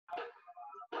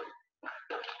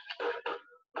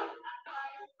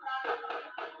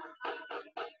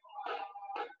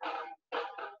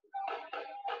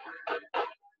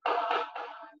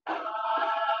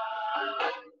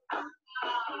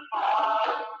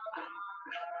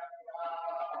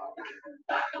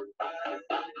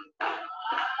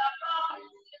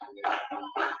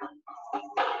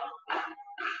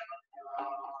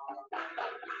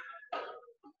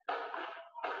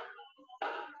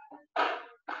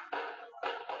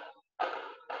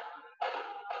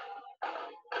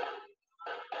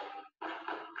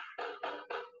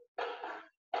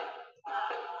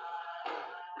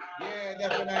I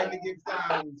definitely give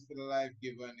thanks for the life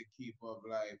giver and the keeper of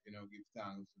life. You know, give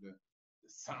thanks for the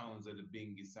sounds of the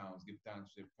bingy sounds. Give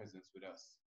thanks for your presence with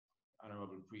us.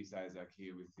 Honorable Priest Isaac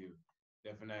here with you.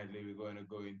 Definitely, we're going to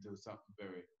go into something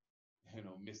very,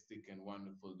 mystic and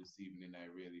wonderful this evening. I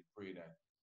really pray that,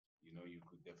 you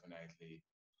could definitely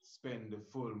spend the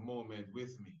full moment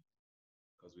with me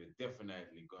because we're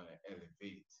definitely going to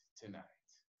elevate tonight.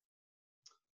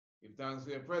 Give thanks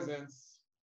for your presence.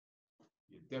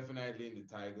 You're definitely in the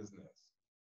tiger's nest.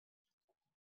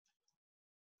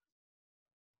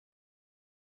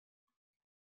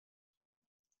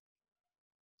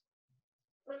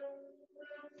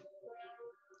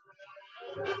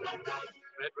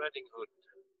 Red Riding Hood.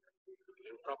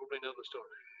 You probably know the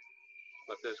story.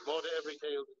 But there's more to every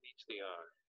tale than meets the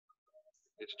eye.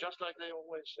 It's just like they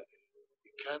always say.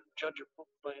 You can't judge a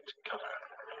book by its cover.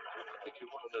 If you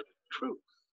want to know the truth,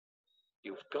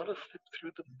 you've got to flip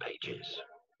through the pages.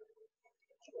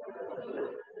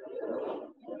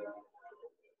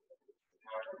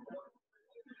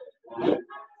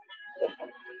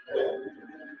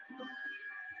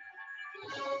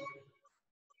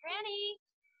 Granny!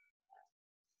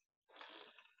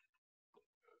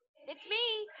 It's me,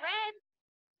 Red.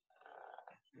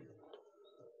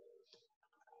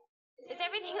 Is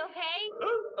everything okay?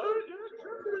 Yes,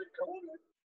 come on in.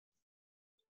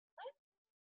 What?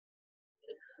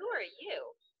 Who are you?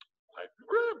 I'm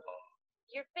Grandma.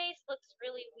 Your face looks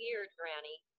really weird,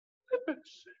 Granny. I've been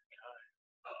sick.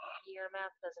 Your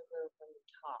mouth doesn't move when you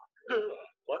talk.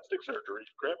 Plastic surgery.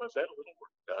 Grandma's had a little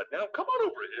work done. Now, come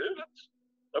on over here. Let's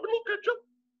have a look at you.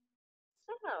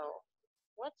 So,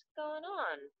 what's going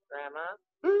on, Grandma?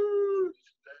 Doing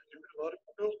a lot of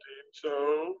quilting, so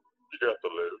you got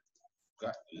the loot.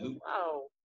 Got loot.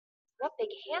 Whoa, what big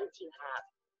hands you have.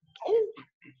 Oh,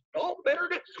 all the better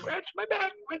to scratch my back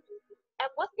with.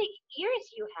 And what big ears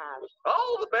you have.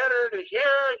 All the better to hear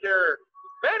your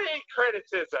many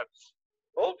criticisms.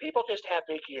 Old people just have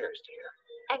big ears, dear.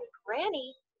 And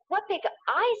Granny, what big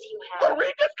eyes you Well, have. we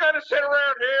just kind of sit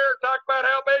around here and talk about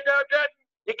how big I'm getting.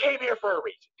 You came here for a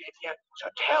reason, didn't you?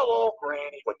 So tell old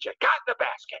Granny what you got in the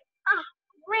basket.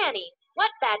 Granny,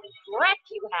 what bad breath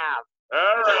you have.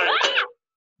 All right. Ah!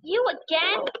 You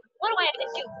again? What do I have to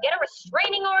do? Get a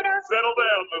restraining order? Settle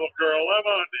down, little girl. I'm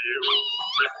on to you.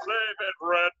 Just save it,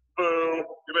 rat boo.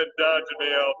 You've been dodging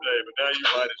me all day, but now you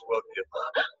might as well get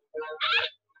up.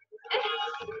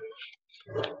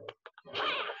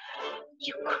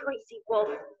 You crazy wolf.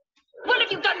 What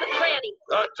have you done with Granny?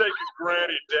 I'm taking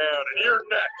Granny down, and you're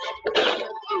next.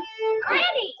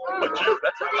 Granny! But you,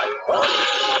 that's right.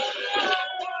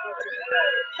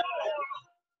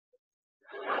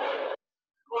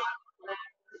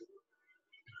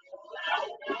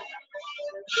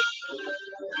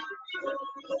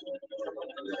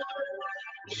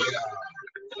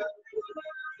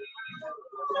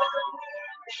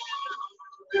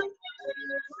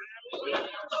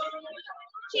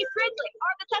 Chief Ridley,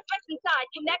 are the suspects inside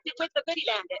connected with the Goody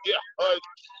Bandit? Yeah,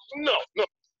 no.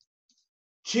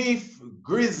 Chief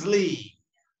Grizzly,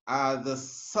 are the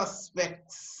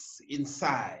suspects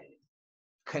inside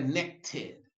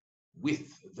connected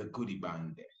with the Goody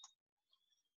Bandit?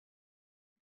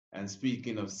 And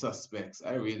speaking of suspects,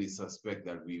 I really suspect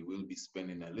that we will be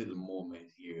spending a little moment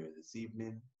here this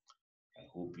evening. I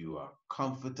hope you are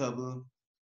comfortable.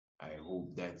 I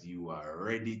hope that you are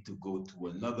ready to go to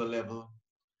another level.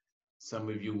 Some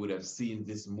of you would have seen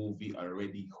this movie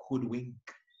already, Hoodwinked.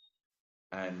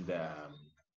 And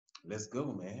let's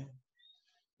go, man.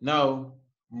 Now,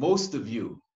 most of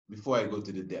you, before I go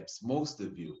to the depths, most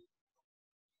of you,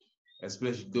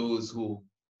 especially those who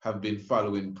have been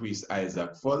following Priest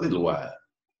Isaac for a little while,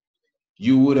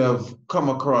 you would have come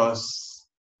across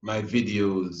my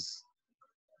videos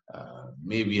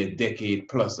maybe a decade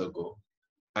plus ago,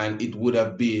 and it would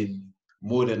have been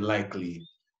more than likely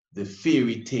the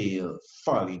fairy tale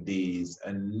folly days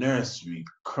and nursery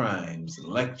crimes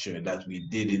lecture that we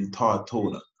did in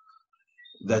Tortona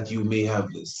that you may have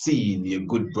seen your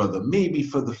good brother maybe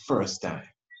for the first time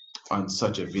on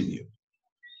such a video.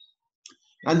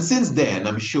 And since then,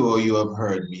 I'm sure you have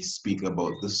heard me speak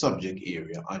about the subject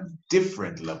area on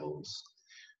different levels.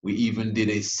 We even did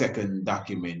a second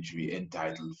documentary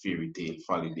entitled Fairy Tale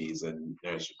Folly Days and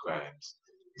Nursery Crimes,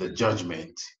 The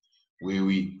Judgment, where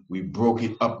we broke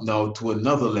it up now to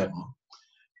another level.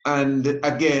 And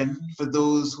again, for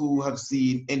those who have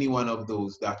seen any one of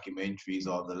those documentaries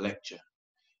or the lecture,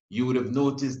 you would have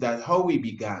noticed that how we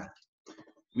began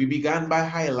by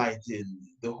highlighting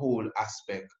the whole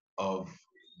aspect of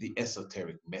the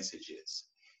esoteric messages,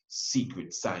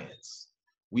 secret science.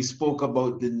 We spoke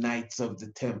about the Knights of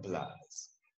the Templars,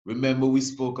 Remember, we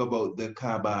spoke about the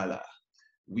Kabbalah.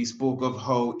 We spoke of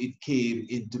how it came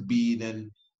into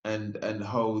being and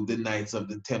how the Knights of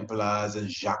the Templars and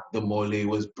Jacques de Molay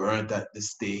was burnt at the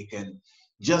stake, and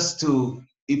just to,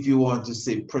 if you want to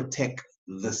say, protect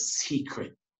the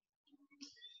secret.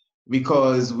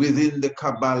 Because within the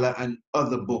Kabbalah and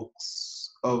other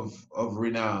books of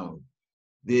renown,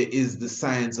 there is the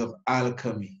science of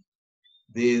alchemy.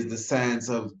 There is the science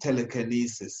of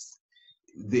telekinesis.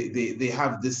 They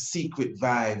have the secret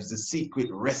vibes, the secret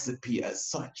recipe as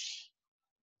such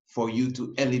for you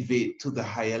to elevate to the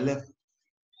higher level.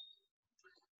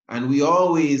 And we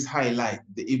always highlight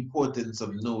the importance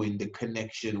of knowing the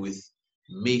connection with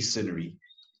masonry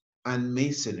and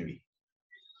masonry.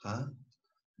 Huh?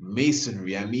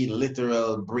 Masonry, I mean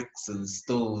literal bricks and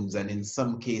stones, and in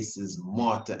some cases,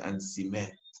 mortar and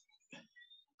cement.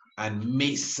 And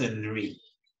masonry,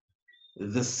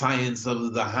 the science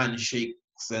of the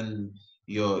handshakes and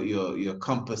your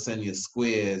compass and your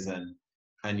squares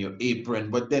and your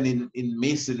apron. But then in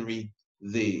masonry,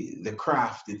 the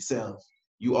craft itself,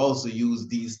 you also use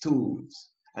these tools.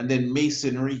 And then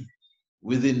masonry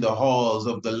within the halls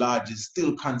of the lodge is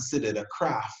still considered a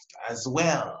craft as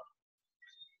well.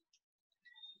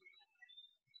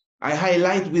 I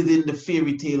highlight within the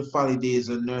fairy tale folly days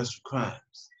and nursery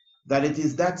crimes that it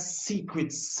is that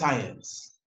secret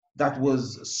science that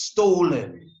was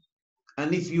stolen,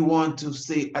 and if you want to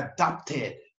say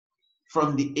adopted,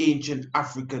 from the ancient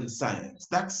African science.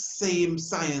 That same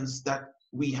science that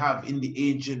we have in the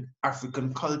ancient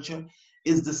African culture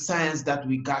is the science that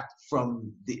we got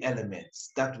from the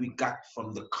elements, that we got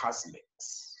from the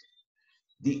cosmics.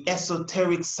 The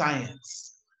esoteric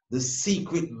science, the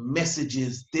secret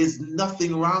messages, there's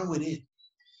nothing wrong with it.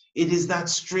 It is not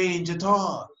strange at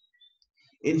all.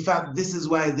 In fact, this is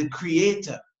why the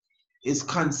Creator is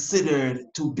considered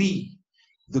to be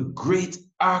the great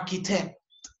architect,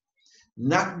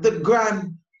 not the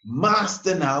grand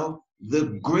master now,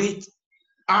 the great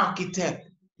architect.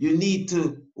 You need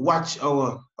to watch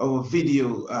our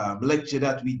video lecture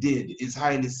that we did. It's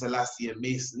Haile Selassie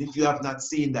Mason. If you have not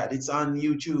seen that, it's on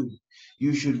YouTube.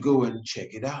 You should go and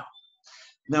check it out.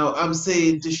 Now, I'm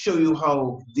saying to show you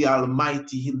how the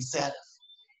Almighty himself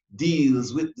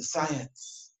deals with the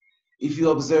science. If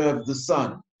you observe the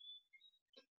sun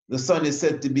is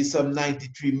said to be some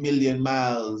 93 million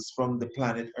miles from the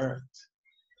planet Earth.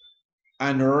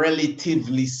 And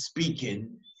relatively speaking,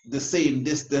 the same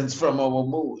distance from our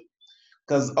moon.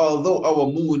 Because although our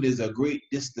moon is a great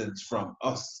distance from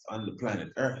us on the planet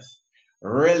Earth,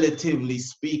 relatively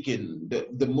speaking,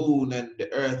 the moon and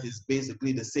the Earth is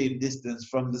basically the same distance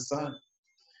from the sun.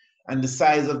 And the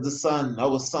size of the sun,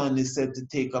 our sun is said to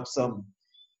take up some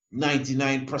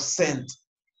 99%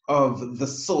 of the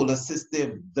solar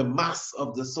system. The mass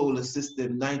of the solar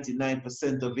system,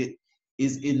 99% of it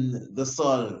is in the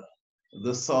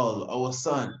Sol, our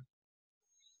sun.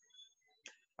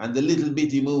 And the little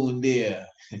bitty moon there,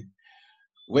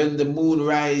 when the moon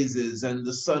rises and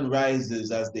the sun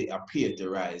rises as they appear to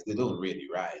rise, they don't really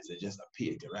rise, they just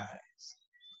appear to rise.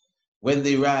 When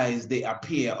they rise, they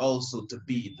appear also to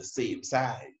be the same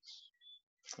size.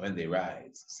 When they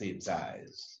rise, same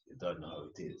size. You don't know how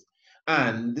it is.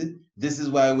 And this is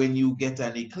why when you get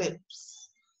an eclipse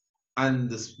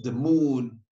and the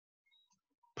moon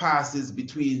passes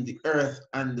between the earth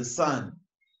and the sun,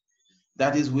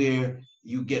 that is where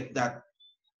you get that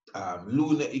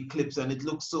lunar eclipse, and it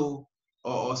looks so,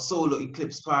 or solar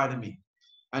eclipse, pardon me,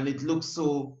 and it looks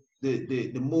so,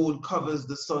 the moon covers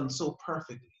the sun so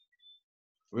perfectly.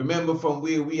 Remember, from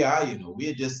where we are,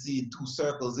 we're just seeing two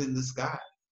circles in the sky.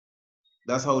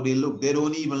 That's how they look. They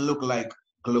don't even look like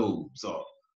globes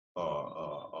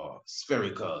or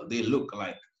spherical. They look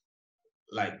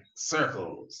like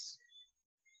circles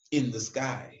in the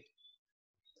sky.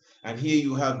 And here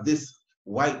you have this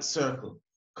white circle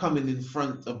coming in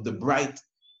front of the bright,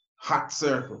 hot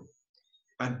circle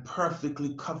and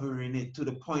perfectly covering it to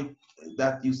the point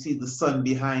that you see the sun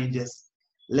behind just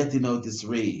letting out its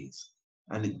rays,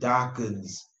 and it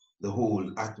darkens the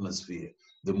whole atmosphere.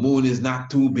 The moon is not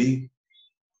too big.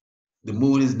 The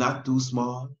moon is not too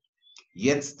small.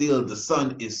 Yet still the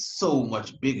sun is so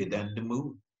much bigger than the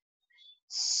moon.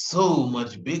 So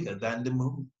much bigger than the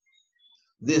moon.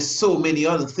 There's so many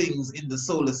other things in the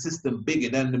solar system bigger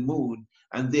than the moon,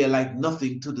 and they're like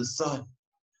nothing to the sun.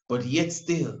 But yet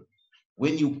still,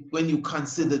 when you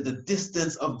consider the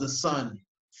distance of the sun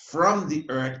from the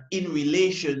earth in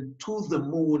relation to the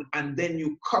moon, and then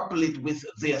you couple it with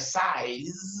their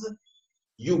size,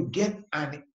 you get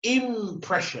an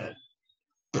impression,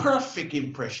 perfect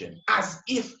impression, as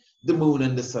if the moon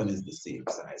and the sun is the same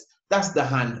size. That's the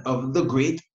hand of the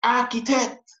great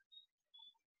architect.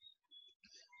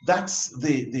 That's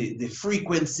the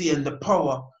frequency and the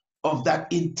power of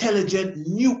that intelligent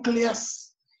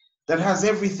nucleus that has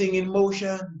everything in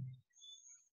motion.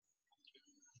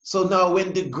 So now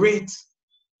when the great,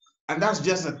 and that's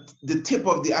just the tip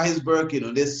of the iceberg, you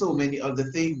know, there's so many other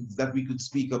things that we could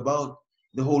speak about.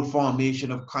 The whole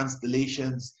formation of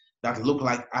constellations that look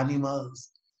like animals.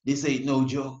 This ain't no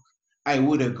joke. I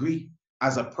would agree.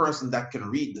 As a person that can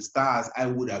read the stars, I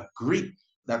would agree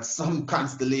that some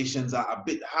constellations are a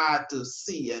bit hard to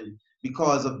see, and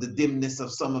because of the dimness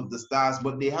of some of the stars,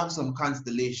 but they have some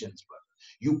constellations. But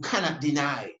you cannot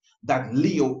deny that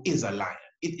Leo is a lion.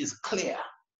 It is clear.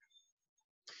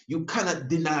 You cannot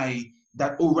deny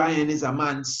that Orion is a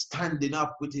man standing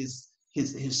up with his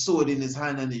sword in his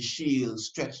hand and his shield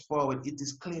stretched forward. It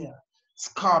is clear.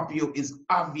 Scorpio is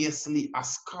obviously a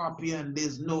scorpion.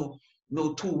 There's no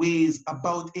two ways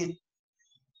about it.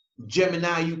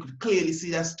 Gemini, you could clearly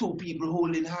see that's two people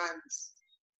holding hands.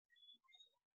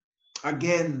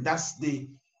 Again, that's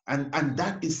and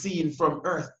that is seen from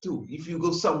Earth too. If you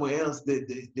go somewhere else,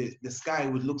 the sky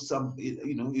would look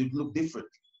it would look different.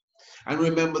 And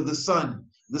remember the sun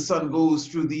goes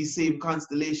through these same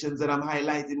constellations that I'm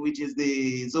highlighting, which is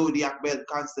the zodiac belt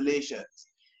constellations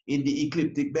in the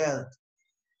ecliptic belt.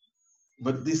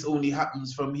 But this only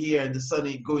happens from here, and the sun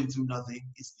ain't going through nothing.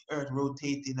 It's the earth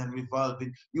rotating and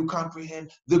revolving. You comprehend?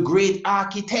 The great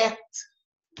architect.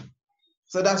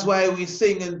 So that's why we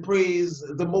sing and praise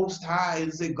the Most High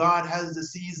and say God has the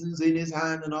seasons in his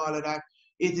hand and all of that.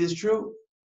 It is true,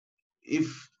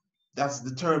 if that's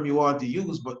the term you want to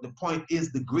use, but the point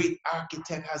is the great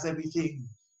architect has everything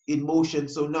in motion.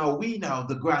 So now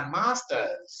the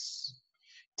grandmasters,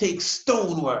 take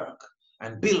stonework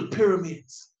and build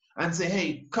pyramids and say,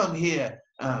 hey, come here,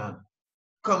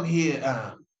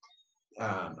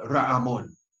 Ra'amon.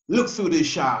 Look through this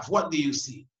shaft. What do you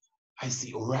see? I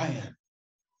see Orion.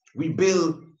 We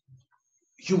build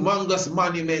humongous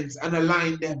monuments and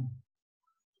align them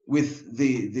with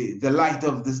the light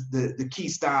of the key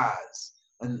stars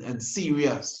and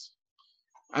Sirius.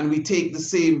 And we take the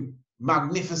same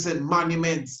magnificent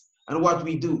monuments, and what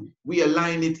we do, we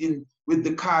align it in with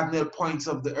the cardinal points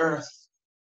of the earth.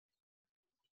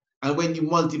 And when you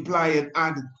multiply and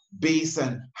add base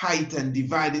and height and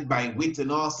divide it by width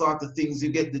and all sorts of things,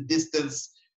 you get the distance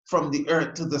from the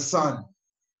earth to the sun.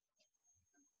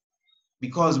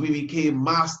 Because we became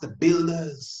master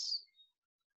builders,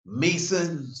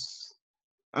 masons.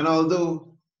 And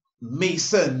although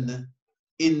mason,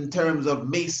 in terms of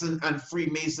mason and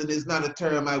Freemason, is not a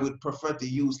term I would prefer to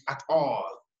use at all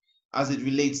as it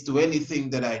relates to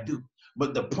anything that I do.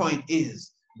 But the point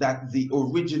is that the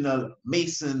original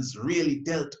masons really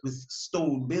dealt with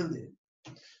stone building.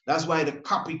 That's why the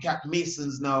copycat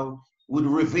masons now would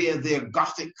revere their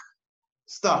Gothic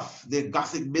stuff, their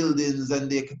Gothic buildings and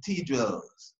their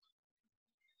cathedrals.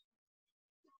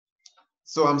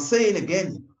 So I'm saying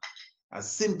again, as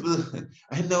simple,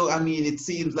 I know, I mean, it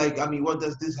seems like, I mean, what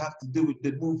does this have to do with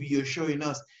the movie you're showing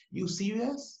us? You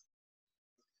serious?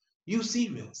 You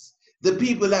serious? The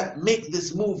people that make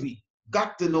this movie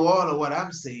got to know all of what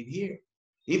I'm saying here.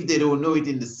 If they don't know it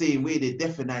in the same way, they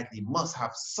definitely must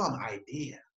have some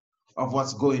idea of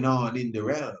what's going on in the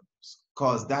realms,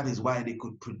 because that is why they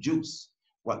could produce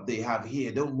what they have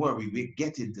here. Don't worry, we're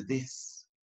getting to this.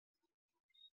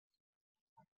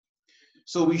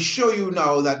 So we show you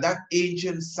now that that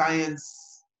ancient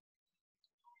science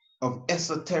of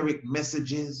esoteric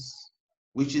messages,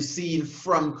 which is seen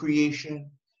from creation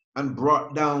and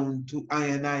brought down to I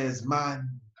and I as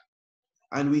man,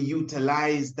 and we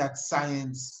utilize that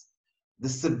science, the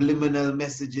subliminal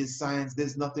messages science,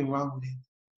 there's nothing wrong with it.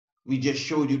 We just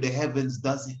showed you the heavens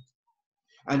does it.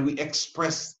 And we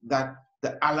express that,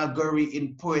 the allegory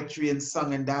in poetry and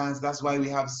song and dance. That's why we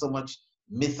have so much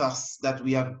mythos that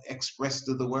we have expressed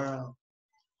to the world.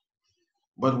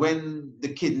 But when the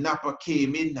kidnapper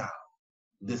came in now,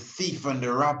 the thief and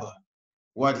the robber,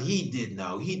 what he did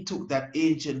now, he took that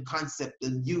ancient concept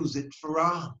and used it for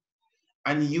wrong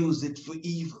and used it for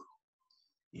evil.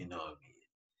 You know what I mean?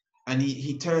 And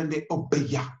he turned it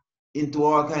into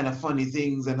all kind of funny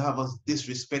things and have us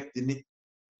disrespecting it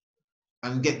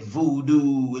and get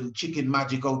voodoo and chicken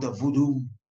magic out of voodoo.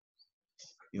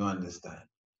 You understand?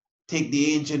 Take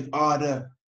the ancient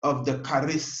order of the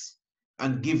Charis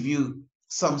and give you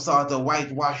some sort of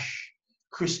whitewash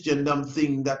Christendom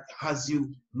thing that has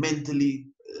you mentally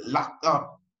locked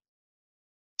up.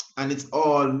 And it's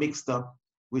all mixed up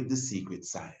with the secret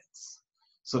science.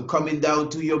 So coming down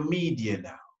to your media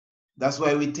now. That's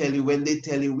why we tell you, when they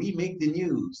tell you we make the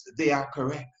news, they are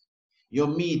correct. Your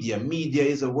media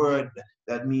is a word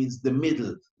That means the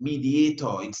middle,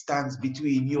 mediator. It stands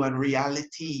between you and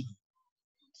reality.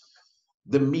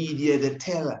 The media, they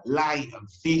tell lie,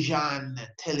 vision,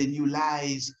 telling you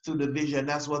lies through the vision.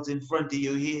 That's what's in front of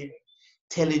you here,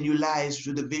 telling you lies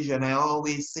through the vision. I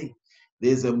always say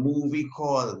there's a movie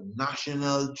called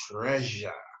National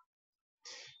Treasure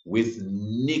with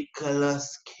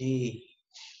Nicolas Cage.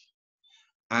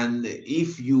 And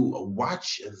if you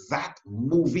watch that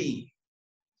movie,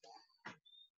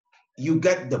 you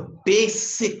get the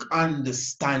basic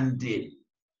understanding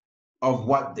of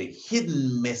what the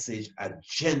hidden message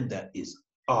agenda is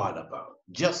all about.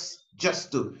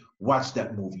 Just to watch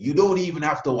that movie. You don't even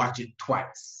have to watch it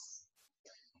twice.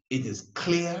 It is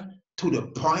clear, to the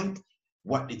point,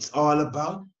 what it's all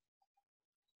about.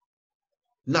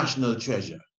 National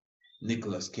Treasure,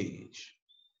 Nicolas Cage.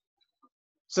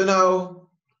 So now,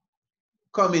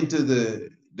 coming to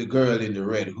the girl in the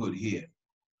red hood here.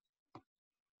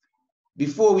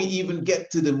 Before we even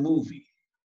get to the movie,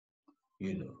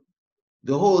 you know,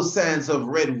 the whole science of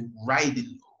Red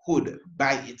Riding Hood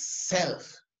by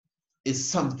itself is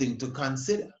something to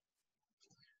consider.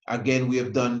 Again, we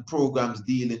have done programs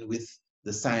dealing with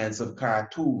the science of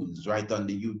cartoons right on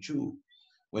the YouTube.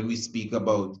 When we speak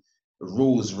about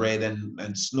Rose Red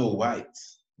and Snow White,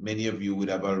 many of you would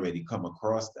have already come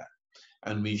across that.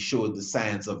 And we showed the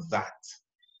science of that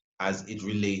as it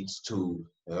relates to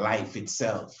life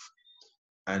itself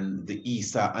and the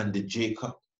Esau and the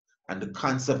Jacob. And the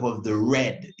concept of the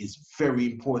red is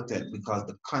very important, because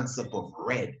the concept of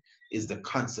red is the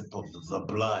concept of the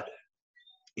blood.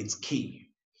 It's key,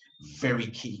 very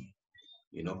key.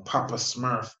 You know, Papa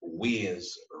Smurf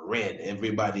wears red.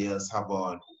 Everybody else have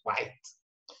on white.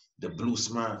 The blue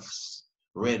Smurfs,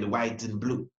 red, white, and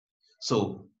blue.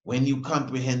 So when you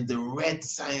comprehend the red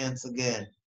science again,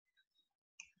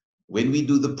 when we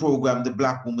do the program, The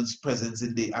Black Woman's Presence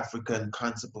in the African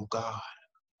Concept of God,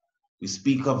 we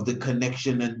speak of the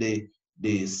connection and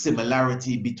the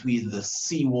similarity between the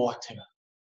seawater,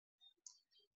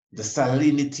 the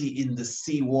salinity in the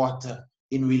seawater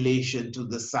in relation to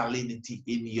the salinity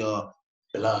in your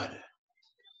blood.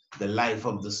 The life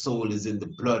of the soul is in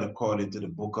the blood, according to the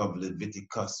book of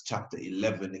Leviticus, chapter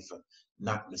 11, if I'm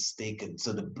not mistaken.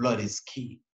 So the blood is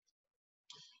key.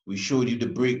 We showed you the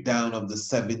breakdown of the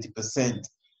 70%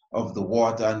 of the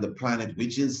water on the planet,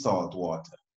 which is salt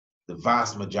water, the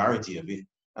vast majority of it,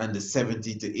 and the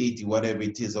 70 to 80, whatever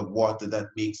it is, of water that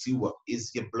makes you up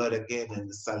is your blood again, and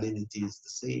the salinity is the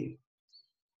same.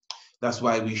 That's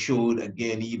why we showed,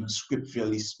 again, even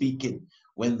scripturally speaking,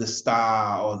 when the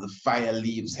star or the fire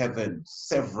leaves heaven,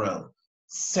 several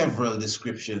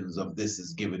descriptions of this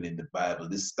is given in the Bible.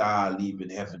 This star leaving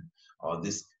heaven, or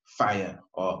this fire,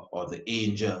 or the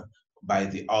angel by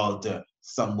the altar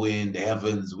somewhere in the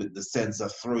heavens with the censer,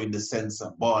 throwing the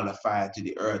censer ball of fire to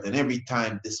the earth. And every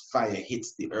time this fire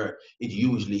hits the earth, it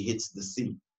usually hits the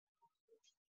sea,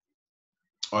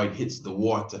 or it hits the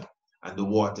water, and the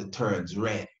water turns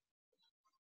red,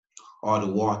 or the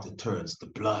water turns to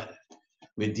blood.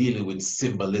 We're dealing with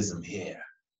symbolism here.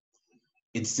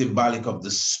 It's symbolic of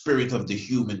the spirit of the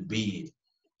human being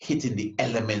hitting the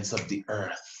elements of the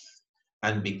earth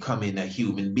and becoming a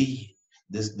human being.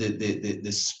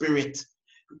 The spirit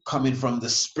coming from the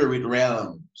spirit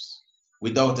realms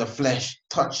without a flesh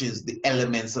touches the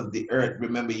elements of the earth.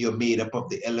 Remember, you're made up of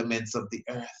the elements of the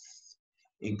earth,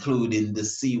 including the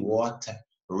seawater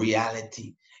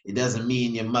reality. It doesn't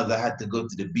mean your mother had to go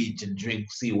to the beach and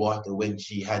drink seawater when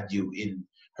she had you in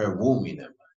her womb, you know.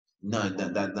 No,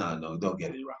 don't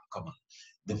get it wrong. Come on.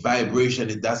 The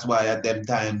vibration, that's why at them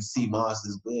times sea moss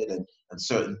is good, and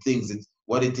certain things. It's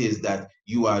what it is that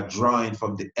you are drawing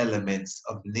from the elements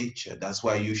of nature. That's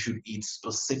why you should eat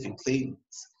specific things.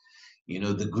 You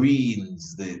know, the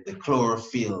greens, the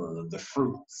chlorophyll, the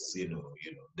fruits, you know,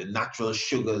 the natural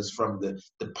sugars from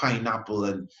the pineapple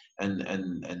and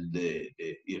the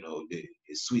you know, the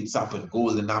sweet sap and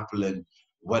golden apple and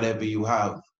whatever you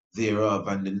have thereof,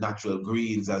 and the natural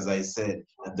greens, as I said,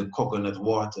 and the coconut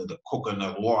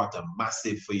water,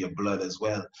 massive for your blood as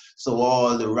well. So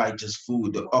all the righteous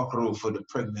food, the okra for the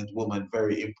pregnant woman,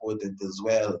 very important as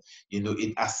well. You know,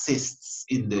 it assists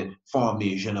in the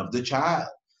formation of the child.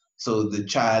 So the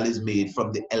child is made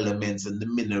from the elements and the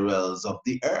minerals of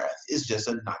the earth. It's just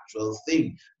a natural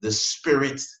thing. The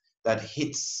spirit that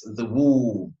hits the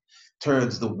womb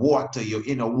turns the water, you're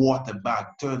in a water bag,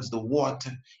 turns the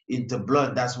water into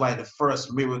blood. That's why the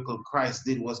first miracle Christ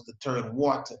did was to turn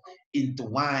water into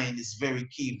wine. It's very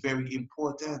key, very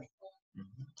important.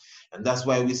 And that's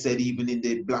why we said, even in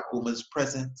the Black Woman's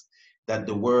Presence, that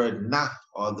the word na,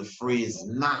 or the phrase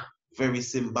na, very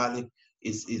symbolic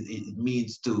it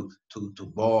means to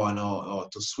born or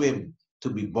to swim, to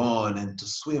be born and to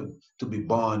swim, to be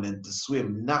born and to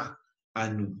swim. Nah.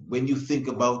 And when you think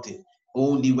about it,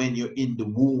 only when you're in the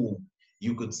womb,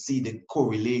 you could see the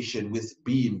correlation with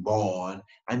being born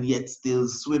and yet still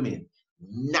swimming.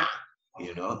 Nah,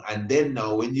 you know. And then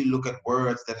now when you look at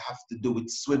words that have to do with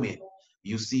swimming,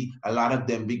 you see a lot of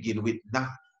them begin with nah,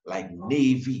 like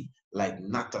navy, like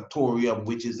natatorium,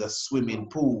 which is a swimming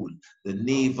pool. The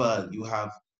naval, you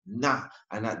have nah.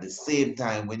 And at the same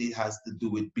time, when it has to do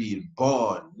with being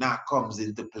born, nah comes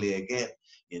into play again.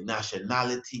 Your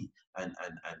nationality and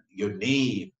your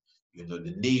name, you know,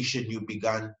 the nation you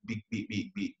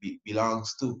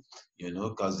belongs to, you know,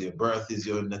 because your birth is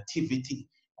your nativity.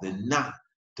 The na,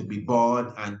 to be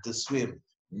born and to swim.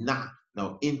 Na.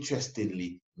 Now,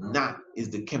 interestingly, Na is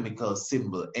the chemical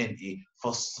symbol Na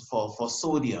for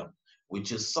sodium,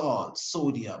 which is salt,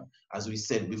 sodium. As we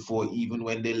said before, even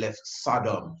when they left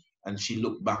Sodom and she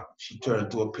looked back, she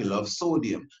turned to a pillar of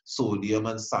sodium. Sodium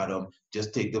and Sodom,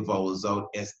 just take the vowels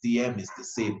out. SDM is the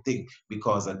same thing,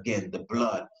 because again, the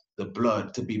blood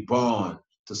to be born,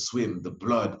 to swim, the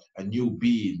blood, a new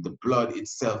being, the blood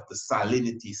itself, the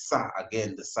salinity,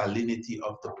 again, the salinity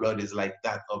of the blood is like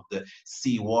that of the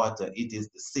sea water. It is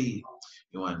the same,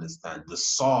 you understand? The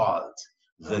salt,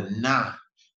 the na,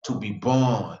 to be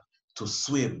born, to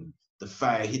swim, the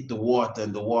fire hit the water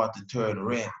and the water turned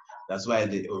red. That's why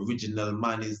the original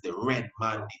man is the red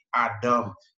man, the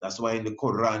Adam. That's why in the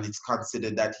Quran it's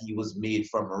considered that he was made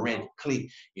from red clay.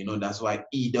 You know, that's why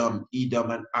Edom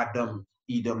and Adam,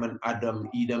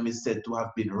 Edom is said to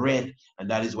have been red. And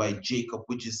that is why Jacob,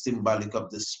 which is symbolic of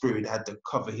the spirit, had to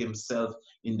cover himself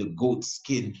in the goat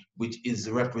skin, which is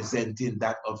representing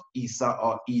that of Esau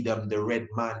or Edom, the red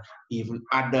man. Even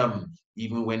Adam,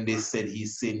 even when they said he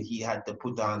sinned, he had to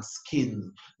put on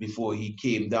skin before he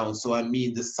came down. So I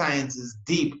mean, the science is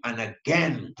deep. And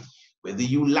again, whether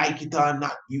you like it or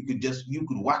not, you could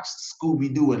watch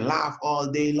Scooby-Doo and laugh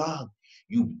all day long.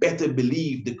 You better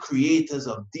believe the creators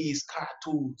of these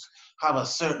cartoons have a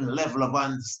certain level of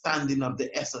understanding of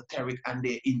the esoteric, and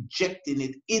they're injecting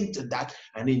it into that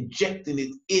and injecting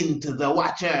it into the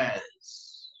watchers.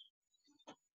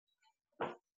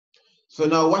 So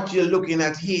now what you're looking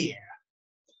at here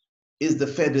is the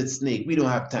feathered snake. We don't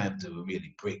have time to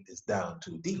really break this down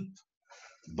too deep,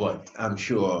 but I'm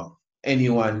sure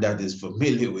anyone that is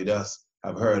familiar with us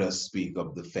have heard us speak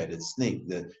of the feathered snake,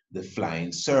 the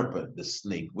flying serpent, the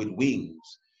snake with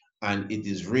wings. And it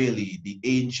is really the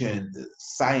ancient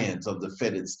science of the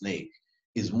feathered snake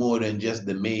is more than just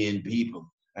the Mayan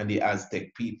people and the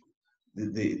Aztec people.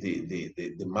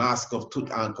 The mask of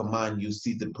Tutankhamun, you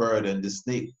see the bird and the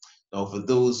snake. Now, for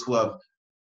those who have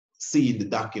seen the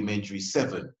documentary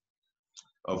Seven,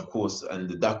 of course, and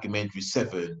the documentary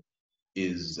Seven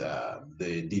is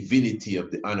the divinity of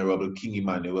the Honorable King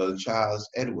Emmanuel Charles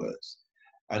Edwards.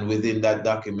 And within that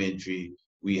documentary,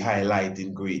 we highlight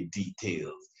in great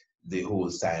detail the whole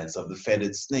science of the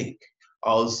feathered snake.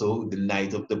 Also, the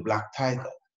Night of the Black Tiger,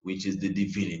 which is the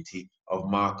divinity of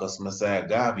Marcus Messiah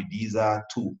Garvey. These are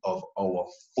two of our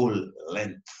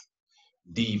full-length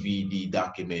DVD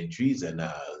documentaries, and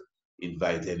I'll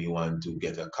invite anyone to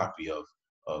get a copy of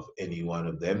any one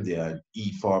of them. They are in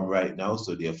e-form right now,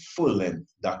 so they're full-length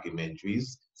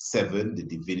documentaries. Seven, the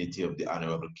divinity of the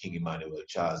Honorable King Emmanuel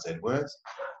Charles Edwards,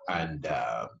 and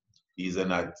these are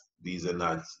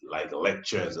not like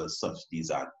lectures or such. These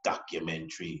are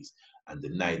documentaries. And the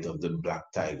Night of the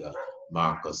Black Tiger,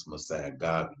 Marcus Messiah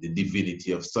Garvey, the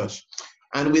divinity of such.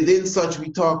 And within such,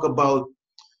 we talk about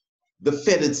the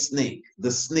feathered snake,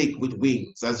 the snake with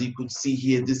wings. As you could see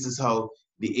here, this is how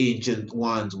the ancient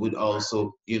ones would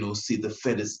also, you know, see the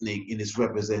feathered snake in its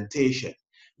representation.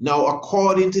 Now,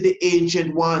 according to the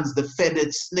ancient ones, the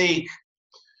feathered snake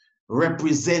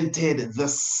represented the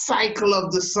cycle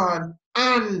of the sun,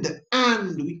 and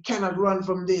we cannot run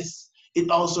from this. It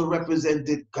also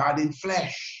represented God in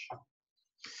flesh,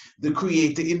 the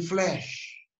creator in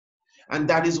flesh. And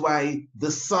that is why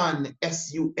the sun,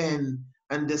 S-U-N,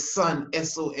 and the sun,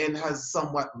 S-O-N, has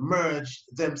somewhat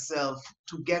merged themselves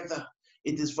together.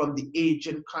 It is from the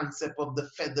ancient concept of the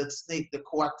feathered snake, the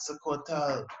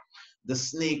Quetzalcoatl, the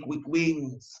snake with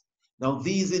wings. Now,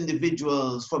 these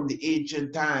individuals from the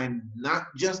ancient time, not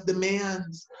just the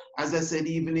Mayans, as I said,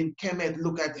 even in Kemet,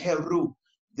 look at Heru,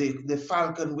 the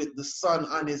falcon with the sun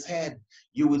on his head.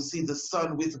 You would see the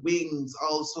sun with wings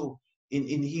also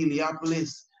in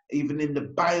Heliopolis. Even in the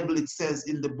Bible, it says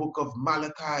in the book of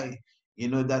Malachi, you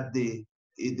know, that the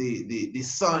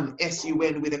sun,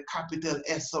 S-U-N, with a capital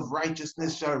S, of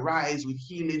righteousness shall rise with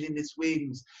healing in its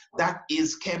wings. That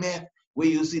is Kemet. where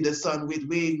you see the sun with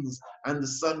wings, and the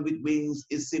sun with wings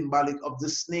is symbolic of the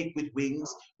snake with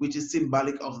wings, which is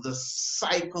symbolic of the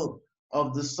cycle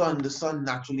of the sun. The sun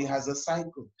naturally has a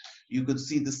cycle. You could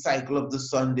see the cycle of the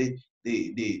sun,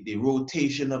 the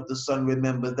rotation of the sun.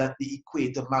 Remember that the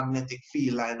equator magnetic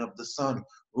field line of the sun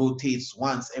rotates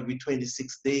once every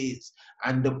 26 days.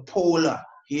 And the polar,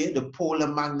 here, the polar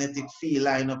magnetic field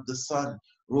line of the sun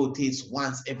rotates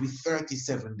once every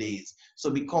 37 days. So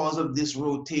because of this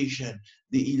rotation,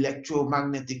 the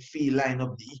electromagnetic field line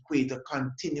of the equator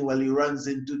continually runs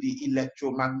into the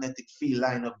electromagnetic field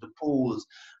line of the poles,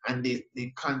 and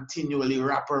they continually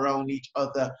wrap around each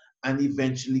other and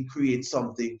eventually create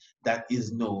something that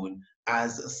is known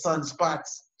as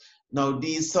sunspots. Now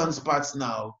these sunspots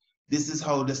now, this is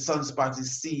how the sunspot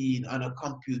is seen on a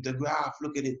computer graph.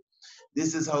 Look at it.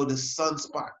 This is how the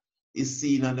sunspot is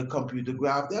seen on the computer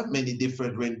graph. There are many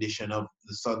different renditions of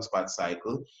the sunspot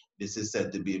cycle. This is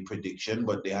said to be a prediction,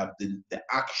 but they have the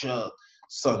actual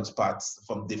sunspots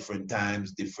from different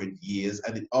times, different years,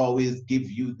 and it always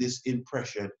gives you this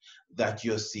impression that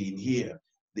you're seeing here.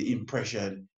 The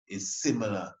impression is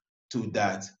similar to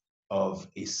that of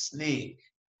a snake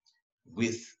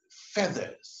with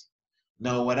feathers.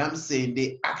 Now, what I'm saying,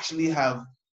 they actually have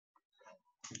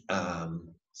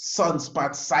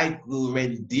sunspot cycle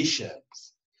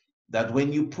renditions that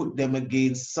when you put them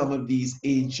against some of these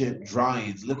ancient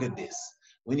drawings, look at this.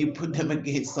 When you put them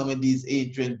against some of these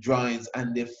ancient drawings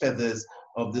and the feathers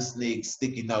of the snake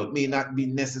sticking out, may not be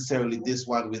necessarily this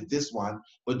one with this one,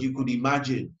 but you could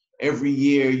imagine every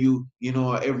year you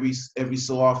know, every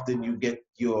so often you get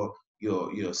your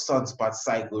sunspot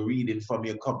cycle reading from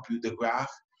your computer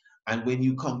graph. And when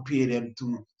you compare them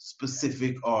to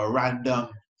specific or random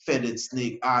feathered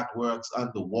snake artworks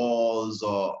on the walls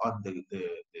or on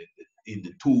in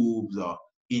the tubes or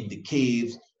in the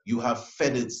caves, you have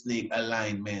feathered snake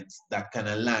alignments that can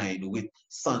align with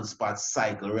sunspot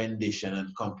cycle rendition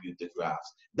and computer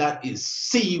graphs. That is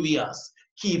serious,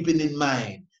 keeping in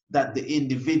mind that the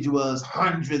individuals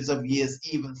hundreds of years,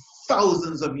 even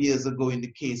thousands of years ago, in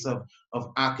the case of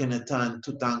Akhenaten,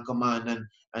 Tutankhamun,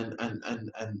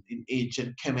 and in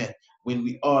ancient Kemet, when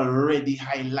we already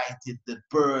highlighted the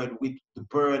bird with the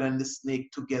bird and the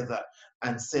snake together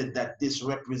and said that this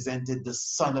represented the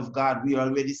Son of God. We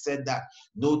already said that.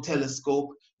 No telescope,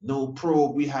 no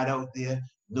probe we had out there,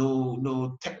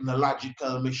 no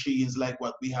technological machines like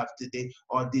what we have today.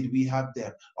 Or did we have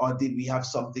them? Or did we have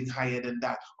something higher than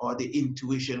that? Or the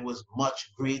intuition was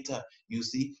much greater, you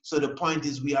see? So the point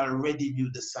is, we already knew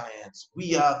the science.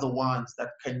 We are the ones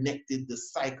that connected the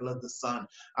cycle of the sun.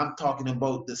 I'm talking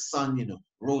about the sun, you know,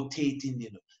 rotating,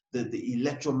 you know, the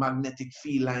electromagnetic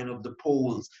field line of the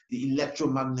poles, the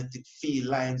electromagnetic field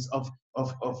lines of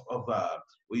what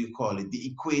you call it, the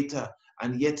equator,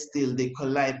 and yet still they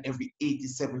collide every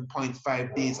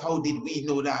 87.5 days. How did we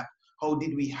know that? How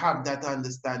did we have that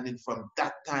understanding from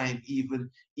that time, even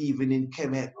in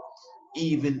Kemet,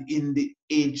 even in the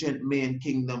ancient main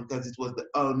kingdom, because it was the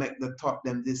Olmec that taught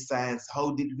them this science?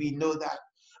 How did we know that?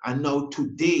 And now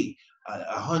today,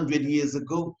 100 years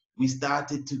ago, we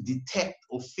started to detect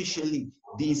officially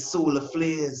these solar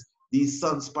flares, these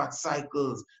sunspot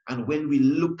cycles. And when we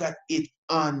look at it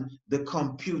on the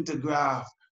computer graph,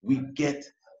 we get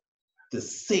the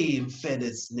same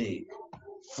feathered snake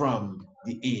from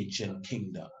the ancient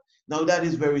kingdom. Now that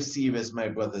is very serious, my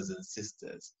brothers and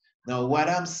sisters. Now what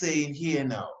I'm saying here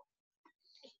now,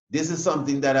 this is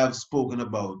something that I've spoken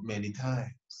about many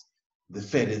times. The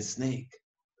feathered snake.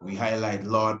 We highlight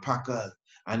Lord Packard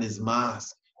and his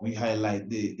mask. We highlight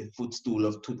the footstool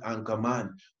of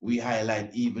Tutankhamun. We highlight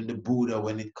even the Buddha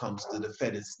when it comes to the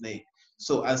feathered snake.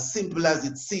 So as simple as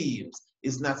it seems,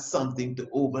 it's not something to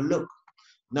overlook.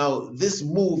 Now, this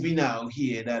movie now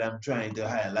here that I'm trying to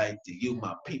highlight to you,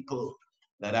 my people,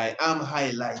 that I am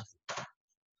highlighting,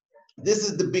 this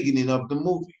is the beginning of the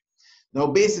movie. Now,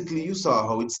 basically, you saw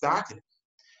how it started.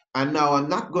 And now I'm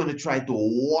not going to try to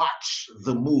watch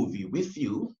the movie with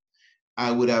you. I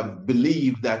would have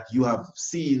believed that you have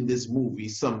seen this movie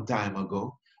some time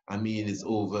ago. I mean, it's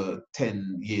over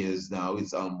 10 years now.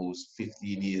 It's almost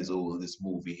 15 years old, this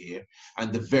movie here.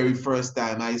 And the very first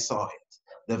time I saw it,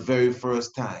 the very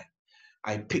first time,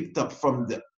 I picked up from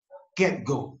the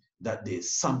get-go that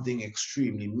there's something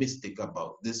extremely mystic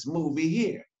about this movie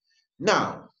here.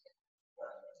 Now,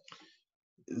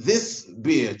 this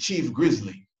bear, Chief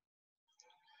Grizzly,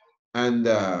 and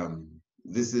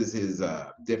this is his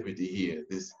deputy here,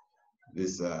 this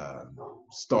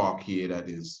stork here that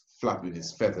is flapping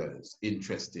his feathers,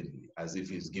 interestingly, as if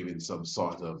he's giving some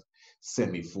sort of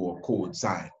semaphore code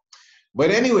sign. But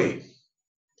anyway,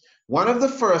 one of the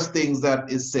first things that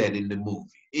is said in the movie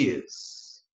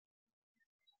is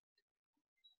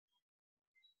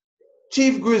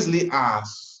Chief Grizzly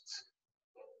asked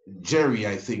Jerry,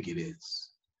 I think it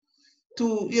is,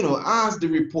 to, ask the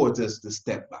reporters to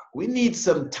step back. We need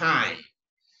some time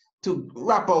to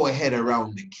wrap our head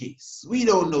around the case. We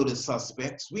don't know the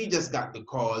suspects. We just got the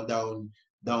call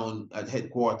down at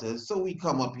headquarters. So we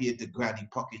come up here to Granny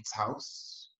Puckett's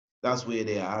house. That's where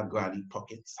they are, Granny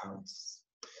Puckett's house.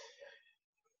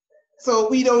 So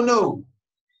we don't know.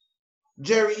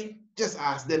 Jerry just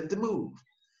asked them to move.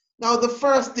 Now the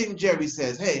first thing Jerry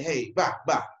says, hey, back.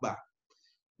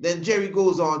 Then Jerry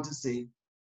goes on to say,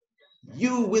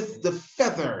 you with the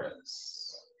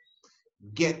feathers,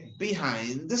 get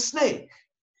behind the snake.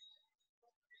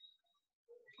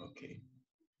 Okay.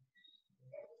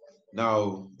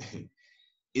 Now,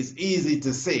 it's easy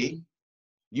to say,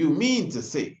 you mean to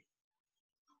say,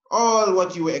 all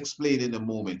what you were explaining a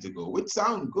moment ago, which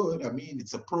sound good. I mean,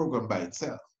 it's a program by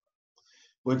itself.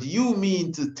 But you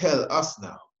mean to tell us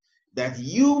now that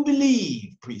you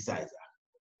believe, Presizer,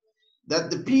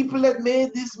 that the people that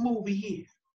made this movie here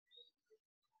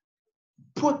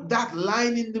put that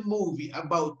line in the movie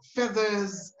about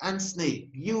feathers and snake,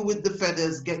 you with the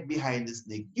feathers get behind the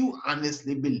snake. You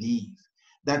honestly believe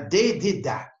that they did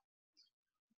that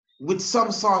with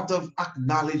some sort of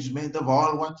acknowledgement of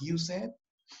all what you said?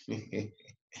 Yeah.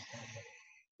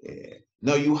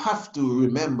 Now you have to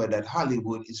remember that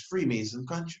Hollywood is Freemason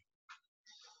country.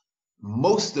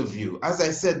 Most of you, as I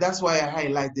said, that's why I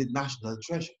highlighted National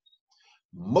Treasure.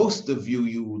 Most of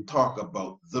you talk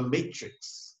about The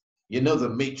Matrix. You know, The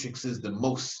Matrix is the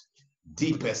most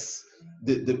deepest,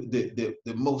 the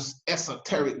most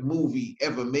esoteric movie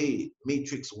ever made.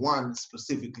 Matrix 1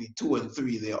 specifically, 2 and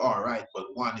 3, they're all right,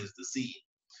 but 1 is the scene.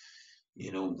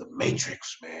 You know, The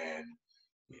Matrix, man.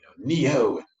 You know,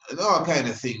 Neo and all kind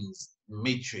of things.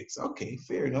 Matrix, okay,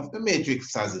 fair enough. The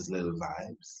Matrix has its little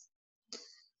vibes.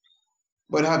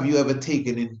 But have you ever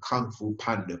taken in Kung Fu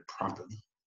Panda properly?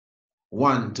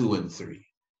 1, 2, and 3.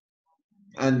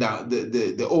 And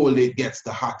the older it gets,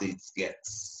 the hotter it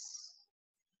gets.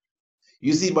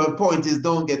 You see, my point is,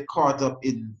 don't get caught up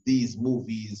in these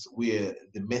movies where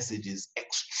the message is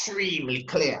extremely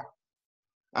clear,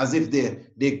 as if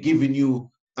they're giving you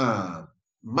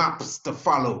maps to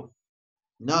follow.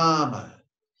 Nah, man.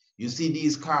 You see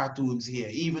these cartoons here,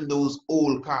 even those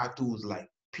old cartoons like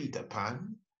Peter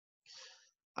Pan,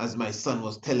 as my son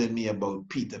was telling me about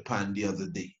Peter Pan the other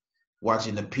day,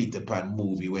 watching a Peter Pan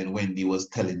movie when Wendy was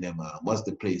telling them, what's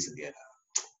the place again?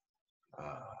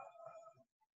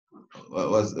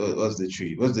 What's the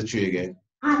tree? What's the tree again?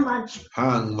 Hangman Tree.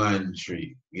 Hangman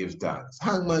Tree. Give thanks.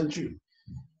 Hangman Tree.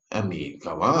 I mean,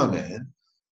 come on, man.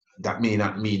 That may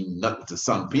not mean nothing to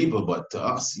some people, but to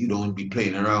us, you don't be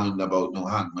playing around about no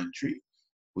Hangman Tree.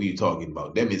 What are you talking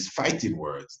about? Them is fighting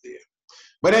words there.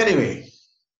 But anyway,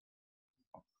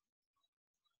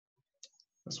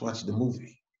 let's watch the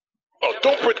movie. Oh,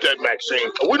 don't print that, Maxine.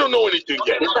 We don't know anything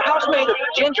yet. It's the house made of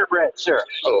gingerbread, sir.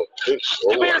 Oh,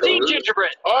 The bears eat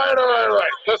gingerbread. All right.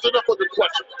 That's enough of the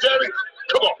questions. Jerry,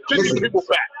 come on, get these people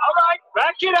back. All right,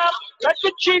 back it up. Let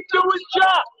the chief do his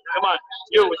job. Come on,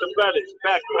 you with the feathers.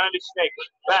 Back behind the snake.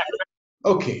 Back.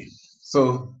 Okay,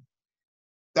 so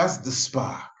that's the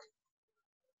spark.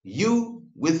 You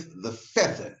with the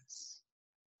feathers.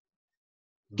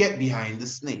 Get behind the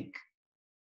snake.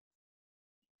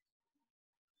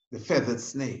 The feathered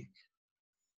snake.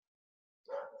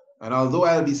 And although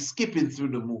I'll be skipping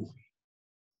through the movie,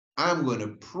 I'm going to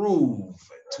prove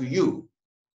to you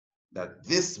that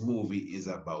this movie is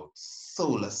about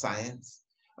solar science.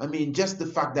 I mean, just the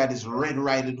fact that it's Red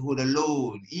Riding Hood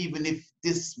alone, even if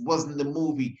this wasn't the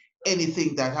movie,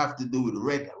 anything that have to do with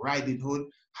Red Riding Hood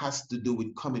has to do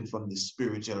with coming from the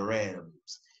spiritual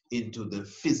realms into the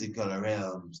physical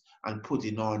realms and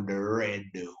putting on the red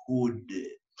hood.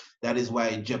 That is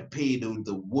why Geppetto,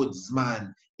 the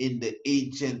woodsman in the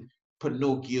ancient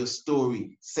Pinocchio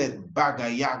story, sent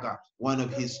Baba Yaga, one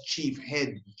of his chief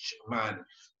henchmen,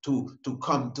 to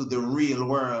come to the real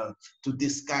world to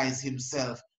disguise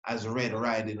himself as Red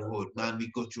Riding Hood. Man, we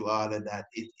go through all of that.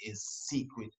 It is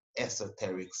secret,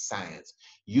 esoteric science.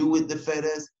 You with the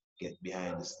feathers, get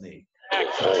behind the snake.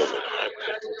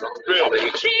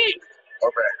 Really? Chief! All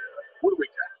right. What do we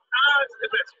got?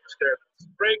 Domestic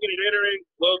disturbance. Breaking and entering,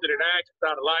 loaded an axe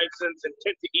without a license,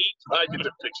 intent to eat. I get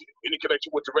to fix it. Any connection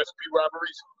with the recipe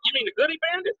robberies? You mean the Goody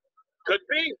Bandit? Could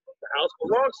be. The house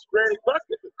belongs to Granny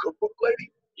Bucket, the cookbook lady.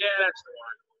 Yeah, that's the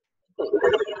one.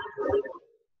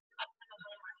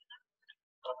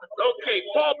 Okay,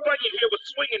 Paul Bunyan here was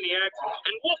swinging the axe,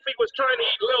 and Wolfie was trying to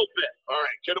eat a little bit. All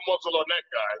right, get a muzzle on that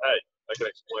guy. Hey, I can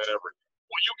explain everything.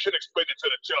 Well, you can explain it to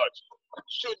the judge.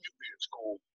 Shouldn't you be in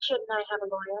school? Shouldn't I have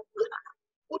a lawyer?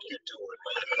 What are you doing?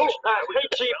 Oh, hey,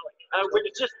 Chief. We're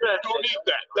just, Don't need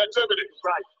that. That's evidence.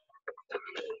 Right.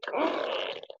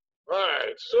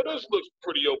 Alright, so this looks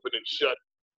pretty open and shut.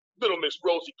 Little Miss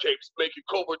Rosie Capes making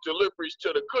covert deliveries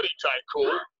to the goody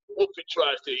tycoon. Wolfie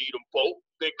tries to eat them both.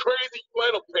 Then crazy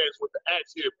flannel pants with the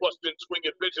axe here busting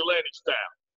swinging vigilante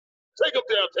style. Take them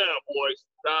downtown, boys.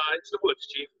 It's the woods,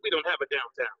 Chief. We don't have a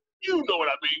downtown. You know what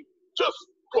I mean. Just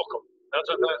book them. That's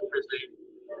a nice busy.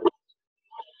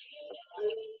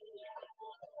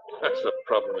 That's the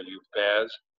problem with you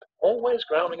bears. Always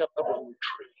grounding up the wrong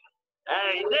tree.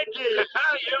 Hey, Nicky! You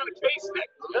on the case, Nick?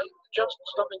 No, just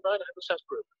stopping by to have a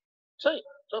sarsaparilla. Say,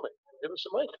 tell me, give us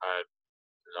some money.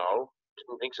 No,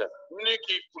 didn't think so.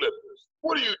 Nicky Flippers,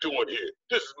 what are you doing here?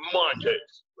 This is my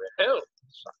case. Well,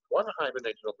 someone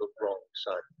hibernated on the wrong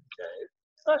side of the cave.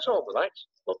 That's all the lights.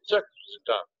 Well, the circus is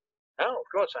done. Now, of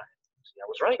course, I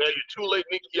was right. Now you're too late,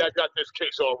 Nicky. I got this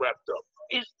case all wrapped up.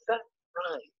 Is that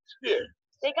right? Yeah.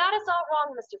 They got us all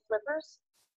wrong, Mr. Flippers.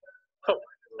 Oh,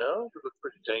 no, you look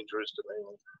pretty dangerous to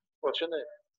me. What's your name?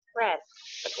 Red.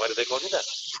 And why did they call you that?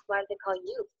 Why do they call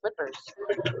you Flippers?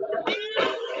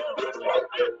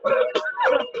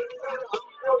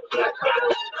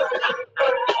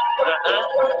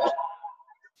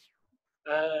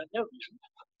 No reason.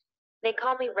 They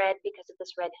call me Red because of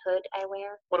this red hood I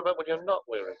wear. What about when you're not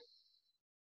wearing?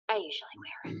 I usually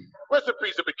wear it.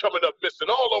 Recipes have been coming up missing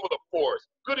all over the forest.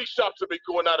 Goodie shops have been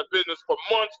going out of business for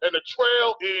months, and the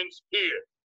trail ends here.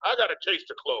 I got a case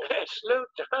to close. Hey, slow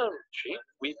down, Chief.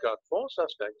 We've got 4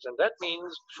 suspects, and that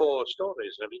means 4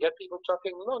 stories. And if you get people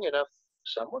talking long enough,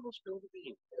 someone will spill the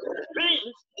beans.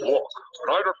 Please, look,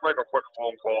 can I just make a quick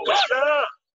phone call?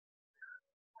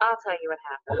 I'll tell you what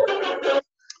happened.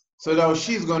 So now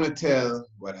she's going to tell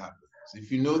what happens.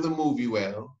 If you know the movie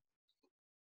well,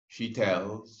 she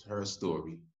tells her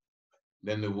story.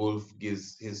 Then the wolf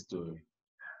gives his story.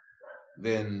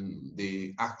 Then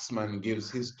the axeman gives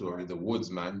his story. The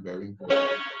woodsman, very important.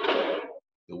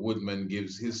 The woodman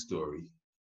gives his story.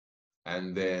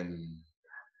 And then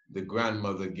the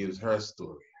grandmother gives her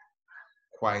story.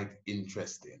 Quite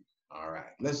interesting. All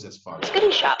right, let's just follow.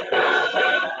 Goodie shop.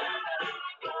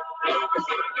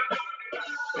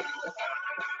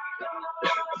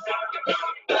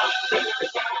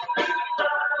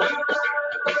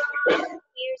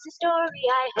 Here's a story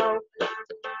I hope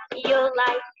you'll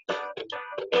like.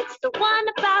 It's the one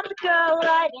about the girl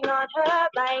riding on her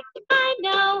bike. I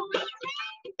know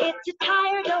it's a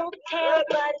tired old tale,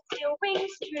 but it still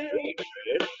rings true.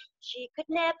 She could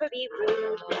never be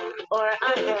rude or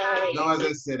unkind. Now, as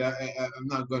I said, I'm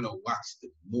not going to watch the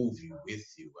movie with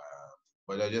you,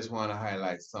 but I just want to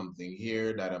highlight something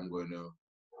here that I'm going to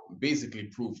basically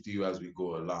prove to you as we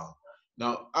go along.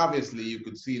 Now, obviously, you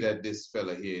could see that this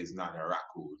fella here is not a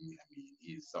raccoon. I mean,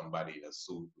 he's somebody in a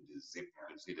suit with a zip. You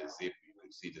can see the zip, you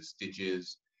can see the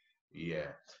stitches.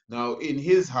 Yeah. Now, in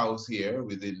his house here,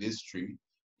 within this tree,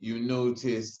 you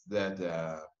notice that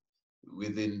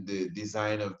within the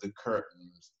design of the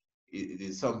curtains, it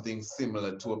is something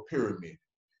similar to a pyramid.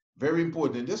 Very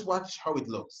important. Just watch how it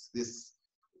looks, this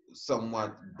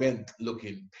somewhat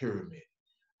bent-looking pyramid.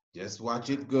 Just watch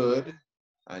it good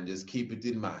and just keep it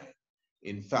in mind.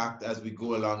 In fact, as we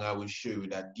go along, I will show you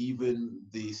that even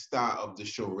the star of the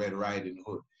show, Red Riding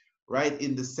Hood, right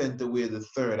in the center where the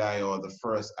third eye or the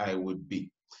first eye would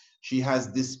be, she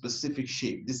has this specific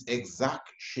shape, this exact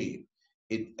shape.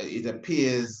 It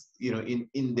appears, you know, in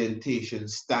indentation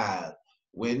style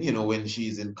when, you know, when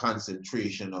she's in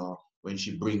concentration or when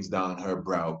she brings down her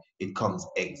brow, it comes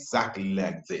exactly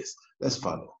like this. Let's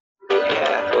follow.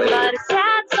 But a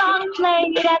sad song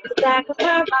played at the back of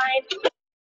her mind.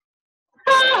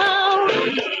 Oh.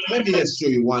 Let me just show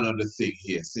you one other thing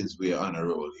here since we're on a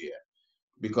roll here.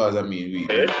 Because, I mean, we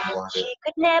want She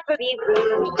could never be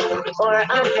rude or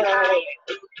unkind.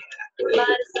 But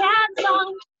a sad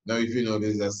song. Now, if you know,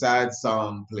 there's a sad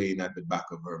song playing at the back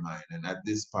of her mind. And at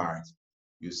this part,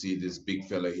 you see this big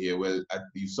fella here. Well,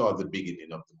 you saw the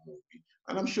beginning of the movie.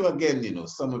 And I'm sure, again, you know,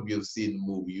 some of you have seen the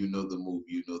movie, you know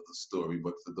the story.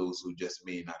 But for those who just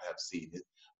may not have seen it,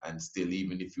 and still,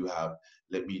 even if you have,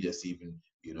 let me just even,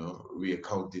 you know,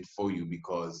 reaccount it for you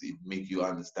because it make you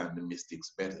understand the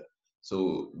mystics better.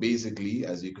 So basically,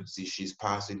 as you can see, she's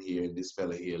passing here, and this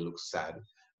fella here looks sad.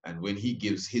 And when he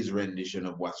gives his rendition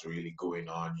of what's really going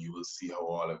on, you will see how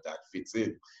all of that fits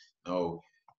in. Now,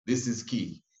 this is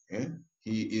key. Eh?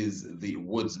 He is the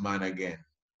woodsman again.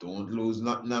 Don't lose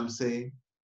nothing I'm saying,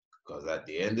 because at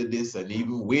the end of this, and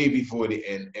even way before the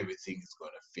end, everything is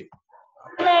going to fit.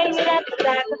 played at the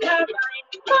back of her mind.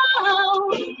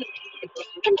 Oh,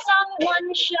 can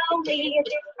someone show me a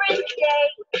different day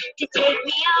to take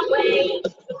me away?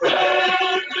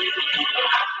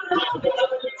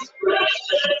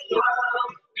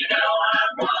 You know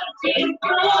I'm wanting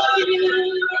for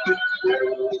you.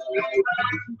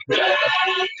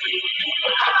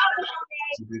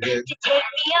 To take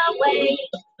me away.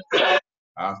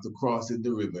 After crossing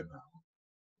the river now,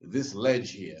 this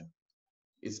ledge here,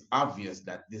 it's obvious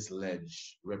that this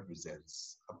ledge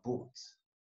represents a boat.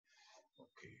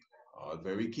 Okay, all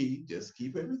very key. Just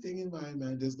keep everything in mind,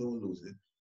 man. Just don't lose it.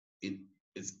 It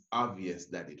is obvious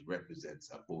that it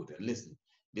represents a boat. And listen,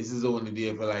 this is only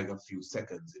there for like a few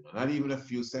seconds, you know, not even a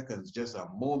few seconds, just a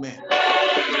moment.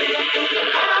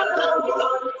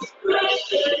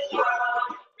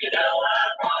 You know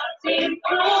I'm wanting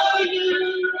for you.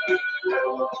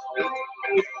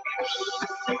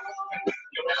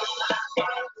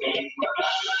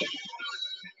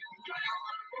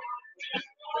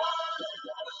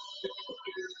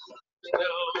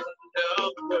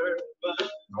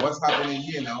 What's happening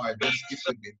here now? I just skipped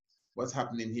a bit. What's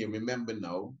happening here? Remember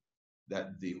now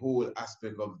that the whole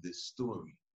aspect of the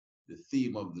story, the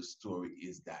theme of the story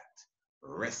is that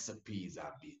recipes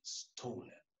are being stolen.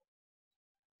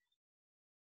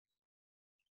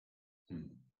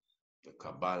 The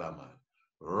Kabbalah, man.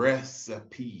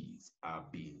 Recipes are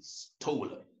being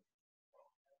stolen.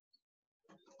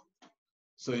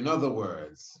 So in other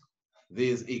words,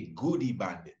 there's a goodie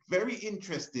bandit. Very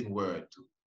interesting word too.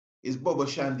 Is Bobo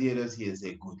Shandieras here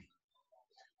say goodie?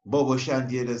 Bobo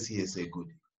Shandieras here say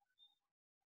goodie.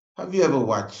 Have you ever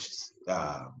watched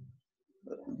the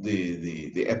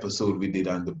episode we did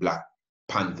on the Black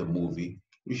Panther movie?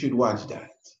 You should watch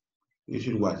that. You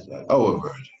should watch that. Our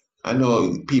version. I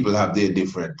know people have their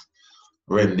different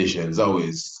renditions,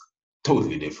 always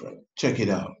totally different. Check it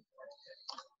out.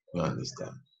 You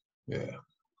understand? Yeah.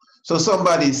 So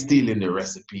somebody's stealing the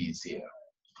recipes here.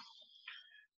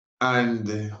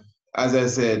 And as I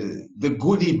said, the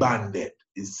goodie bandit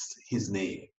is his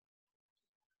name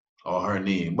or her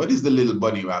name. What is the little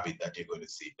bunny rabbit that you're going to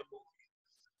see in the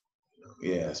movie?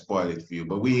 Yeah, spoil it for you.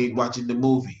 But we ain't watching the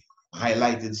movie,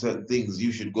 highlighting certain things.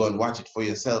 You should go and watch it for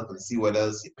yourself and see what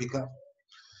else you pick up.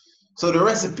 So the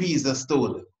recipes are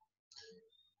stolen.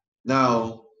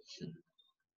 Now,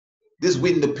 this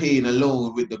window pane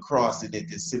alone with the cross in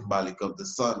it is symbolic of the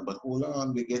sun, but hold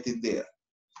on, we're getting there.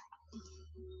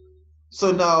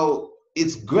 So now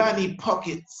it's Granny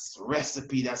Pocket's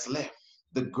recipe that's left.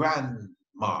 The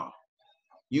grandma.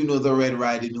 You know the Red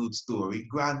Riding Hood story,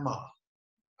 grandma.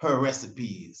 Her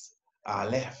recipes are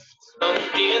left.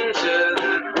 Into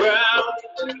the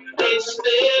ground, they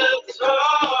still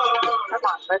talk. Come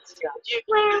on, let's go.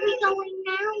 Where are we going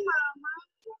now, Mama?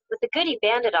 With the goody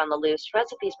bandit on the loose,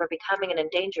 recipes were becoming an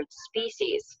endangered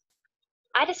species.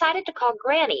 I decided to call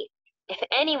Granny. If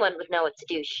anyone would know what to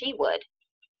do, she would.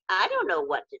 I don't know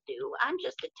what to do. I'm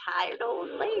just a tired old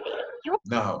lady.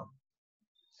 Now,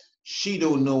 she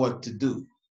don't know what to do.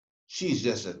 She's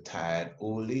just a tired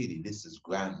old lady. This is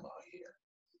grandma here.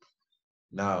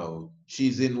 Now,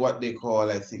 she's in what they call,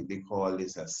 I think they call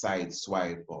this a side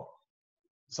swipe or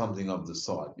something of the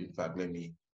sort. In fact, let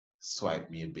me swipe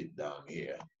me a bit down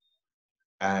here.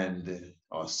 And,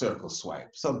 or circle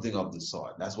swipe, something of the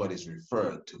sort. That's what is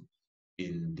referred to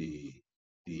in the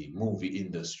movie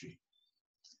industry.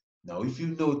 Now, if you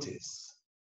notice,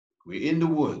 we're in the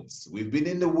woods. We've been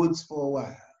in the woods for a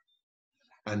while.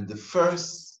 And the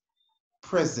first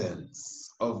presence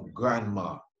of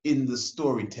grandma in the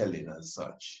storytelling as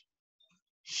such,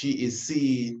 she is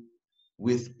seen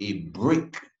with a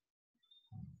brick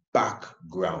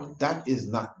background. That is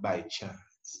not by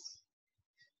chance.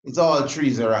 It's all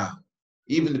trees around.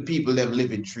 Even the people them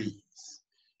live in trees.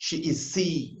 She is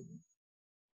seen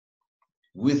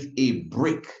with a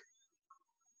brick.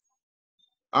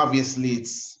 Obviously,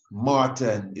 it's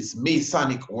Martin, it's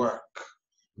Masonic work,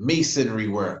 masonry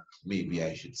work, maybe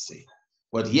I should say,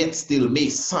 but yet still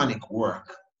Masonic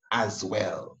work as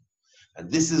well.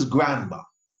 And this is grandma.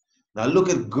 Now look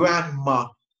at grandma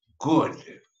good.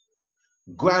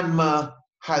 Grandma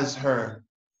has her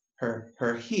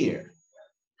hair.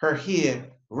 Her hair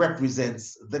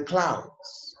represents the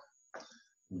clouds.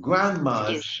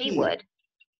 Grandma's she would.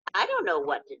 I don't know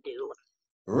what to do.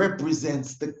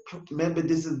 Represents the, remember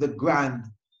this is the grand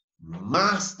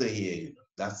master here.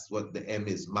 That's what the M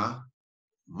is,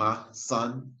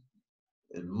 son,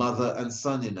 and mother and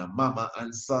son, in a mama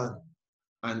and son,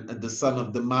 and the son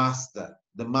of the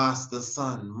master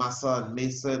son, my son,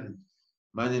 Mason.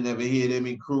 Man, you never hear them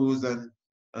in cruise and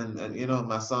you know,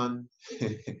 my son,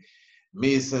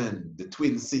 Mason, the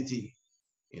Twin City.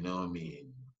 You know what I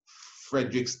mean?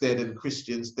 Frederickstead and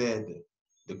Christianstead,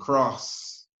 the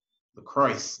cross, the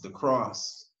Christ, the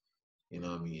cross. You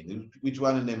know what I mean? Which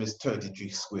one of them is 33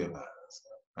 square miles?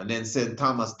 And then St.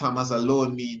 Thomas, Thomas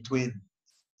alone mean twin.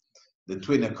 The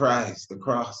twin of Christ, the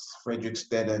cross,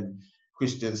 Frederickstead and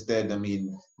Christianstead. I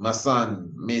mean, my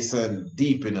son, Mason,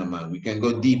 deep in them, man. We can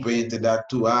go deeper into that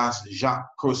too. Ask Jacques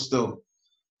Cousteau.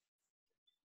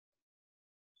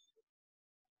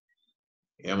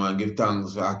 Yeah, man, give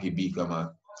thanks for Aki Bika,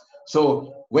 man.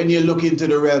 So when you look into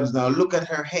the realms now, look at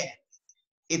her head.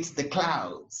 It's the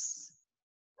clouds,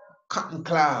 cotton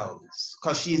clouds,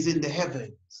 because she's in the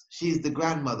heavens. She's the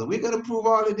grandmother. We're going to prove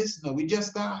all of this now. We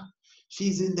just are.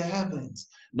 She's in the heavens.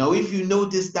 Now, if you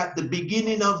notice that the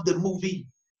beginning of the movie,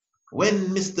 when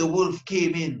Mr. Wolf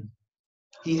came in,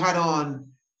 he had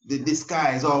on the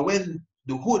disguise, or when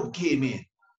the Hood came in,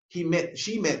 she met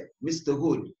Mr.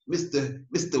 Hood,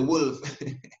 Mr. Wolf,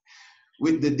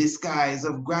 with the disguise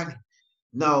of Granny.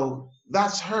 Now,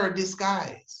 that's her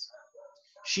disguise.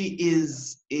 She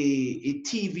is a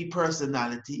TV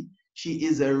personality. She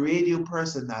is a radio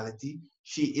personality.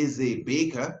 She is a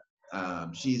baker.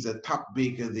 She's a top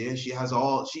baker there. She has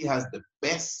the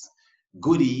best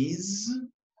goodies.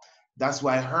 That's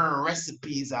why her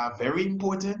recipes are very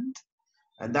important.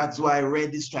 And that's why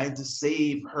Red is trying to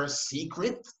save her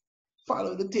secret.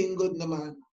 Follow the thing good, no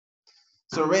man.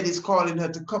 So Red is calling her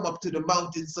to come up to the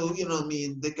mountain so, you know what I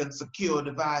mean, they can secure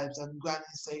the vibes. And Granny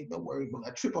is saying, don't worry, man,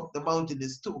 a trip up the mountain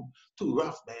is too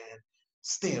rough, man.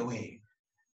 Stay away.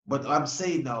 But I'm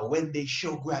saying now, when they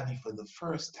show Granny for the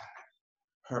first time,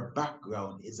 her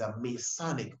background is a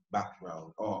Masonic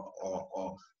background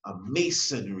or a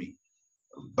masonry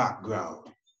background.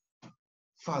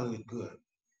 Follow it good.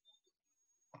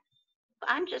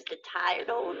 I'm just a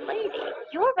tired old lady.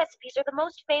 Your recipes are the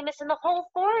most famous in the whole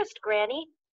forest, Granny.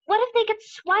 What if they get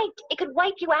swiped? It could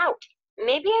wipe you out.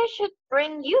 Maybe I should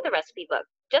bring you the recipe book,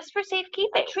 just for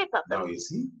safekeeping. A trip up them. Now you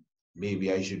see,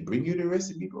 maybe I should bring you the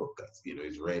recipe book, because, you know,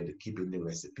 it's Red keeping the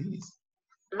recipes.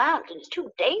 Mountain's too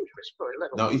dangerous for a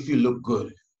little. Now, if you look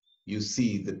good, you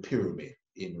see the pyramid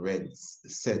in Red's, the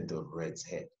center of Red's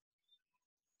head.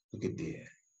 Look at there.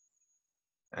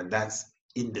 And that's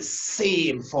in the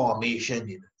same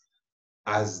formation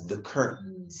as the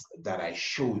curtains that I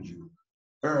showed you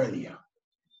earlier.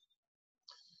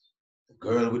 The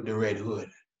girl with the red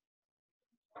hood,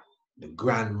 the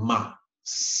grandma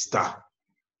stop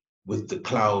with the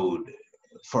cloud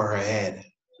for her head.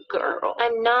 Girl,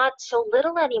 I'm not so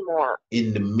little anymore.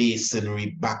 In the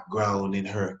masonry background in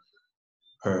her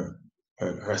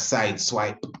side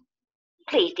swipe.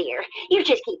 Please, dear, you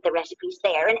just keep the recipes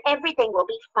there and everything will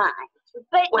be fine.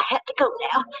 But I have to go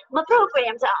now. My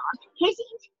program's on. Here's it.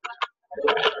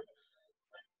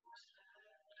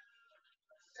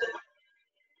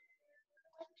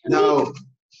 Now,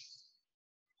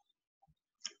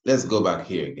 let's go back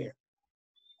here again,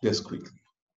 just quickly.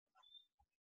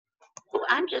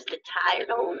 I'm just a tired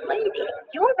old lady.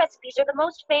 Your recipes are the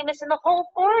most famous in the whole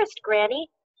forest, Granny.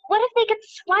 What if they get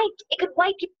swiped? It could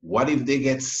wipe you. What if they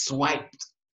get swiped?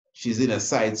 She's in a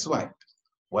side swipe.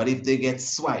 What if they get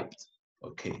swiped?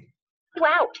 Okay. You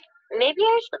out. Maybe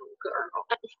I should. Girl,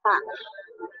 that is fun.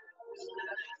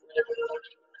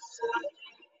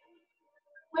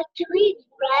 What to read,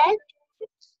 Red?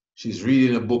 She's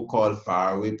reading a book called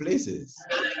Faraway Places.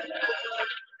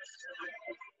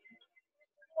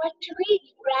 What to read,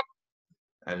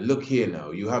 Red? And look here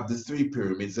now, you have the three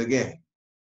pyramids again.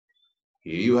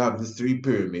 Here you have the three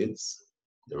pyramids,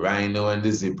 the rhino and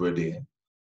the zebra there.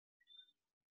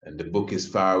 And the book is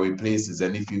Faraway Places.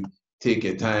 And if you take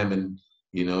your time and,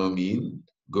 you know what I mean,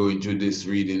 going through this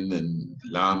reading and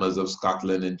llamas of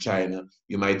Scotland and China,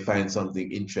 you might find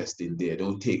something interesting there.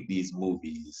 Don't take these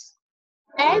movies.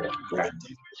 Ed, far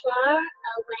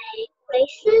away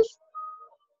places?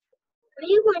 Are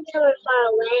you going somewhere far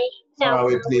away?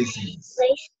 Faraway places.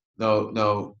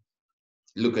 Now,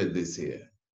 look at this here.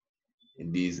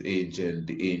 In these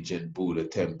the ancient Buddha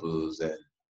temples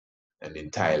and in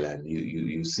Thailand,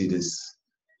 you see this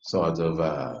sort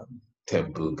of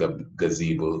temple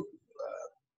gazebo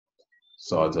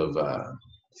sort of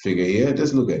figure here.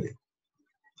 Just look at it.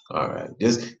 All right.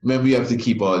 Just remember, you have to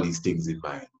keep all these things in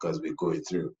mind because we're going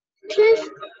through. Are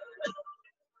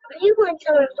you going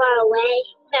somewhere far away?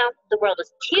 No, the world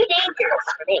is too dangerous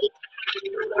for me.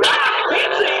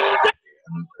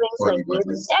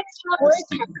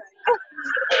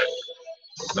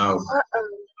 Now,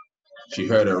 she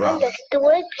heard a rock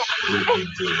break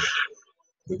into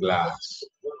the glass.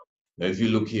 Now, if you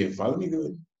look here, follow me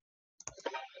good.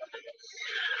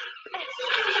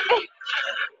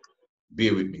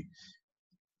 Bear with me.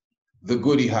 The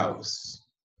Goody House.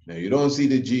 Now you don't see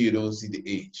the G, you don't see the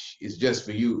H. It's just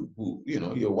for you who, you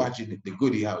know, you're watching the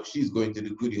goodie house. She's going to the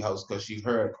goodie house because she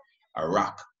heard a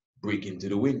rock break into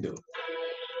the window.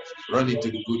 She's running to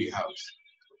the goodie house.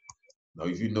 Now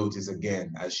if you notice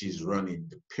again, as she's running,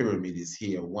 the pyramid is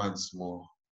here once more,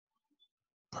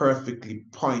 perfectly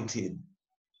pointing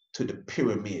to the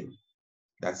pyramid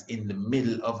that's in the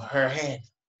middle of her head.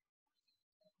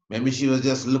 Maybe she was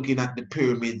just looking at the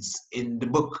pyramids in the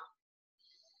book.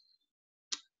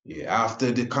 Yeah,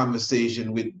 after the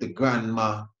conversation with the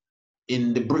grandma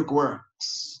in the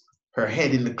brickworks, her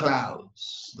head in the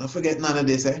clouds. Don't forget none of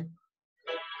this, eh?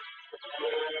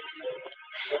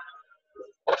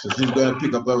 So she's gonna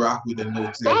pick up a rock with a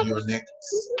note saying you're next.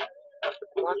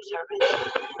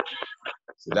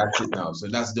 So that's it now. So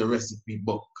that's the recipe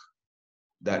book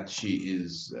that she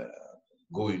is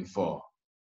going for.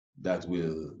 That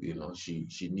will, you know, she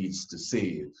needs to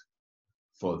save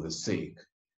for the sake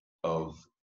of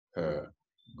her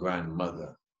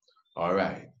grandmother. All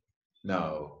right.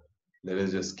 Now, let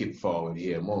us just skip forward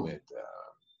here a moment.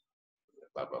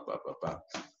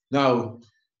 Now,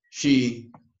 she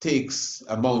takes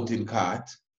a mountain cart,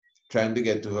 trying to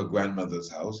get to her grandmother's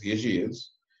house. Here she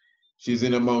is. She's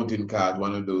in a mountain cart,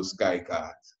 one of those sky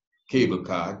carts, cable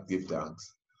cart, give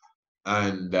thanks.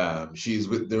 And she's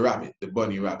with the rabbit, the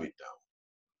bunny rabbit now.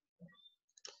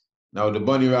 Now, the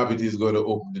bunny rabbit is going to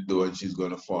open the door and she's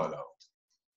going to fall out.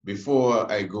 Before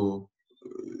I go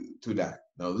to that,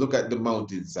 now look at the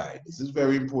mountainside. This is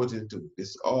very important too.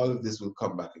 All of this will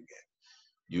come back again.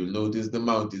 You'll notice the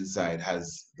mountainside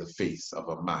has the face of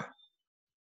a man.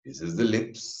 This is the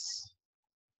lips.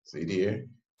 See it here?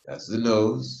 That's the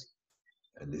nose.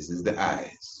 And this is the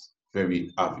eyes.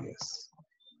 Very obvious.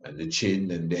 And the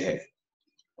chin and the head.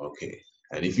 Okay.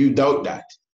 And if you doubt that,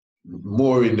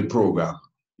 more in the program,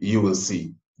 you will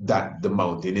see that the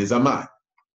mountain is a man.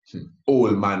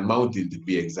 Old Man Mountain to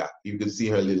be exact. You can see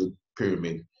her little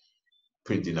pyramid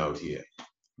printing out here.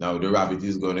 Now the rabbit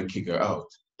is going to kick her out,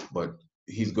 but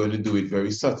he's going to do it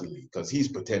very subtly because he's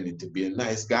pretending to be a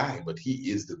nice guy, but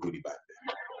he is the goodie bag.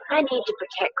 I need to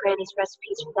protect Granny's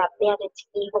recipes from that bandit's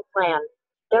evil plan.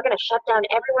 They're going to shut down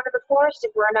everyone in the forest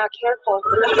if we're not careful.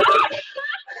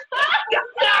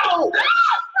 No!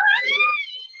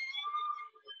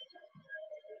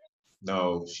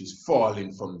 Now she's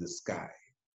falling from the sky.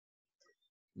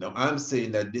 Now I'm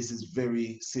saying that this is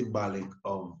very symbolic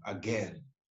of, again,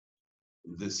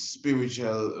 the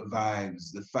spiritual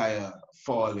vibes, the fire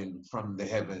falling from the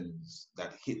heavens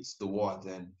that hits the water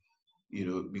and, you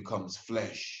know, becomes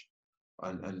flesh,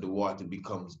 and the water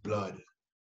becomes blood,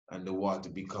 and the water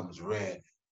becomes red.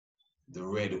 The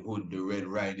red hood, the red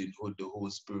riding hood, the whole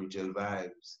spiritual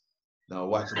vibes. Now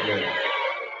watch again.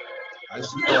 As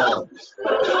she falls,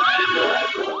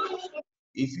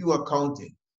 if you are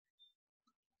counting,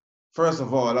 first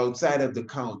of all, outside of the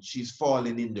count, she's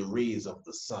falling in the rays of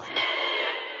the sun.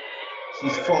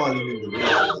 She's falling in the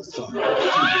rays of the sun.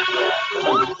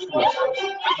 2, 3, 4,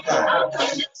 5,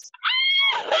 6,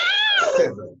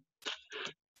 7.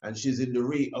 And she's in the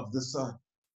ray of the sun.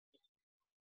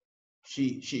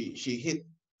 She hit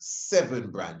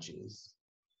 7 branches,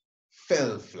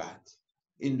 fell flat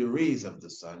in the rays of the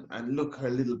sun, and look,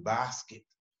 her little basket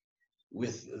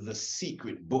with the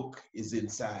secret book is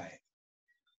inside,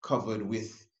 covered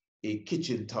with a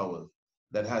kitchen towel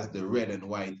that has the red and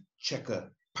white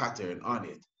checker pattern on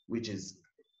it, which is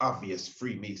obvious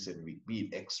Freemasonry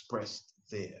being expressed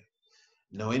there.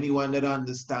 Now, anyone that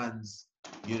understands,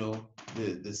 you know,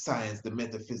 the science, the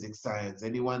metaphysics science,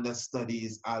 anyone that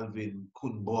studies Alvin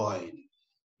Boyd,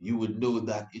 you would know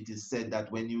that it is said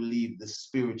that when you leave the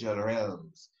spiritual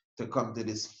realms to come to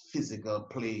this physical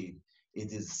plane,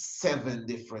 it is 7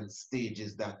 different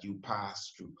stages that you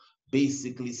pass through.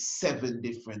 Basically 7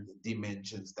 different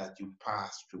dimensions that you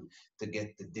pass through to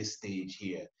get to this stage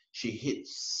here. She hit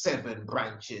 7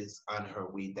 branches on her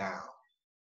way down.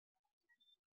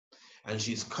 And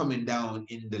she's coming down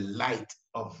in the light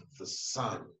of the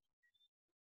sun.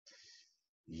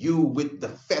 You with the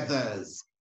feathers,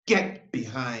 get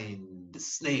behind the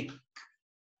snake.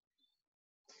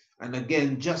 And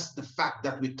again, just the fact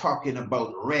that we're talking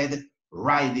about Red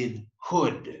Riding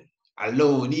Hood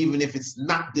alone, even if it's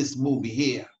not this movie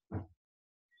here,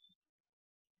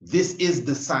 this is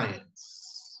the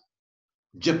science.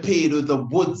 Geppetto the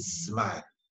woodsman.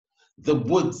 The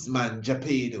woodsman,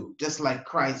 Geppetto, just like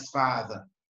Christ's father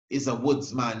is a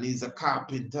woodsman, he's a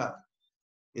carpenter,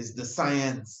 is the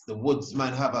science. The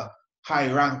woodsman have a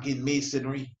high rank in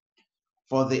masonry,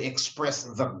 for they express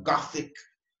the Gothic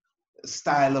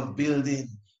style of building,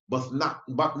 but not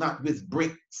with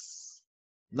bricks,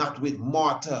 not with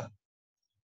mortar,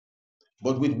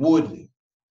 but with wood.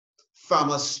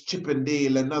 Thomas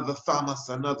Chippendale, another Thomas,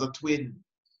 another twin.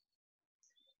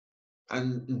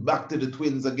 And back to the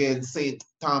twins again, Saint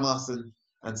Thomas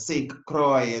and Saint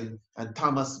Croix, and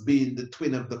Thomas being the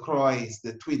twin of the Croix,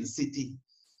 the twin city,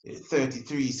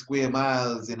 33 square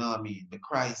miles, you know what I mean, the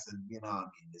Christ, and you know what I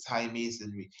mean, it's high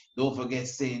masonry. Don't forget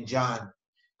Saint John,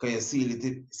 because you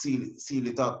seal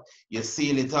it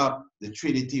up, the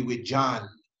Trinity with John,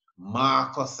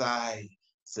 Marcus I,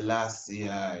 Selassie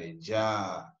I,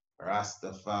 Jah,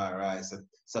 Rastafari.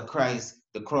 So Christ,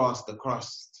 the cross, the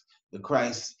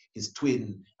Christ, his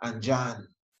twin, and John,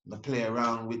 to play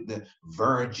around with the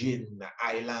Virgin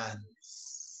Islands.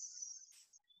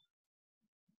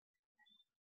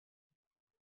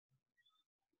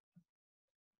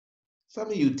 Some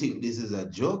of you think this is a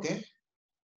joke, eh?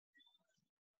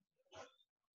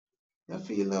 I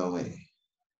feel no way.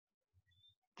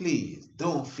 Please,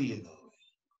 don't feel no way.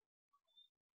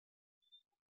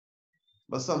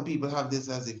 But some people have this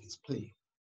as if it's play.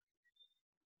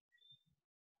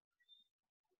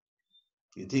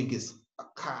 You think it's a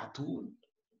cartoon?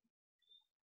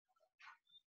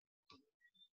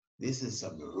 This is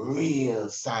some real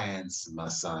science, my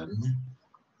son.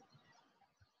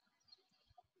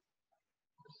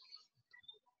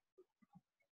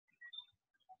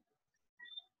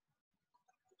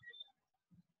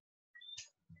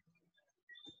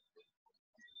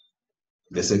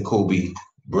 Listen, Kobe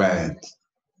Bryant.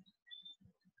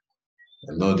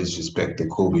 And no disrespect to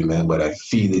Kobe, man, but I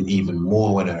feel it even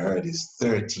more when I heard his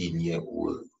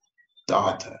 13-year-old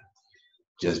daughter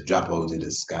just drop out of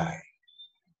the sky.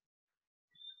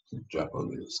 Drop out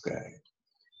of the sky.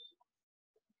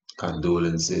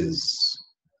 Condolences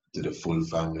to the full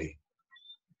family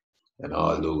and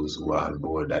all those who are on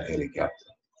board that helicopter.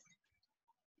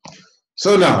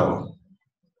 So now,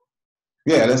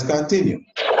 yeah, let's continue.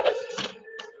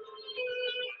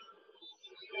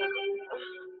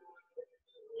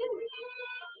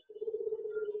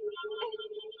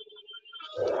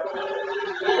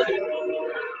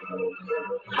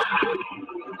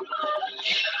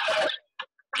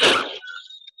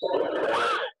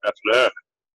 That's that.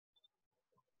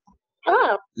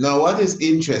 Hello. Now, what is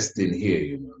interesting here,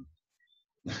 you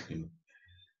know,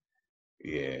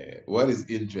 yeah, what is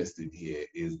interesting here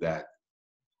is that,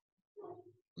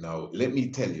 now, let me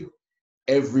tell you,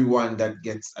 everyone that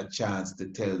gets a chance to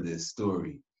tell this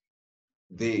story,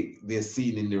 they're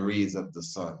seen in the rays of the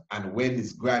sun. And when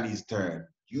it's Granny's turn,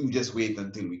 you just wait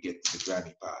until we get to the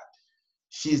Granny part.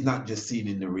 She's not just seen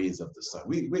in the rays of the sun.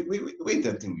 Wait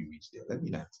until we reach there. Let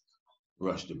me not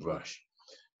rush the brush.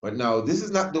 But now, this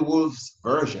is not the wolf's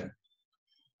version.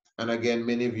 And again,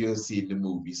 many of you have seen the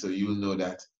movie, so you'll know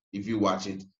that if you watch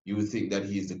it, you will think that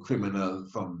he is the criminal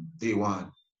from day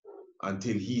one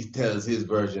until he tells his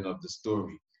version of the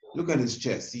story. Look at his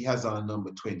chest. He has on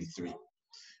number 23.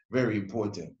 Very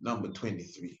important, number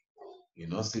 23. You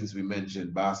know, since we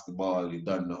mentioned basketball, you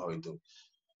don't know how it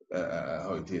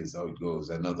goes.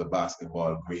 Another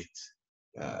basketball great.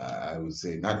 I would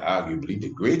say, not arguably, the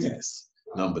greatest,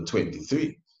 number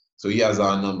 23. So he has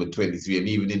our number 23, and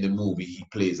even in the movie, he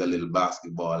plays a little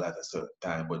basketball at a certain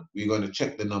time. But we're going to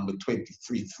check the number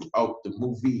 23 throughout the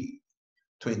movie.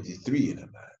 23 in a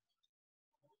man.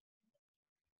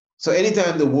 So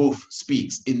anytime the wolf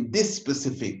speaks in this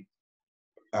specific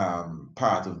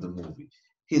part of the movie,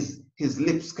 his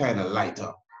lips kind of light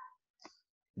up.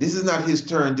 This is not his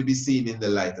turn to be seen in the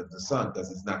light of the sun,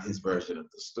 because it's not his version of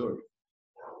the story.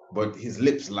 But his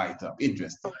lips light up.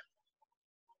 Interesting.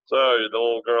 So you're the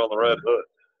little girl in the red hood.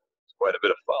 It's quite a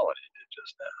bit of following you did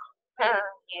just now.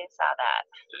 You saw that.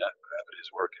 Yeah,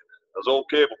 gravity's working. Those old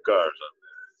cable cars up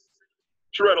there.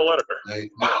 She read a letter.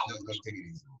 Now, let's take it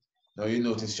easy. Now you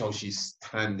notice how she's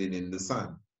standing in the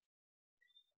sun.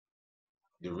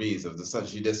 The rays of the sun.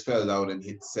 She just fell down and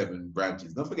hit 7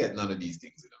 branches. Don't forget none of these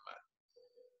things in a man.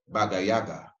 Baba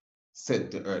Yaga,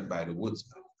 sent to earth by the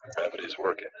woodsman. Gravity's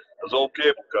working. Those old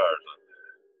cable cars up there.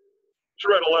 She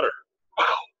read a letter. Wow,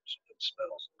 something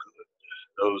smells good.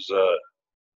 Those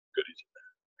goodies in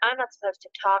there. I'm not supposed to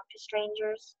talk to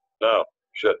strangers. No,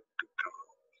 shit.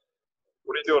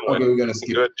 What are you doing, Okay, Wayne? we're gonna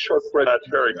skip. Good. Short bread. That's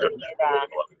very good.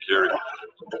 Here.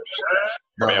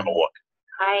 Let me have a look.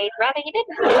 I'd rather you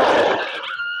didn't.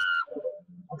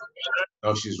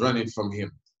 Now she's running from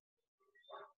him.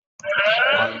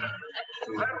 1,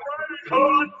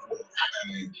 2,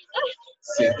 3,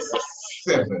 6,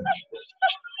 7.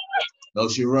 Now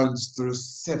she runs through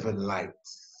 7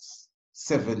 lights,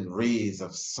 7 rays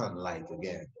of sunlight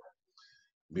again,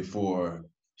 before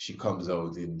she comes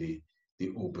out in the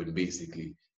open,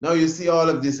 basically. Now you see all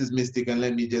of this is mystic, and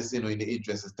let me just, in the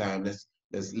interest of time,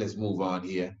 let's move on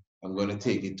here. I'm going to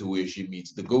take it to where she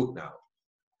meets the goat now.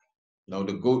 Now,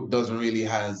 the goat doesn't really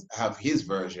have his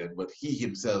version, but he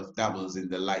himself dabbles in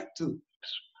the light too.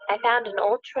 I found an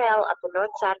old trail up the north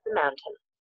side of the mountain.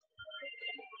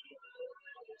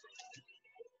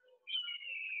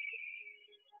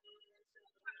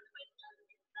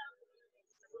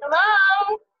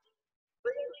 Hello?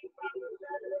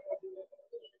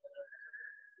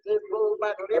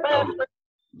 Now,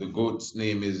 the goat's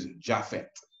name is Japhet.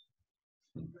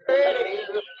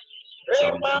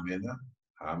 Sounds familiar?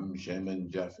 Ham, Shem,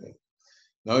 and Japhet.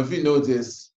 Now, if you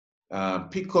notice,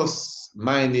 Picos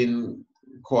Mining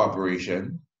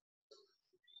Corporation,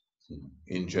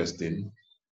 interesting.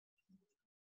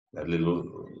 That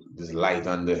little, this light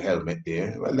on the helmet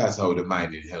there. Well, that's how the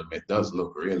mining helmet does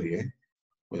look, really. Eh?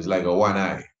 It's like a one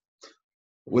eye.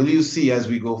 Will you see as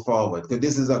we go forward? Because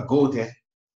this is a goat, eh?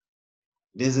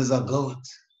 This is a goat.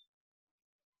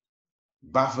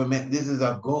 Baphomet, this is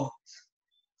a goat.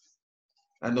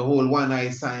 And the whole one eye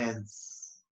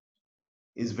science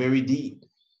is very deep.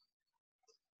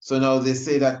 So now they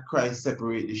say that Christ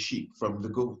separated the sheep from the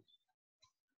goat.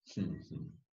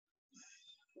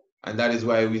 And that is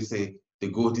why we say the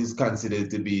goat is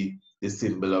considered to be the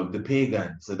symbol of the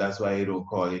pagan. So that's why you don't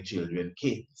call your children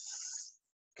kids.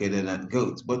 Okay, they're not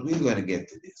goats. But we're going to get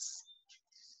to this.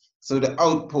 So the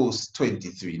outpost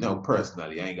 23. Now,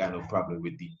 personally, I ain't got no problem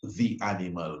with the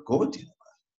animal goat.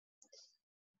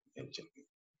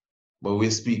 But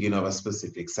we're speaking of a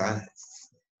specific science.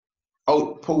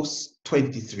 Outpost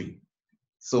 23.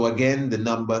 So again, the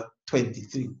number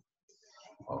 23.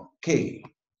 Okay.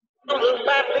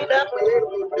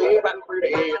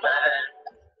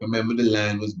 Remember, the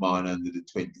lion was born under the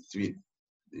 23rd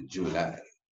of July.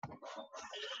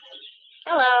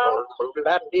 Hello.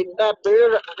 I'm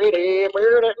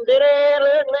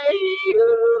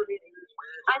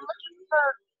I'm looking for...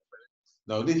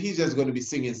 Now, he's just going to be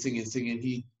singing.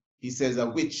 He says a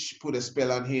witch put a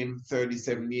spell on him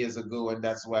 37 years ago, and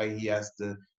that's why he has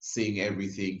to sing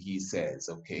everything he says,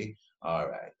 okay? All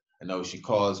right. And now she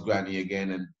calls Granny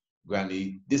again, and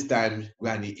Granny, this time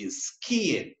Granny is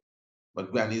skiing,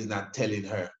 but Granny is not telling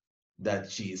her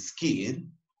that she is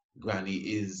skiing. Granny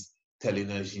is telling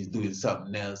her she's doing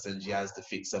something else and she has to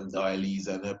fix some doilies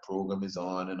and her program is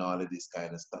on and all of this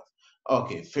kind of stuff.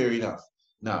 Okay, fair enough.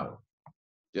 Now,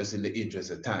 just in the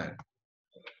interest of time.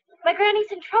 My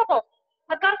granny's in trouble.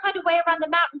 I've got to find a way around the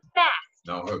mountain fast.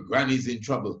 Now, her granny's in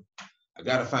trouble. I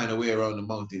got to find a way around the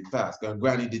mountain fast. Because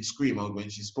Granny did scream out when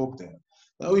she spoke to her.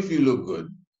 Now, if you look good,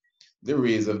 the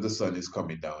rays of the sun is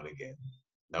coming down again.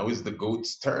 Now it's the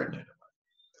goat's turn.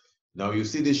 Now you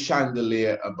see the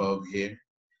chandelier above here.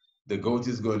 The goat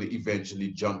is going to eventually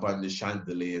jump on the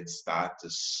chandelier and start to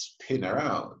spin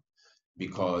around.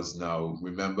 Because now,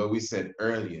 remember we said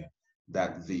earlier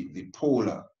that the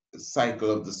polar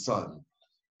cycle of the sun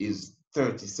is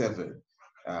 37.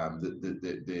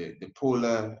 The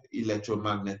polar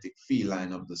electromagnetic field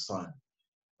line of the sun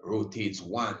rotates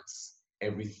once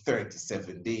every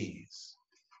 37 days.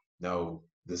 Now,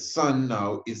 the sun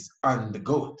now is on the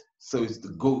goat. So it's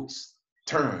the goat's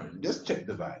turn. Just check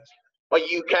the vibes. Well,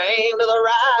 you came to the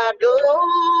right goat.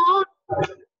 Oh,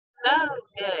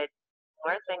 good.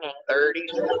 More singing.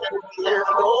 37 years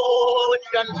ago, you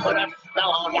done put a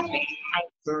spell on me.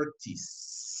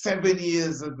 37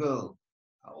 years ago,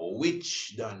 a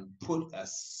witch done put a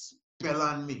spell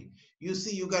on me. You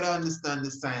see, you got to understand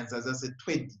the science. As I said,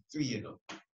 23, you know,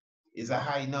 is a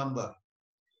high number.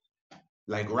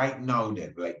 Like right now,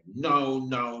 then, like no.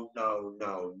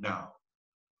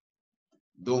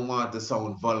 Don't want to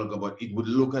sound vulgar, but it would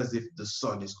look as if the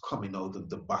sun is coming out of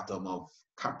the bottom of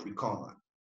Capricorn.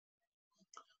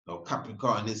 Now,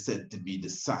 Capricorn is said to be the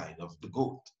sign of the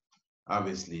goat.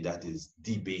 Obviously, that is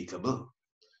debatable,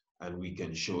 and we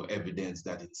can show evidence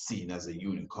that it's seen as a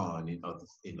unicorn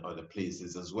in other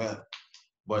places as well.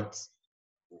 But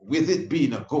with it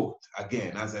being a goat,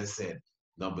 again, as I said,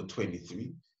 number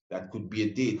 23, that could be a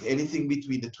date. Anything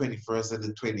between the 21st and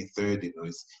the 23rd, you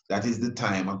know, that is the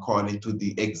time according to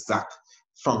the exact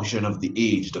function of the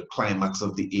age, the climax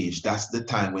of the age. That's the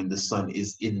time when the sun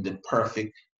is in the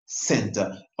perfect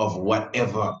center of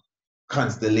whatever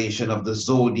constellation of the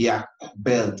zodiac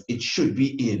belt it should be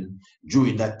in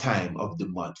during that time of the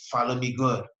month. Follow me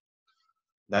good.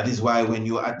 That is why when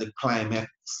you're at the climax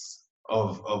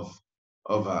of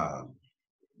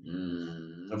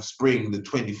spring, the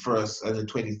 21st and the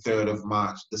 23rd of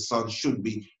March, the sun should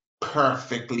be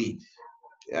perfectly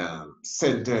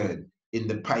centered in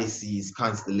the Pisces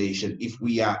constellation if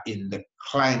we are in the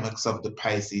climax of the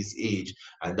Pisces age.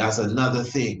 And that's another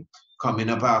thing. Coming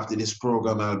up after this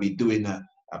program, I'll be doing a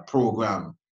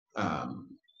program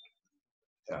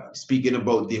speaking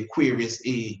about the Aquarius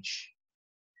age.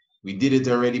 We did it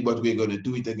already, but we're going to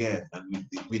do it again. And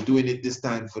we're doing it this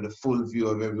time for the full view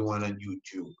of everyone on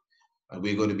YouTube. And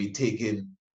we're going to be taking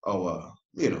our,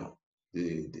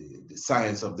 the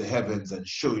science of the heavens and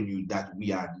showing you that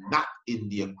we are not in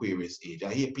the Aquarius age.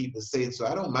 I hear people saying, so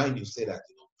I don't mind you say that,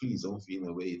 please don't feel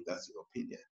away if that's your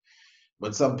opinion.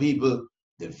 But some people,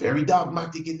 they're very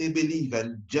dogmatic in their belief.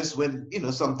 And just when,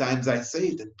 sometimes I say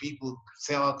it and people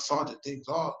say all sorts of things,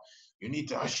 oh, you need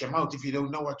to hush them out if you don't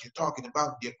know what you're talking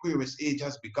about. The Aquarius age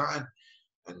has begun.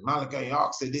 And Malachi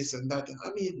Hawk said this and that.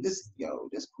 I mean, listen,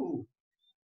 that's cool.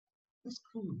 That's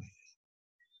cool, man.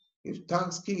 If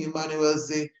thanks King Emmanuel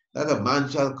say that a man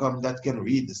shall come that can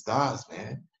read the stars,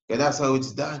 man. Yeah, that's how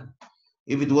it's done.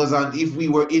 If we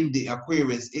were in the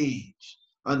Aquarius age,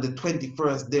 on the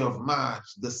 21st day of March,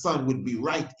 the sun would be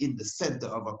right in the center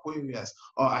of Aquarius,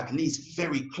 or at least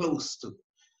very close to.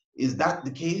 Is that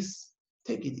the case?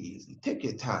 Take it easy. Take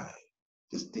your time.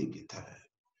 Just take your time.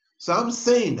 So I'm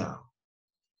saying now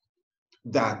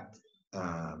that,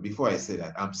 before I say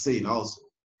that, I'm saying also,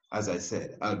 as I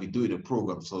said, I'll be doing a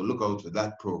program, so look out for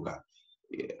that program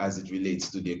as it relates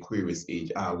to the Aquarius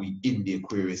age. Are we in the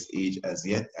Aquarius age as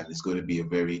yet? And it's going to be a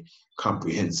very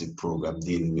comprehensive program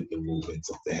dealing with the movements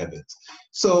of the heavens.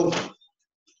 So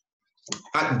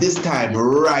at this time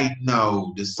right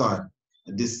now, the sun,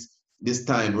 this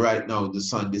time right now, the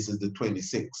sun, this is the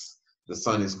 26th. The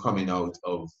sun is coming out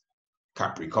of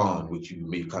Capricorn, which you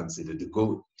may consider the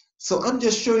goat. So I'm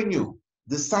just showing you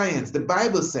the science. The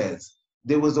Bible says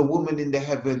there was a woman in the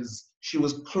heavens. She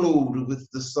was clothed with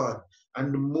the sun,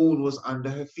 and the moon was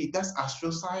under her feet. That's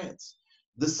astroscience.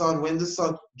 The sun,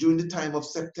 during the time of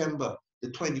September, the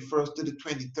 21st to the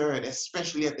 23rd,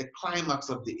 especially at the climax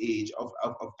of the age of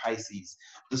Pisces,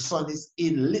 the sun is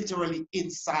literally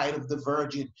inside of the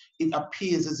Virgin. It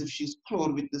appears as if she's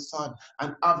clothed with the sun.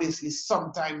 And obviously,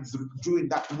 sometimes during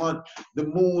that month, the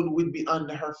moon will be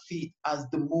under her feet as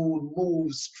the moon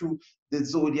moves through the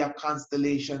zodiac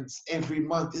constellations every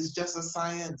month. It's just a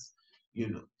science,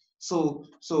 So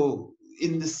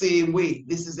in the same way,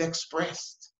 this is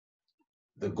expressed.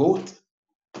 The goat,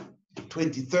 the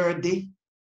 23rd day,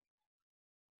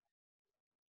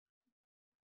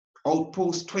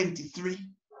 outpost 23,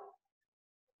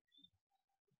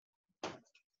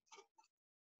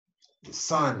 the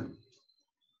sun.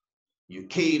 You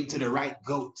came to the right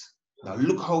goat. Now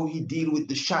look how he deal with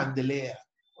the chandelier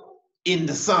in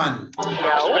the sun.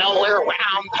 Well, where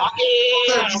I'm talking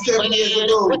 37 years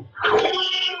ago.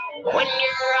 When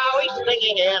you're always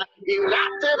thinking you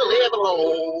got to live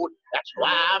alone. That's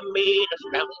why I made this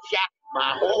mountain shack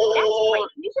my home.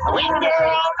 When you're on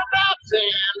the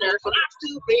mountain, there's lots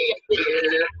to be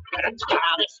here. And it's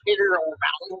hottest here on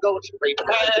Mountain Goat Street.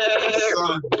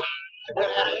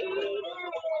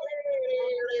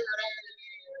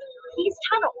 These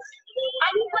tunnels.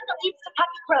 I'm the one that leads to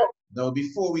Puppy Grove. Now,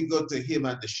 before we go to him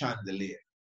and the chandelier,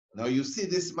 now you see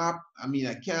this map. I mean,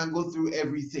 I can't go through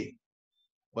everything,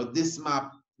 but this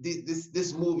map,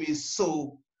 this movie is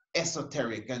so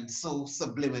esoteric and so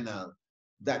subliminal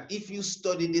that if you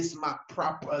study this map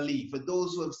properly, for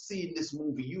those who have seen this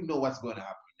movie, you know what's going to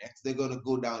happen next. They're going to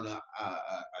go down a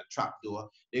trapdoor.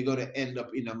 They're going to end up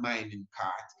in a mining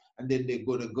cart, and then they're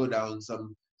going to go down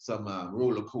some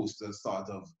roller coaster sort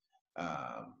of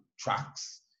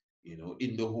tracks,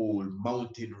 in the whole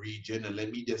mountain region. And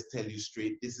let me just tell you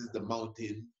straight, this is the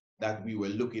mountain that we were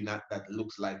looking at that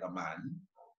looks like a man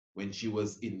when she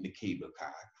was in the cable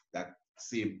car. That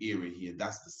same area here,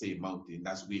 that's the same mountain.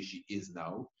 That's where she is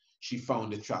now. She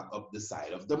found the track up the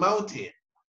side of the mountain.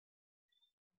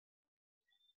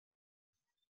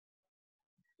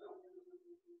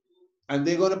 And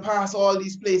they're going to pass all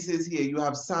these places here. You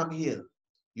have Sam Hill.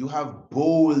 You have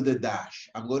Boulder Dash.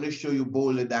 I'm going to show you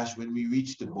Boulder Dash when we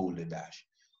reach the Boulder Dash.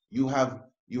 You have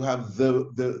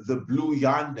the Blue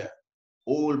Yonder,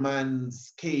 Old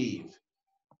Man's Cave,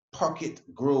 Pocket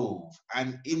Grove,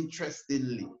 and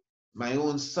interestingly, my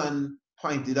own son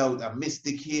pointed out a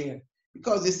mystic here,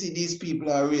 because you see, these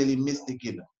people are really mystic,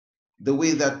 the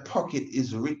way that Pocket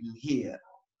is written here,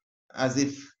 as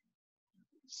if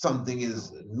something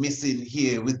is missing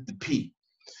here with the P,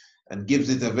 and gives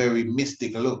it a very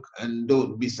mystic look. And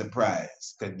don't be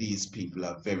surprised, because these people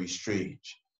are very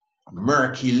strange.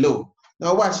 Murky Low.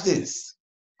 Now watch this.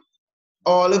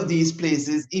 All of these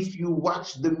places, if you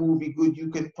watch the movie good, you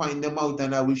can point them out,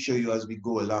 and I will show you as we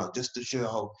go along, just to show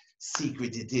how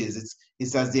secret it is.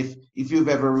 It's as if you've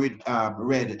ever read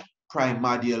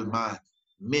Primordial Man,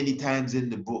 many times in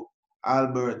the book,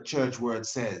 Albert Churchward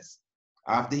says,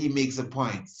 after he makes a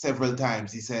point several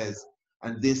times, he says,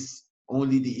 and this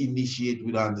only the initiate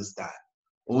would understand.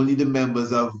 Only the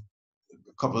members of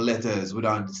a couple letters would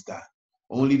understand.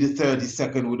 Only the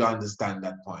 32nd would understand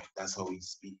that point. That's how he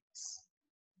speaks.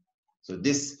 So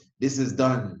this is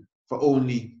done for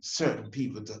only certain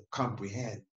people to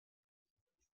comprehend.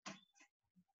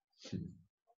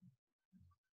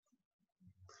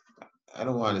 I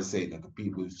don't want to say like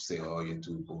people say, oh, you're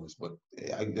too boys, but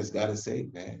I just gotta say,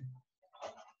 man,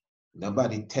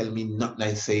 nobody tell me nothing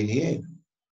I say here.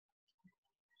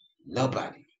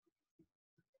 Nobody.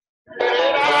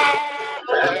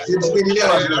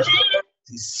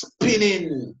 He's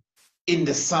spinning in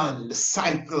the sun, the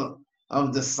cycle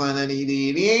of the sun, and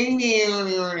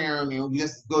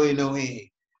just going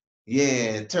away.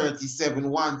 Yeah, 37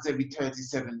 once every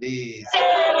 37 days.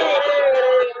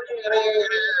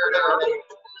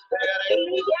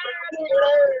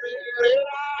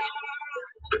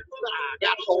 I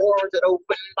got horns that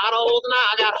open bottles, and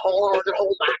I got horns that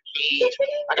hold my keys.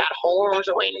 I got horns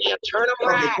that when you turn them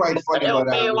right, funny, help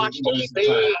me watch TV.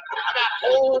 I got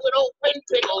horns that open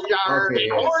pickle jars,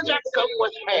 and horns that come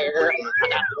with hair. I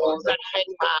got horns that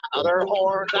hang my other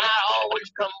horns. I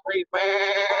always come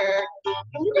prepared. Be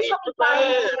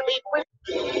prepared, be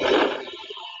prepared.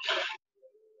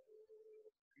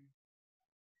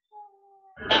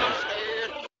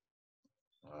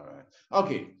 All right.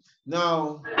 Okay.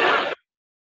 Now,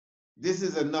 this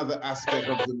is another aspect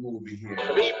of the movie here.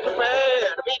 Be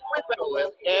prepared, be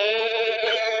prepared.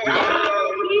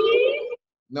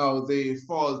 Now they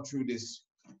fall through this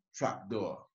trap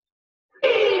door,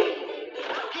 and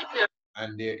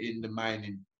they're in the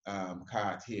mining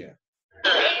cart here. I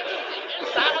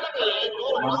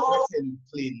want to tell you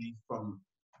plainly from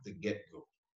the get-go,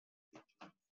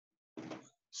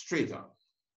 straight up.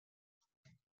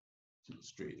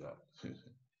 Straight up.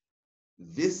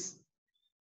 This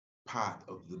part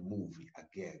of the movie,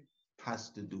 again, has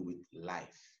to do with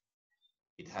life.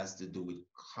 It has to do with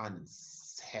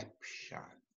conception.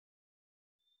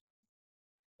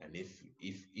 And if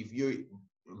you're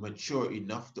mature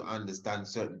enough to understand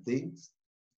certain things,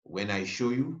 when I show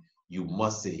you, you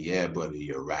must say, yeah, brother,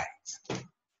 you're right.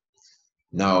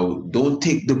 Now, don't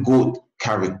take the goat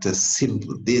character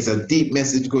simple. There's a deep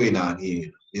message going on here.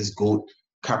 This goat,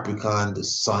 Capricorn, the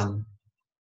sun.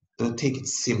 Don't take it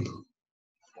simple.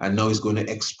 And now it's going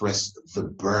to express the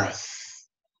birth.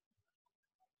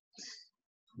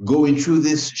 Going through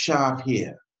this shaft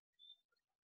here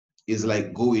is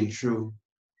like going through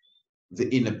the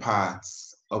inner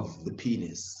parts of the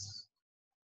penis.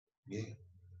 Yeah.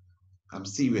 I'm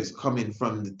serious. Coming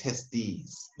from the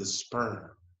testes, the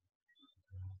sperm.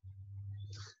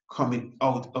 Coming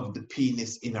out of the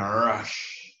penis in a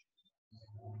rush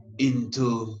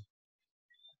into,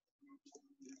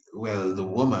 well, the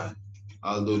woman,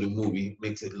 although the movie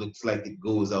makes it look like it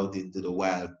goes out into the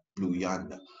wild blue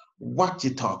yonder. What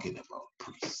you talking about,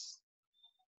 priest?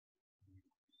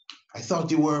 I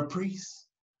thought you were a priest.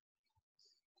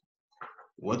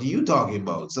 What are you talking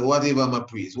about? So what if I'm a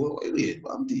priest? Well, wait,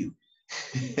 I'm to you.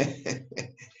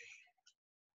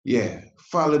 Yeah,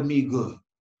 follow me good.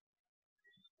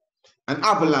 An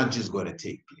avalanche is going to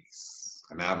take place.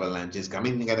 An avalanche is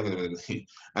coming. An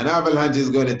avalanche is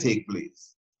going to take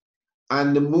place.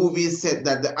 And the movie said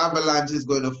that the avalanche is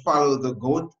going to follow the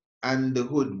goat and the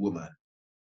hood woman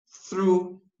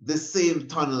through the same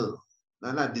tunnel.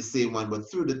 No, not the same one,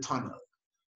 but through the tunnel.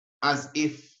 As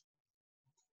if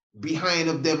behind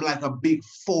of them like a big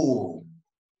foam.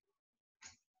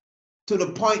 To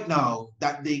the point now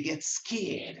that they get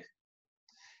scared.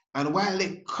 And while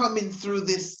they're coming through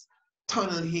this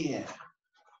tunnel here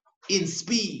in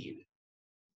speed,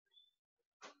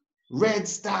 Red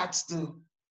starts to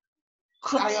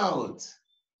cry out,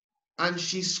 and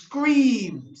she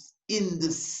screams in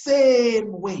the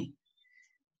same way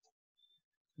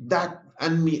that,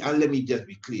 and let me just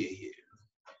be clear here,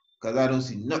 because I don't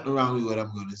see nothing wrong with what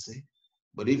I'm going to say.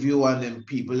 But if you want them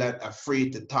people that are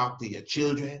afraid to talk to your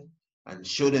children and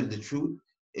show them the truth,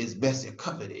 it's best you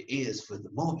cover their ears for the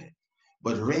moment.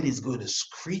 But Red is going to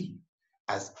scream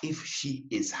as if she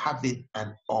is having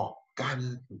an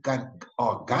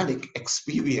organic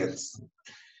experience.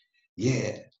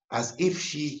 Yeah, as if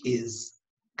she is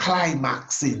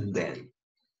climaxing then.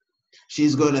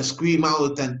 She's going to scream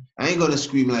out, and I ain't going to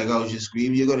scream like how she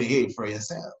scream. You're going to hear it for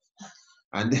yourself.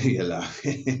 And then you laugh.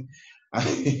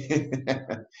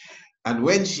 And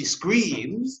when she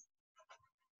screams,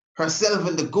 herself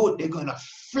and the goat, they're going to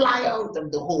fly out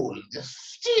of the hole, just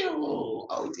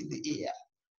out in the air.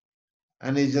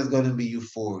 And it's just going to be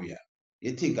euphoria.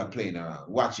 You think I'm playing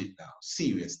around. Watch it now.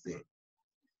 Serious thing.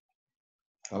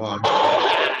 Come on.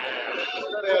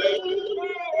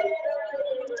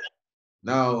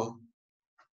 Now,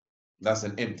 that's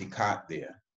an empty cart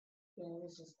there.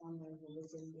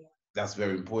 That's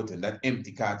very important. That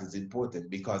empty cart is important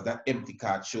because that empty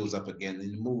cart shows up again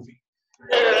in the movie.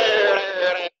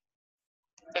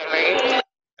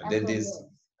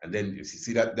 And then you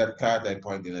see that card I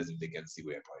pointed as if they can see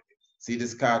where I pointed. See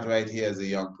this card right here as a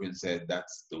young prince said,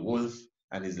 that's the wolf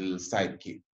and his little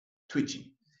sidekick,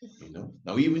 Twitchy. You know.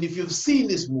 Now even if you've seen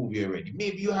this movie already,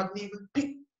 maybe you haven't even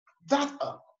picked that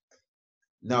up.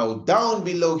 Now down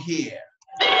below here,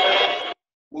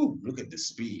 ooh, look at the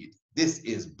speed. This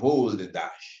is Boulder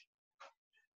Dash.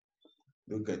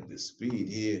 Look at the speed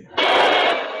here.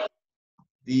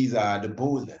 These are the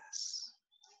boulders.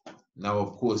 Now,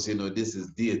 of course, you know, this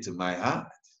is dear to my heart.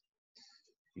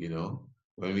 You know,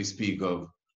 when we speak of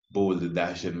Boulder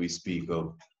Dash and we speak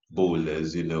of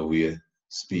boulders, you know, we're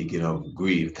speaking of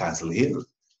Green Castle Hill.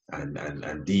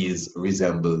 And these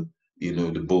resemble, you know,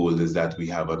 the boulders that we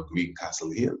have on Green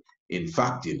Castle Hill. In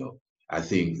fact, you know, I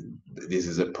think this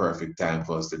is a perfect time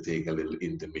for us to take a little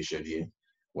intermission here,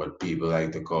 what people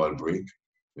like to call break.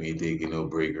 We ain't taking no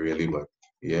break really, but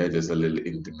yeah, just a little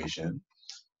intermission.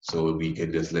 So we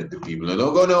can just let the people know,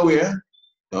 don't go nowhere.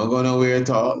 Don't go nowhere at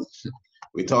all.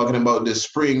 We're talking about the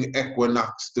spring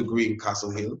equinox to Green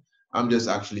Castle Hill. I'm just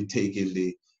actually taking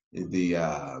the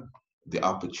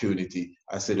opportunity.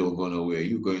 I said don't go nowhere.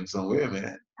 You going somewhere,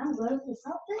 man. I'm going to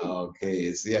something.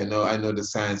 Okay, see, I know the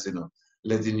science, you know,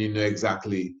 letting you know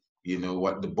exactly, you know,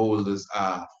 what the boulders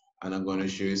are. And I'm going to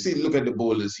show you. See, look at the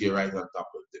boulders here right on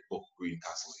top of the book, Green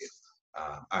Castle Hill.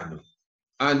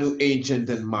 Anu, Ancient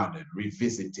and Modern,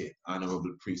 Revisited,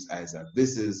 Honorable Priest Isaac.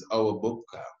 This is our book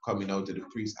coming out of the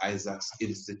Priest Isaac's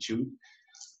Institute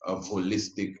of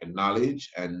Holistic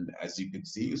Knowledge. And as you can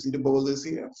see, you see the boulders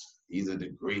here? These are the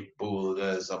great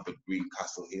boulders up at Green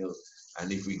Castle Hill.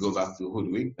 And if we go back to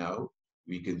Hoodwinked now,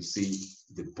 we can see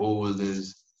the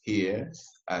boulders here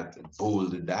at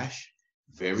Boulder Dash.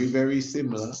 Very, very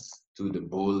similar to the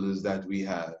boulders that we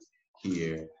have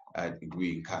here at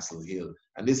Green Castle Hill.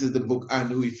 And this is the book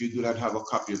Anu. If you do not have a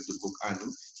copy of the book Anu,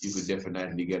 you could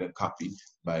definitely get a copy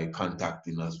by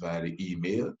contacting us via the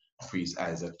email,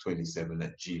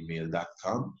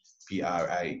 priestisaac27@gmail.com,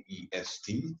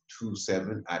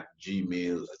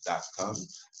 priest27@gmail.com.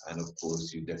 And of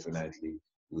course, you definitely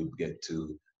would get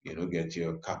to, you know, get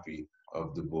your copy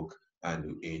of the book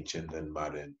Anu, Ancient and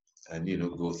Modern, and, you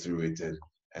know, go through it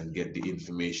and get the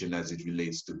information as it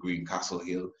relates to Green Castle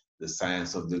Hill, the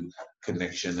science of the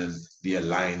connection and the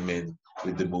alignment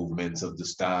with the movements of the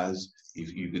stars.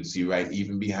 If you could see right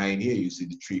even behind here, you see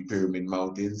the Three Pyramid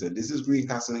Mountains, and this is Green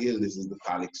Castle Hill. This is the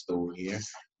phallic stone here.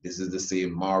 This is the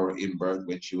same Mara Imbert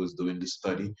when she was doing the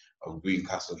study of Green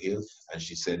Castle Hill, and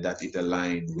she said that it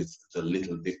aligned with the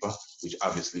Little Dipper, which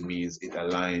obviously means it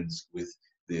aligns with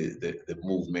the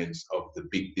movements of the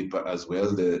Big Dipper as well,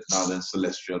 the Northern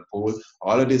Celestial Pole.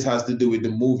 All of this has to do with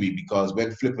the movie, because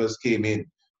when Flippers came in,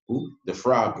 the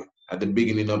frog at the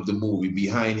beginning of the movie,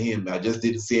 behind him, I just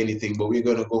didn't say anything, but we're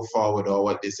going to go forward, or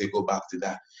what they say, go back to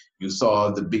that. You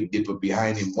saw the Big Dipper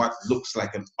behind him, what looks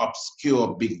like an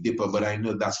obscure Big Dipper, but I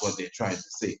know that's what they're trying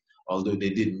to say, although they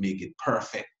didn't make it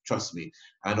perfect, trust me.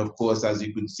 And of course, as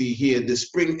you can see here, the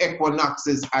spring equinox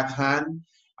is at hand.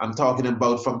 I'm talking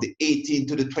about from the 18th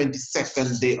to the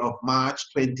 22nd day of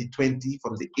March 2020,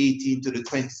 from the 18th to the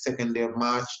 22nd day of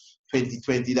March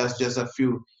 2020. That's just a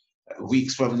few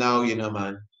weeks from now, you know,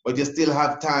 man. But you still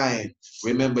have time.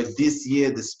 Remember, this year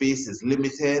the space is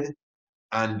limited,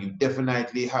 and you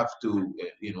definitely have to,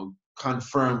 you know,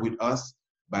 confirm with us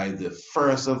by the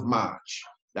 1st of March.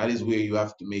 That is where you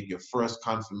have to make your first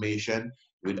confirmation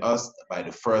with us by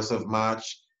the 1st of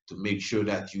March to make sure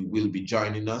that you will be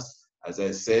joining us. As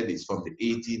I said, it's from the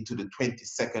 18th to the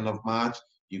 22nd of March.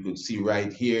 You could see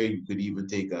right here, you could even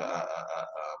take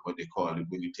what they call it,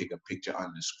 when you take a picture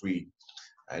on the screen.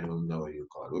 I don't know what you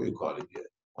call it. What do you call it here?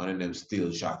 One of them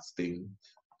still shots thing.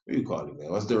 What do you call it,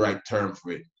 man? What's the right term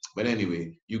for it? But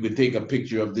anyway, you could take a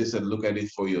picture of this and look at it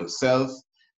for yourself.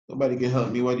 Nobody can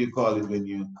help me. What do you call it when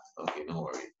you... Okay, don't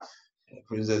worry.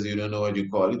 Princess, you don't know what you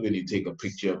call it when you take a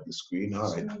picture of the screen.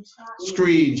 All right.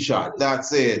 Screenshot.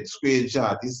 That's it.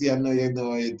 Screenshot. You see, I know you know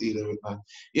what you're dealing with, man.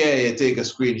 Yeah, take a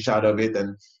screenshot of it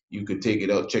and you could take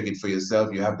it out, check it for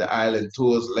yourself. You have the island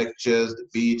tours, lectures, the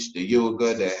beach, the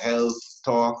yoga, the health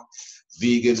talk,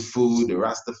 vegan food, the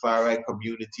Rastafari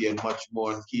community, and much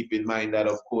more. And keep in mind that,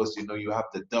 of course, you know, you have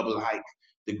the double hike,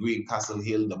 the Green Castle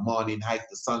Hill, the morning hike,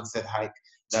 the sunset hike.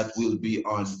 That will be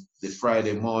on the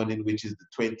Friday morning, which is the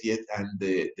 20th, and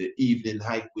the evening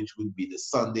hike, which will be the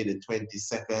Sunday, the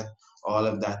 22nd. All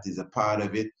of that is a part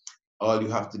of it. All you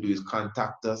have to do is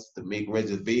contact us to make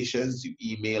reservations. You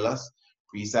email us,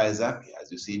 Priest Isaac,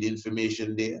 as you see the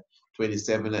information there.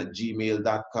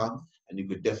 27@gmail.com. And you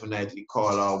could definitely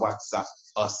call or WhatsApp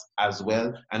us as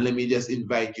well. And let me just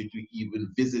invite you to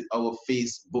even visit our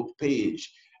Facebook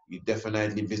page. You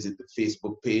definitely visit the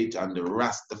Facebook page on the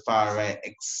Rastafari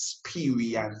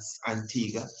Experience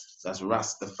Antigua. That's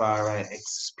Rastafari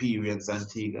Experience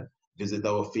Antigua. Visit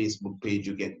our Facebook page,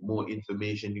 you get more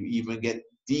information. You even get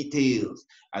details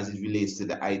as it relates to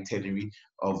the itinerary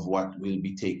of what will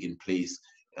be taking place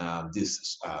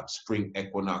this spring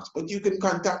equinox. But you can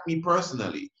contact me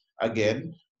personally,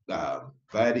 again,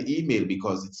 via the email,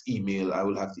 because it's email. I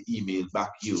will have to email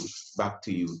back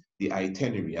to you the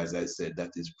itinerary, as I said,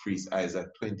 that is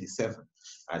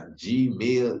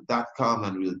priestisaac27@gmail.com,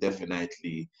 and we'll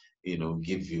definitely,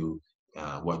 give you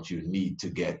what you need to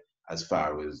get as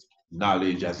far as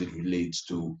knowledge as it relates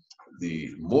to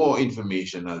the more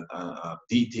information,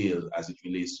 detail as it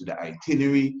relates to the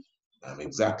itinerary,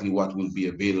 exactly what will be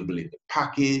available in the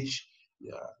package,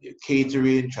 your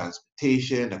catering,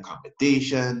 transportation,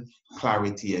 accommodation,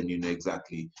 clarity, and you know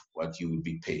exactly what you will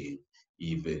be paying,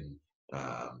 even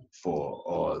for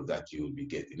all that you will be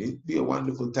getting. It'll be a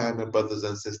wonderful time, my brothers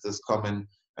and sisters. Come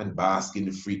and bask in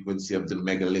the frequency of the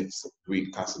megaliths of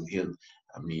Great Castle Hill.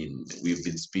 I mean, we've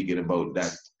been speaking about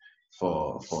that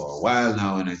for a while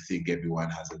now, and I think everyone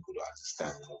has a good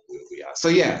understanding of where we are. So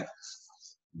yeah,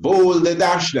 Boulder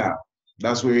Dash now.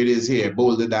 That's where it is here.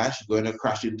 Boulder Dash. Going to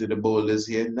crash into the boulders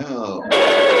here? No.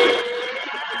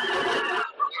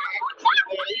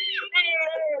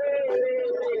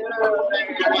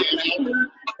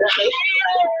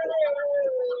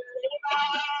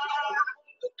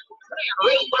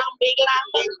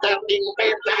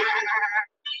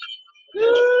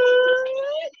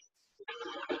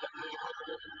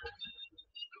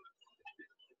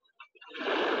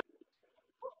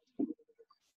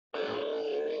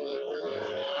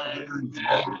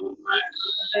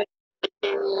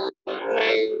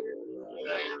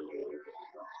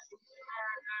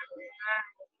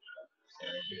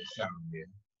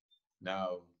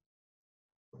 Now,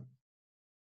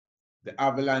 the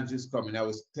avalanche is coming. I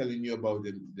was telling you about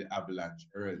the avalanche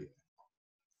earlier.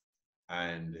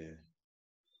 And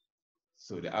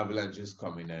so the avalanche is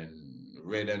coming, and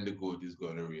Red and the Goat is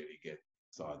going to really get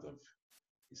sort of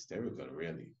hysterical,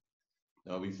 really.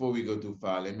 Now, before we go too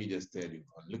far, let me just tell you,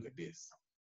 look at this.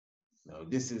 Now,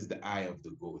 this is the eye of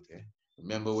the goat.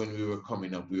 Remember when we were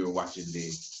coming up, we were watching the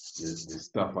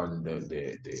stuff on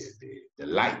the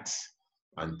light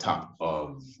on top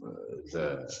of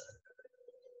the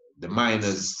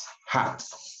miner's hat.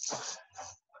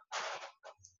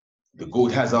 The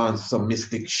goat has on some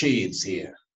mystic shades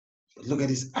here. But look at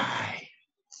his eye.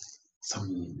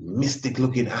 Some mystic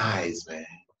looking eyes, man.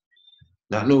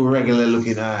 Not no regular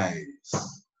looking eyes.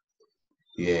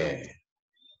 Yeah.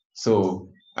 So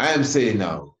I am saying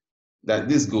now that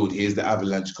this goat here is the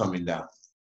avalanche coming down.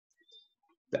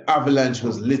 The avalanche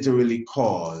was literally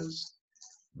caused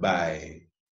by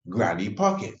Granny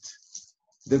Pocket,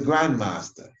 the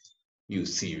Grandmaster. You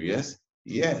serious?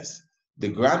 Yes. The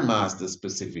Grandmaster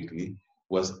specifically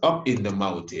was up in the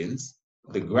mountains.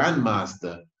 The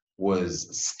Grandmaster was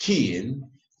skiing.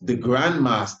 The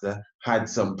Grandmaster had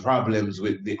some problems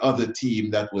with the other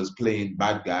team that was playing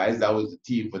bad guys. That was the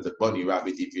team for the Bunny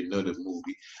Rabbit, if you know the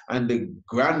movie. And the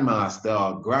Grandmaster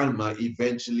or Grandma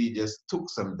eventually just took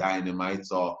some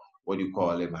dynamites, or what do you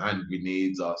call them, hand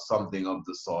grenades or something of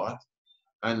the sort.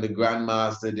 And the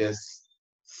Grandmaster just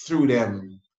threw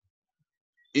them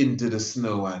into the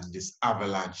snow, and this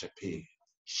avalanche appeared.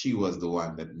 She was the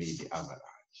one that made the avalanche.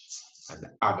 And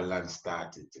the avalanche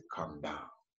started to come down.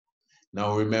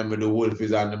 Now remember, the wolf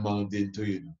is on the mountain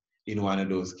too, in one of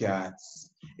those cats.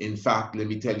 In fact, let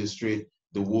me tell you straight,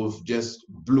 the wolf just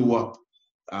blew up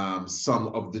some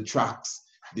of the tracks.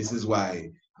 This is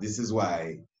why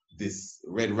this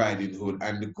Red Riding Hood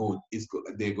and the goat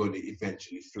they're going to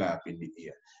eventually fly up in the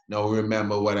air. Now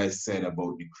remember what I said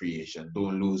about the creation.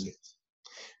 Don't lose it.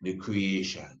 The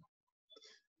creation,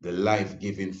 the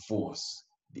life-giving force,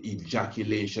 the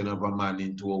ejaculation of a man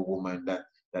into a woman that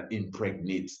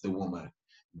impregnates the woman.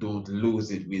 Don't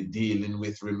lose it. We're dealing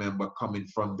with, remember, coming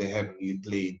from the heavenly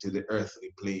plane to the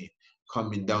earthly plane,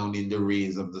 coming down in the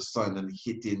rays of the sun and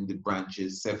hitting the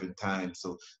branches 7 times.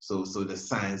 So the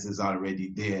science is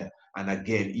already there. And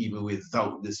again, even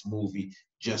without this movie,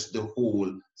 just the whole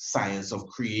science of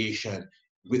creation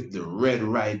with the Red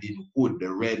Riding Hood,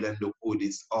 the red and the hood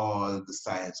is all the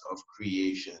science of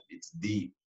creation. It's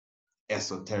deep,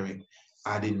 esoteric.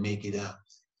 I didn't make it up.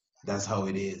 That's how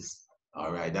it is.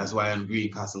 All right, that's why on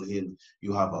Greencastle Hill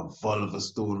you have a vulva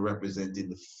stone representing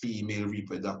the female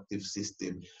reproductive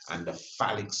system and the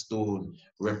phallic stone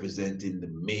representing the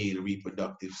male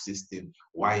reproductive system.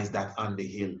 Why is that on the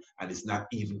hill? And it's not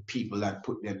even people that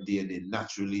put them there. They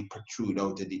naturally protrude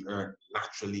out of the earth,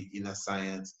 naturally in a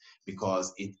science,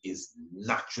 because it is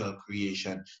natural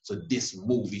creation. So this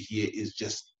movie here is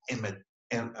just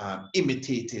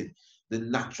imitated the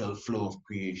natural flow of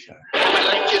creation.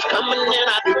 Light is coming in,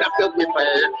 I do not feel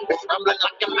prepared. It's rumbling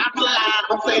like a mountain lion.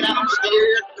 Don't say that I'm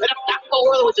scared. And if that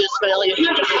world was this spell, you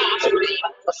hear the clouds scream.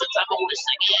 But since I'm only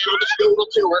singing, I'll just go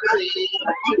to a tree.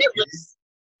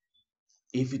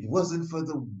 If it wasn't for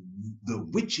the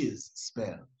witch's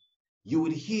spell, you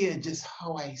would hear just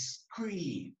how I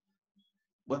scream.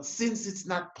 But since it's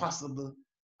not possible,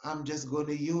 I'm just going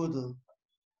to yodel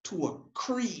to a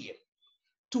cream,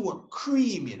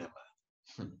 you know.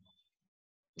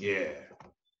 Yeah.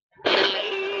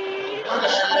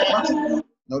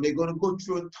 Now they're going to go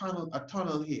through a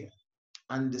tunnel here,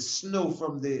 and the snow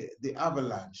from the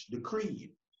avalanche, the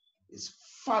cream, is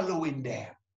following them.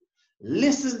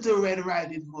 Listen to Red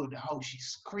Riding Hood, how she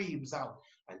screams out,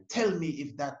 and tell me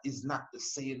if that is not the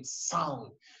same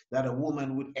sound that a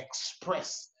woman would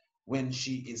express when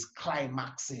she is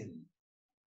climaxing.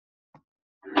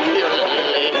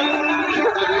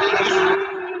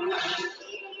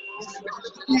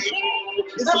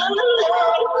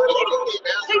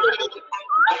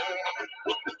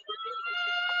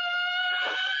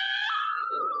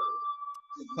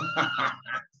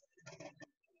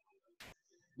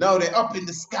 Now they're up in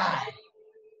the sky.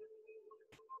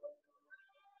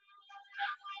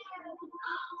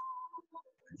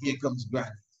 Here comes Granny.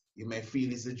 You may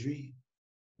feel it's a dream.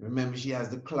 Remember, she has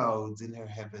the clouds in her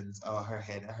heavens, or her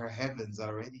heavens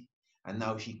already. And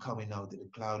now she coming out of the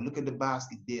cloud. Look at the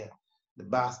basket there. The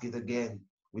basket again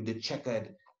with the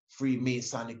checkered,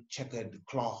 Freemasonic checkered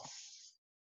cloth.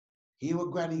 Hear what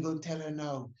Granny gonna tell her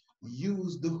now.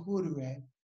 Use the hood, Red.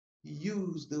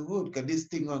 Use the hood, because this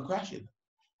thing gonna crash it.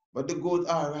 But the goat,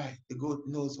 all right, the goat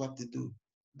knows what to do.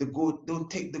 The goat, don't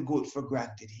take the goat for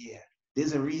granted here.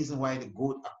 There's a reason why the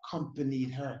goat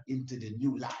accompanied her into the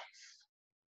new life.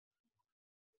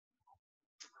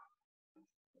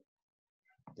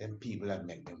 Them people that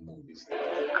make them movies.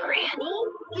 Granny,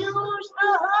 use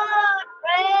the hood,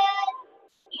 Red.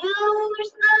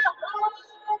 Use the hood.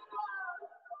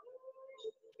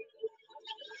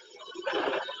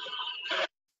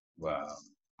 Wow.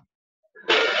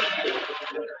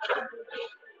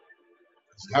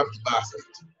 Have the basket.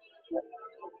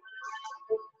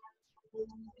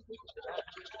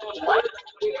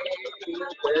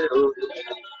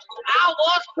 I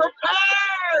was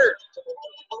prepared.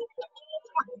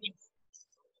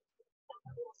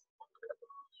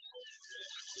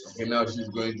 Okay, now she's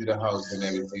going to the house and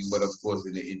everything, but of course,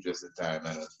 in the interest of time,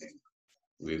 I don't think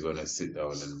we're gonna sit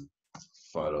down and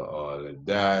follow all of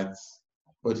that.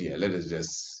 But yeah, let us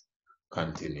just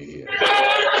continue here.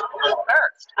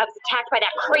 First, I was attacked by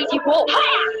that crazy wolf.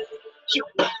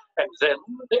 And then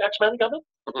the X-Men got him?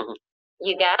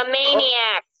 You got a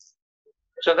maniac.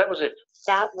 So that was it.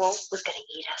 That wolf was gonna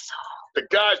eat us all. The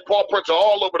guy's paw prints are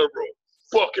all over the room.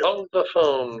 Book it. On the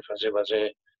phone, Fuzzy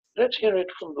Wuzzy. Let's hear it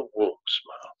from the wolf's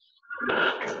mouth.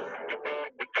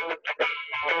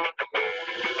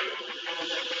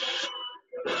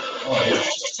 Oh, yeah.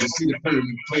 You see the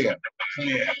pyramid clear.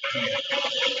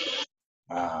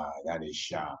 Ah, that is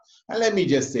sharp. And let me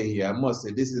just say here, I must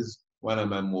say, this is one of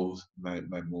my most,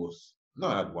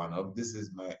 not one of, this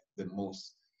is my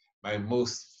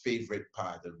most favorite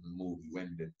part of the movie,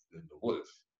 when the wolf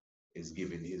is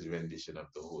giving his rendition of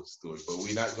the whole story. But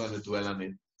we're not going to dwell on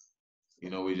it. You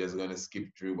know, we're just going to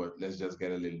skip through, but let's just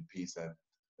get a little piece and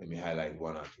let me highlight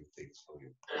one or two things for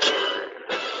you.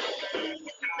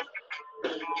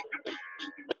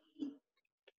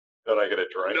 Did I get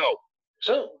it right? No.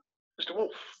 So, Mr.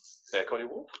 Wolf, Echo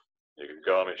Wolf, you can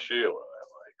call me Sheila. I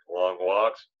like long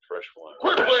walks, fresh wine.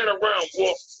 Quit playing around,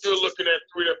 Wolf. You're looking at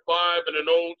 3 to 5 in an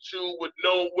old shoe with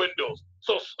no windows.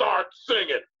 So start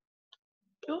singing.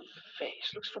 Your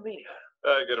face looks familiar.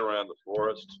 I get around the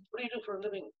forest. What do you do for a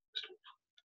living, Mr. Wolf?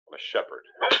 I'm a shepherd.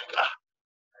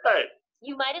 Hey,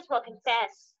 You might as well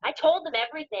confess. I told them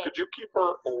everything. could you keep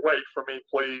her away from me,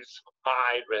 please?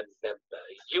 I remember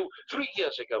you 3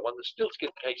 years ago on the Stillskin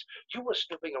case. You were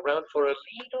snooping around for a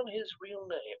lead on his real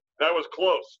name. That was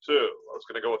close, too. I was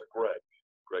going to go with Greg.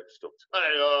 Greg Stilts.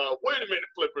 Hey, wait a minute,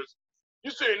 Flippers.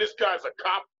 You saying this guy's a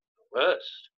cop?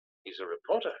 Worse, he's a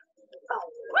reporter. Oh,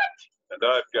 what? And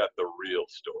I've got the real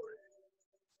story.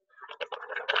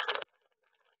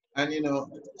 And you know,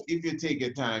 if you take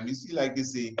your time, you see, like you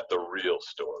see, The real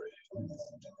story.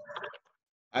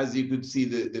 as you could see,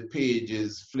 the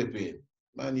pages flipping.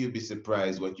 Man, you'll be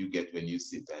surprised what you get when you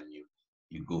sit and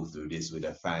you go through this with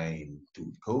a fine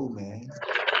tooth comb, man.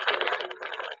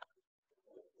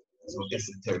 So this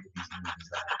is these movies.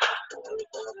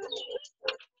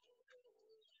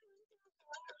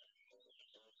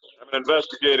 I'm an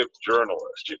investigative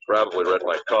journalist. You probably read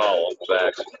my column,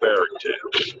 Facts and Fairy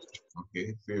Tales.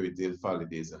 Okay, fairy tale,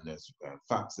 holidays, and nursery rhyme.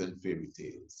 Facts and fairy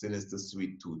tales. Sinister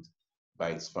sweet tooth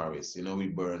bites forest. You know, we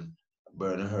burn a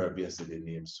herb yesterday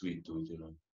named sweet tooth, you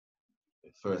know.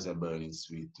 First I burn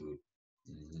sweet tooth.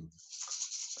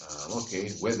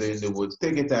 Okay, weather in the woods.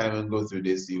 Take your time and go through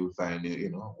this. You will find, you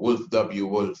know, Wolf W.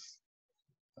 Wolf.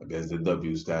 I guess the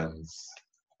W stands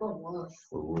for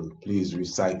wolf. Please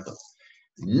recycle.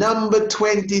 Number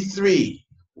 23.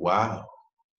 Wow.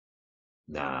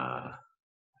 Nah,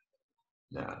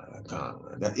 I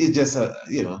can't. That is just a,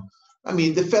 you know, I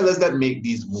mean, the fellas that make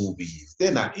these movies,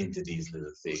 they're not into these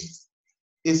little things.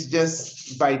 It's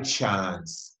just by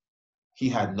chance he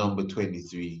had number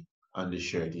 23 on the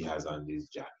shirt he has on his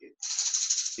jacket.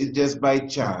 It's just by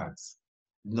chance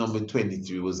number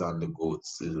 23 was on the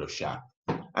goat's little shop.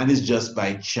 And it's just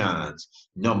by chance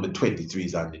number 23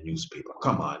 is on the newspaper.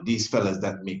 Come on, these fellas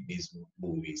that make these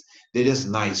movies, they're just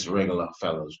nice, regular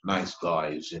fellas, nice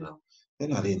guys, you know. They're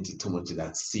not into too much of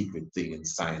that secret thing and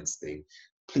science thing.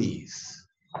 Please.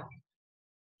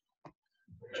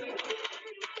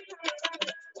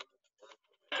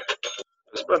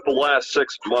 I spent the last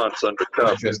 6 months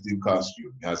undercover. Interesting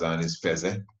costume. He has on his fez,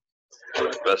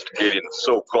 Investigating the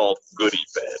so-called Goody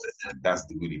Bandit. That's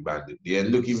the Goody Bandit. Yeah,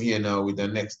 look him here now with the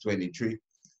next 23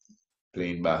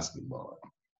 playing basketball.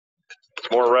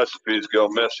 More recipes go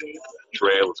missing. The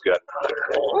trail has gotten higher.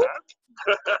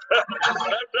 I'm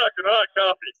talking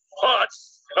hot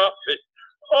coffee,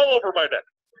 all over my neck.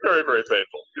 Very, very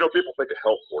painful. You know, people think a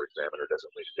health board examiner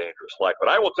doesn't lead a dangerous life, but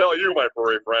I will tell you, my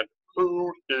furry friend,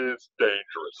 food is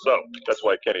dangerous. So that's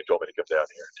why Kenny told me to come down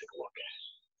here and take a look.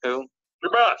 Who?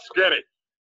 Your boss, Kenny.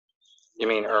 You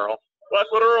mean Earl? Well,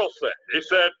 that's what Earl said. He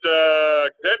said,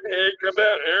 Kenny, come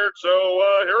down here, so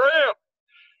here I am.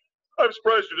 I'm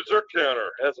surprised your dessert counter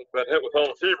hasn't been hit with all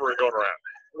the thievery going around.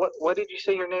 What did you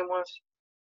say your name was?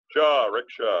 Shaw, Rick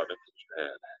Shaw, Vintage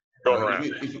Man. Going around.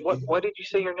 What did you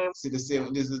say your name? See the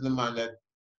same. This is the man that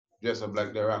dressed up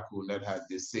like the raccoon that had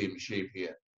the same shape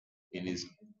here in his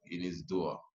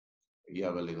door. You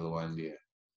have a little one there,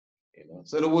 you know.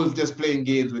 So the wolf just playing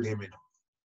games with him, you know,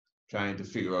 trying to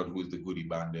figure out who's the Goody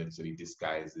Bandit. So he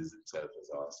disguises himself as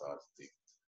all sorts of things.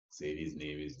 Say his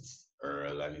name is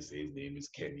Earl, and he say his name is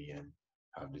Kenny, and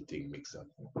have the thing mixed up.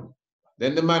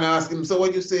 Then the man asked him, so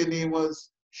what you say his name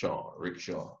was? Shaw, Rick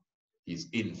Shaw. He's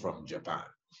in from Japan.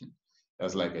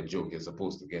 That's like a joke. You're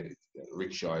supposed to get it.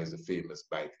 Rickshaw is a famous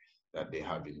bike that they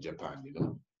have in Japan, you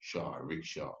know. Shaw,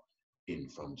 Rickshaw, in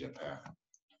from Japan.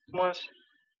 What?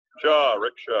 Shaw,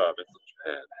 Rickshaw, Vintage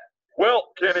Japan.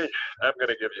 Well, Kenny, I'm going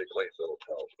to give you a clean little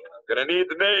telephone. I'm going to need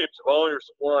the names of all your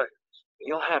suppliers.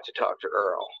 You'll have to talk to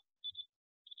Earl.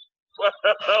 Well,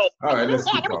 all right, let's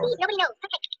skip all. Nobody knows.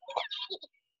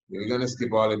 We're going to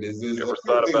skip all of this. There's Ever a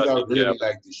few thought things about I it, would really Jeff?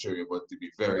 like to show you, but to be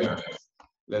very honest,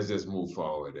 let's just move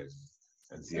forward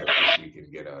and see how quick we can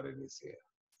get out of this here.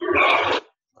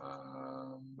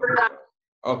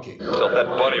 Okay. so that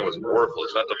money was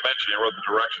worthless, not to mention he wrote the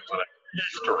directions on an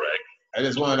Easter egg. I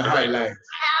just want to highlight. Oh,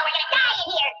 we're gonna die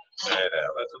in here. I know,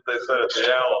 that's what they said at the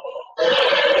Alamo.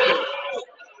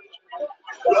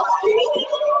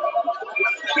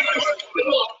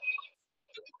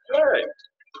 Hey,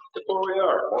 look where we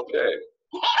are. Okay.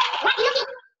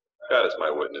 God is my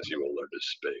witness, you will learn to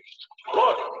speak.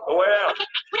 Look, the way out.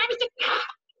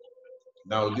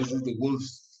 Now, this is the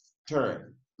wolf's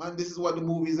turn. Man, this is what the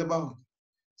movie is about.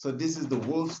 So this is the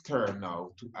wolf's turn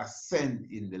now to ascend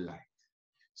in the light.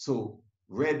 So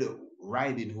Red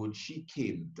Riding Hood, she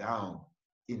came down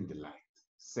in the light,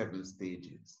 7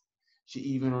 stages. She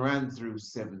even ran through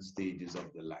 7 stages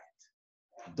of the light.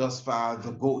 Thus far,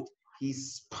 the goat, he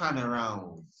spun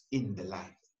around in the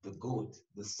light. The goat,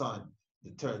 the sun,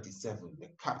 the 37, the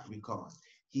Capricorn,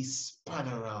 he spun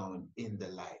around in the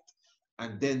light.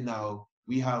 And then now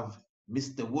we have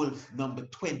Mr. Wolf, number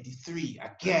 23,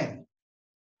 again.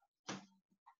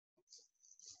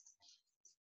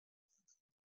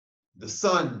 The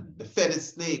sun, the feathered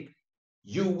snake.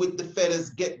 You with the feathers,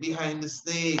 get behind the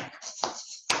snake.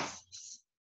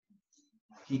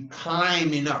 He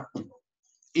climbing up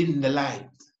in the light.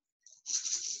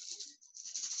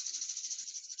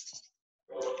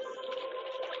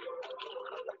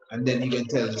 And then you can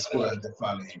tell the squirrel to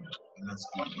follow him. And that's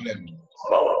good.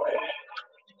 Follow me.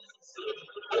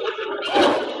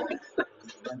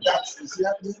 And that's, you see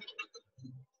that?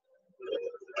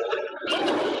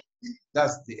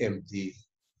 That's the empty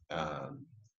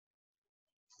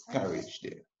carriage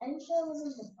there.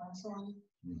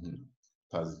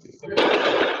 Positive.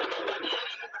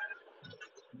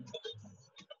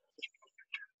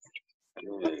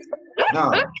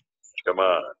 Now, Come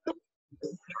on.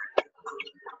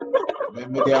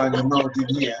 remember they're on the mountain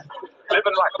here.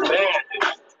 Living like a man.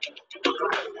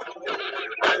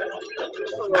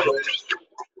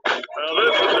 Now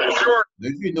this is a short.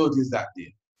 If you notice that there,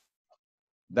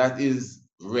 that is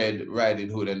Red Riding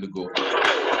Hood and the goat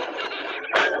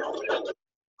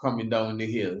coming down the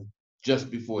hill just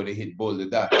before they hit Boulder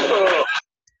Dash.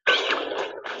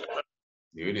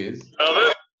 There it is. Now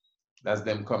this. That's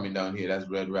them coming down here. That's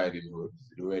Red Riding Hood,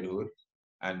 the Red Hood,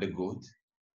 and the goat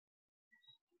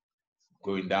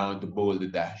going down to Boulder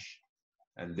Dash,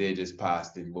 and they just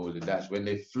passed in Boulder Dash. When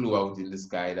they flew out in the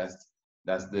sky, that's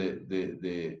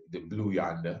the blue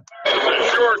yonder.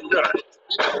 Shortcut.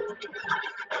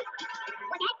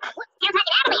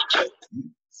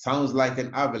 Sounds like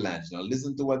an avalanche. Now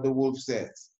listen to what the wolf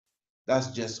says.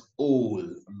 That's just old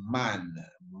man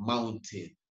mountain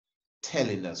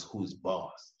telling us who's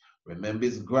boss. Remember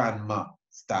his grandma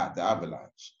start the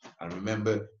avalanche. And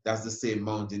remember, that's the same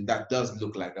mountain that does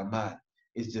look like a man.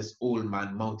 It's just old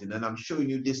man mountain. And I'm showing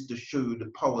you this to show you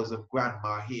the powers of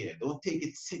grandma here. Don't take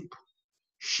it simple.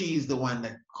 She's the one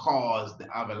that caused the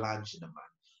avalanche in the man.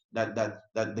 That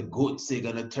the goats are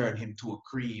gonna turn him to a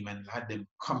cream and had them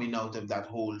coming out of that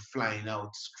hole, flying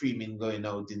out, screaming, going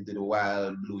out into the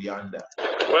wild blue yonder.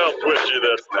 Well, Twitchy,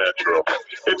 that's natural.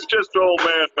 It's just old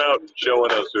man Mountain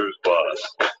showing us who's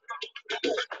boss.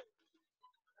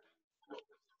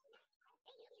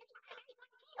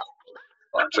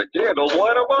 Lots of candles,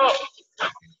 light them up.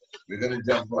 We're gonna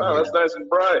jump over. Wow, that's nice and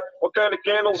bright. What kind of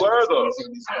candles are those?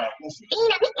 Oh,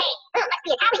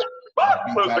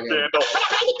 where's the candle?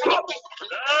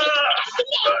 Ah,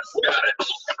 got it.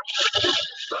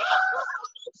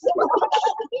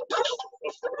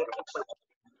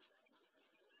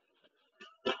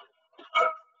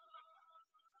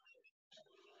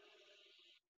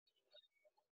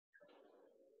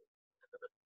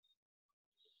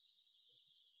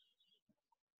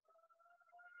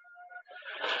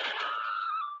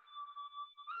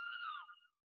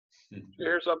 You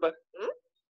hear something?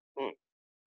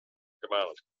 Come on,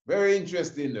 let's Very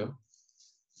interesting though.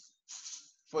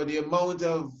 For the amount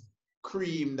of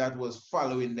cream that was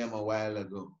following them a while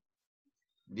ago,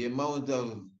 the amount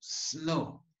of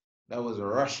snow that was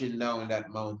rushing down that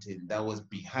mountain, that was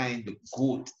behind the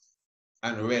goat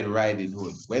and Red Riding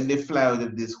Hood. When they fly out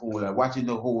of this hole, I'm watching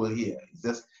the hole here.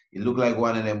 It looked like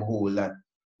one of them holes that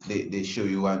they show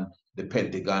you on the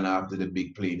Pentagon after the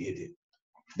big plane hit it.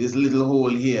 This little hole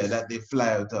here that they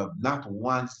fly out of, not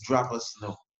one drop of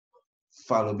snow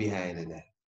follow behind it.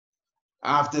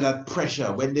 After that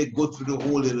pressure, when they go through the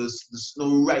hole, there's the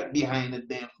snow right behind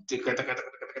them.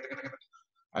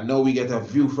 And now we get a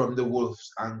view from the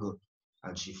wolf's angle,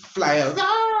 and she flies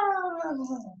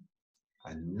out,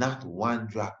 and not one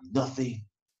drop, nothing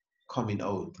coming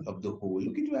out of the hole.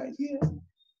 Look at it right here.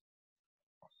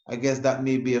 I guess that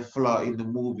may be a flaw in the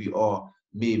movie, or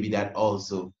maybe that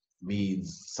also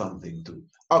means something too.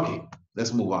 Okay,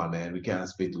 let's move on, man. We can't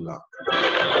stay too long.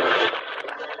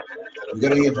 We're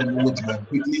gonna hear from the woodsman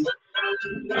quickly.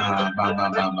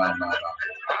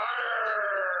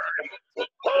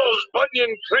 Paul's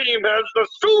Bunyan cream has the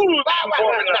soothing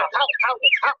formula.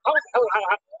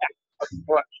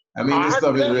 I mean, this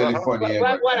stuff is really funny.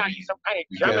 What are you, some kind of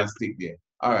We German? can't stick there.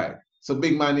 All right. So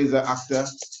Big Man is an actor.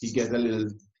 He gets a little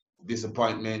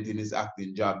disappointment in his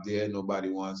acting job there. Nobody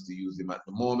wants to use him at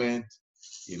the moment,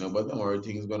 you know, but don't worry,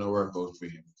 things gonna work out for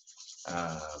him.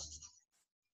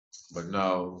 But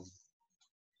now,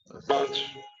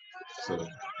 so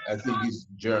I think he's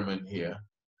German here.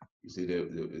 You see the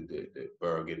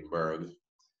Bergenberg.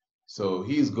 So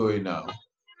he's going now.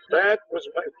 That was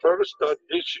my first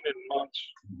audition in months.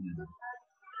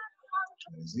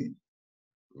 You see?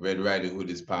 Red Riding Hood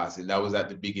is passing. That was at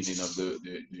the beginning of the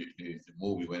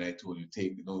movie when I told you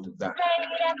take note of that.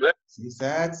 See,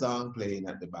 sad song playing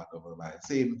at the back of her mind.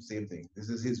 Same thing. This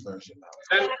is his version now.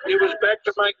 And it was back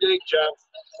to my day job.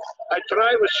 I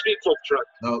drive a schnitzel truck.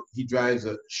 No, he drives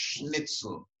a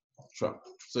schnitzel truck.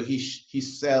 So he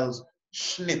sells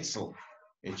schnitzel.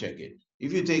 You check it.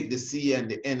 If you take the C and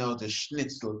the N out of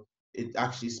schnitzel, it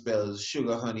actually spells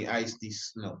sugar, honey, iced tea,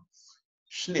 snow.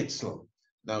 Schnitzel.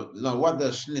 Now, what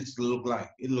does schnitzel look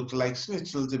like? It looks like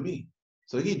schnitzel to me.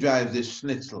 So he drives this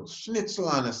schnitzel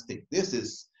on a stick. This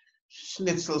is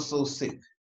schnitzel so sick.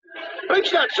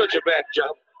 It's not such a bad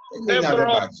job. It's not a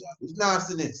bad job. It's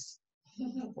nastiness.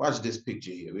 Watch this picture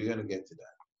here. We're gonna get to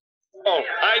that. Oh,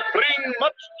 I bring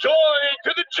much joy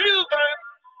to the children.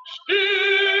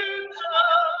 Schnitzel.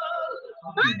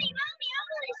 Mommy, I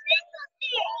want a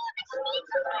schnitzel.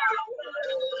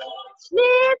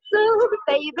 Schnitzel, the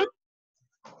favorite.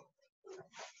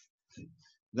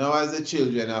 Now, as the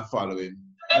children are following,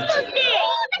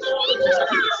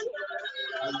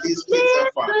 these kids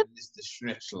are following Mr.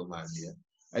 Schnitzelman here.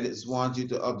 I just want you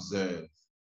to observe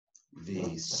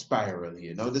the spiral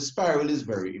here. Now, the spiral is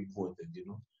very important, you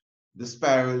know. The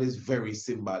spiral is very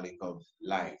symbolic of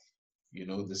life. You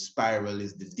know, the spiral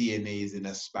is the DNA is in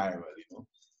a spiral, you know.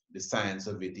 The science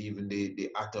of it, even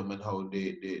the atom and how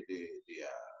the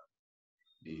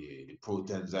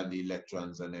protons and the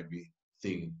electrons and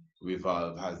everything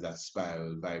revolve has that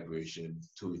spiral vibration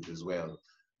to it as well.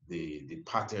 The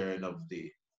pattern of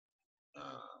the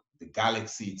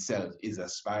galaxy itself is a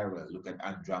spiral. Look at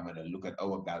Andromeda, look at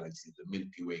our galaxy, the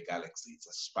Milky Way galaxy, it's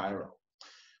a spiral.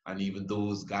 And even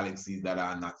those galaxies that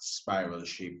are not spiral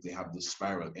shaped, they have the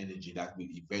spiral energy that will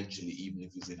eventually, even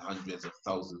if it's in hundreds of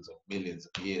thousands of millions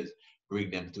of years,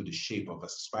 bring them to the shape of a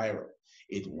spiral.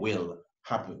 It will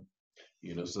happen,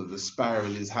 you know, so the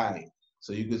spiral is high.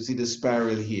 So you can see the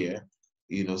spiral here,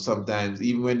 you know, sometimes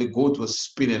even when the goat was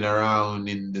spinning around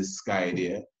in the sky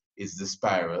there, it's the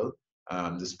spiral.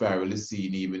 The spiral is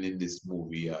seen even in this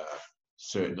movie,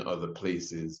 certain other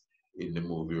places in the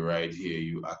movie. Right here,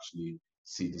 you actually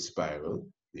see the spiral.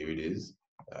 There it is.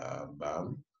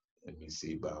 Bam. Let me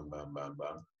see. Bam, bam, bam,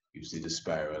 bam. You see the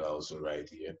spiral also right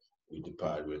here with the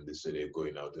part when they say they're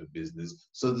going out of business.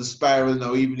 So the spiral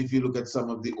now, even if you look at some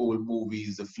of the old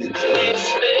movies, the Flintstones,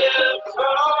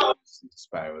 the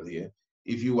spiral here.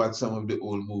 If you watch some of the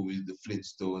old movies, the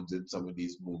Flintstones and some of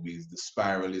these movies, the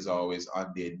spiral is always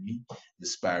on their knee. The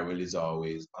spiral is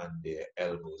always on their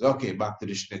elbows. Okay, back to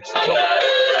the schnitzel.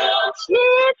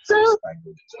 Schnitzel,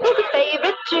 the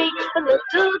favorite treat for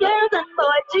little girls and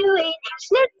boys to eat.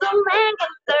 Schnitzel man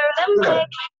can serve them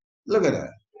quick. Look at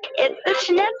that. It's the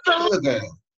schnitzel. Look at it.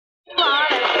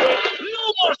 No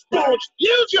more spoons.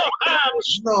 Use your hands.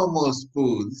 No more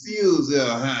spoons. Use your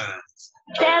hands.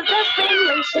 There's a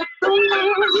friendly schnitzel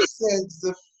man. Says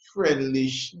the friendly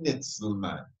schnitzel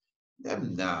man.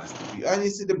 Them nasty people. And you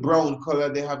see the brown color,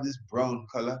 they have this brown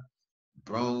color.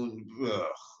 Brown.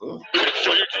 Ugh. So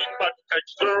you keep that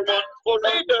extra one for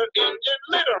later in your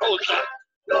later holster.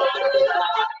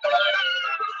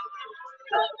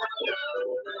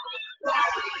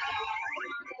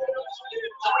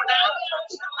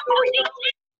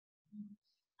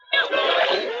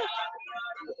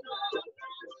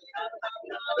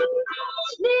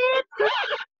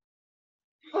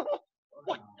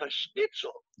 What the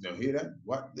schnitzel? Now hear that?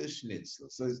 What the schnitzel.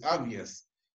 So it's obvious.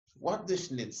 What the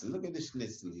schnitzel. Look at the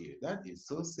schnitzel here. That is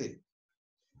so sick.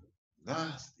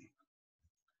 Nasty.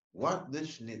 What the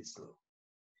schnitzel.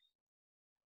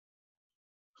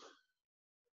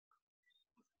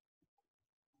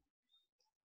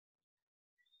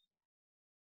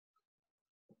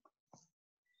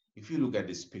 If you look at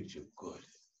this picture, good.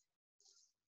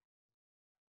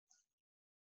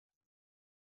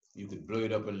 You could blow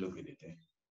it up and look at it. Eh?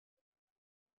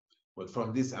 But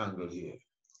from this angle here,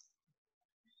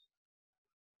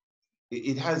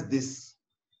 it has this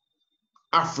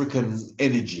African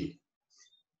energy.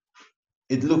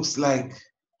 It looks like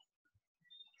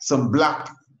some black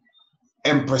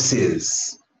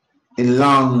empresses in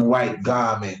long white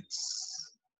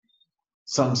garments,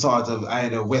 some sort of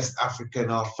either West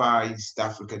African or Far East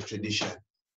African tradition.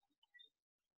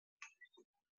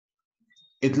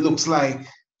 It looks like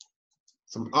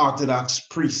some Orthodox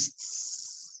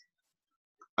priests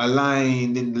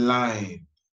aligned in the line.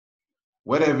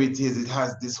 Whatever it is, it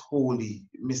has this holy,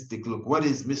 mystic look. What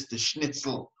is Mr.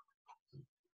 Schnitzel?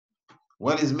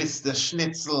 What is Mr.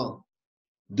 Schnitzel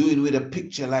doing with a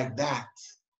picture like that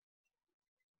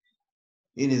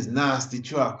in his nasty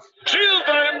truck?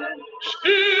 Children,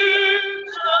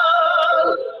 schnitzel.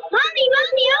 Mommy,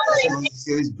 I want a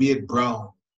See his beard brown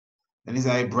and his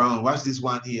eye brown. Watch this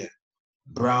one here.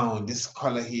 Brown, this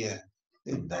color here.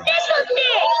 schnitzel stick.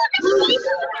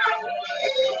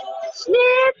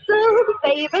 Schnitzel, the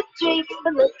favorite treat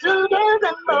for little girls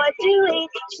and boys to eat.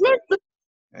 Schnitzel.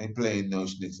 I ain't playing no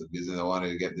schnitzel because I wanted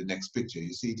to get the next picture.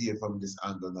 You see it here from this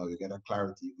angle now. You get a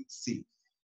clarity. You can see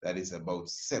that it's about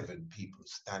 7 people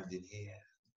standing here.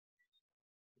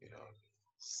 You know,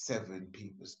 7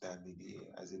 people standing here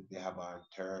as if they have on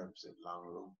turbans and long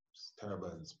robes,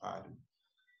 turbans, pardon,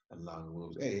 and long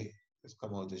robes. Hey, let's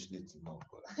come out to schnitzel mouth.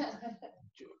 I'm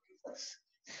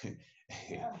joking.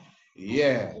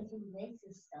 Yeah. If he makes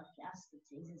his stuff, just to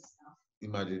take his stuff.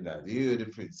 Imagine that. You hear the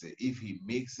prince say, if he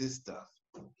makes his stuff,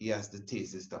 he has to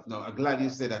taste his stuff. Now, I'm glad you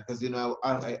said that because, you know,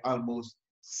 I almost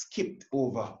skipped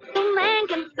over The man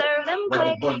can serve them what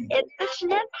quick. the bunny. It's the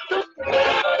schnitzel.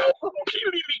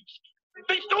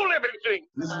 They stole everything.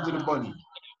 Listen to the bunny.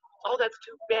 Oh, that's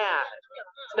too bad.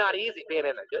 It's not easy being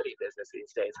in the goodie business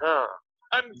these days, huh?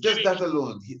 I'm Just getting... that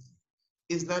alone.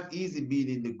 It's not easy being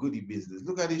in the goodie business.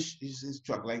 Look at his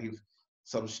truck, like if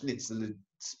some schnitzel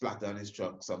splat on his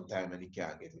truck sometime and he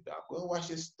can't get it out. Well, wash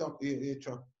your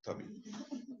truck, Tommy.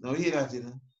 Now hear that, you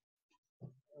know.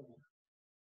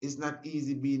 It's not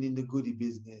easy being in the goodie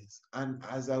business. And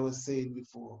as I was saying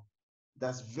before,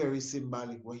 that's very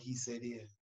symbolic what he said here.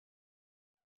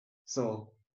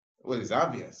 So, well, it's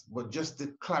obvious, but just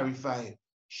to clarify,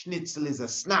 schnitzel is a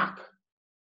snack.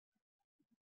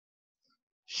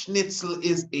 Schnitzel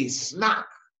is a snack.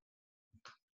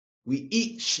 We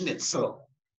eat schnitzel.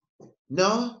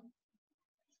 No?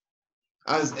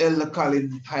 As Elder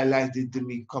Colin highlighted to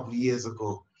me a couple of years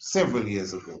ago, several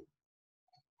years ago.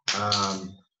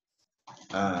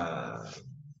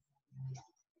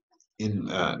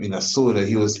 In a soda,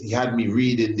 he had me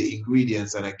reading the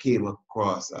ingredients, and I came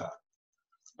across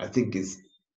I think it's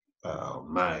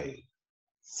my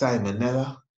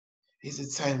salmonella. Is it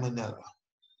salmonella?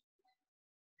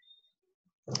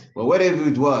 But whatever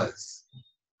it was,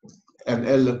 and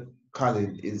Elder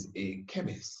Colin is a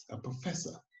chemist, a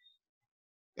professor.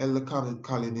 Elder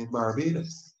Colin in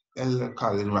Barbados. Elder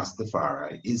Colin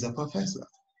Rastafari is a professor,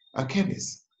 a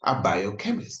chemist, a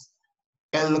biochemist.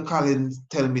 Elder Colin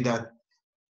tell me that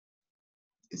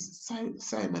it's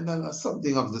salmonella,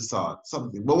 something of the sort,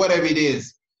 something. But whatever it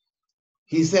is,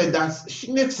 he said that's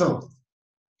schnitzel.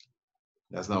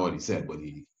 That's not what he said, but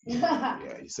he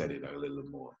said it a little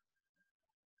more.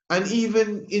 And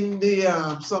even in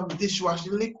the some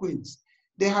dishwashing liquids,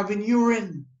 they have in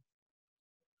urine.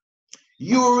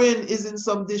 Urine is in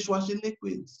some dishwashing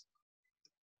liquids.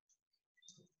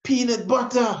 Peanut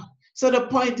butter. So the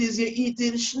point is you're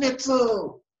eating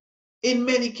schnitzel in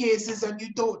many cases and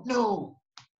you don't know.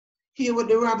 Hear what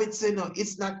the rabbit say now.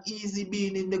 It's not easy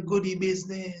being in the goodie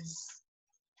business.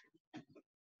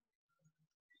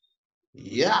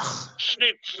 Yeah.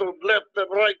 Schnitzel left and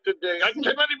right today. I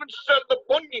cannot even sell the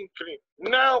bunion cream.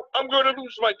 Now I'm going to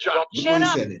lose my job. What are you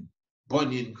selling?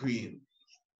 Bunion cream.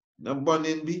 No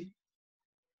bunion be?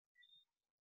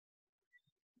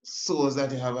 Sores that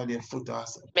they have on their foot or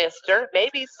something. Mister,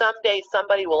 maybe someday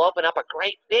somebody will open up a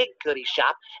great big goodie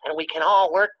shop and we can all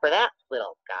work for that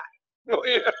little guy. Oh,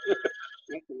 yeah.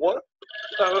 What?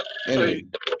 Anyway.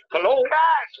 Hello?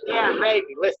 Gosh, yeah,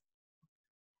 maybe. Listen.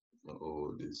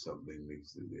 Oh, there's something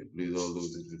mixed in there. Please don't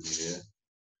lose it with me there.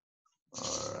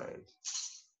 All right.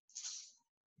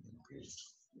 Okay.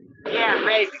 Yeah,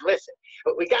 maybe. Listen,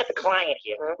 we got the client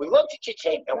here. We looked at your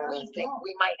tape and we think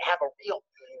we might have a real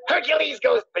Hercules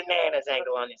goes bananas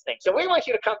angle on this thing. So we want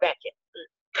you to come back in.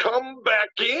 Come back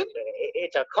in?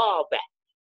 It's a callback.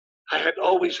 I had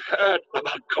always heard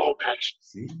about callbacks.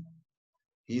 See?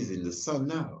 He's in the sun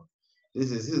now.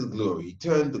 This is his glory. He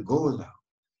turned to gold now.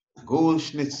 Gold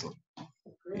schnitzel.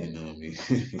 You know what I mean?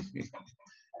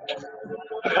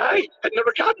 I had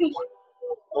never gotten one.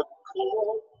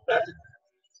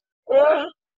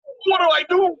 What do I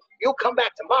do? You'll come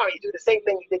back tomorrow. You do the same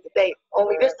thing you did today,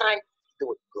 only this time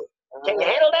do it good. Can you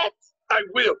handle that? I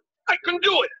will. I can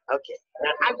do it. Okay.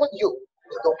 Now I want you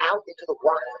to go out into the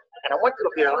wild, and I want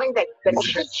you to find that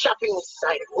treat shopping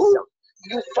inside of yourself.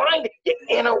 You find your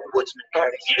inner woodsman,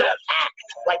 Ernest. Don't act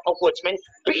like a woodsman.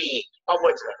 Be a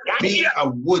woodsman. Be a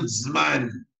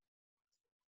woodsman.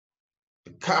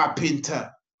 The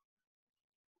carpenter.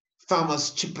 Thomas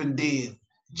Chippendale.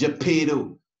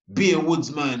 Geppetto. Be a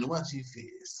woodsman. Watch your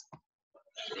face.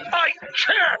 I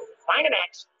can't. Find an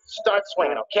axe. Start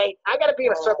swinging, okay? I gotta be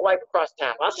in a circle wipe across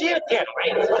town. I'll see you at 10,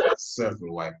 right?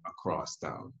 Circle wipe across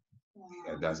town.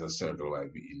 Yeah, that's a circle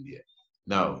wipe in India.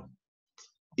 Now,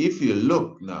 if you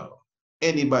look now,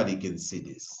 anybody can see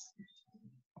this.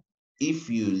 If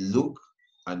you look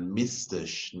at Mr.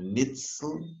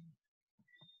 Schnitzel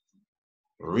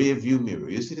rear view mirror,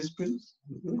 you see this, Prince?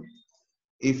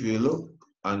 If you look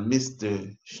at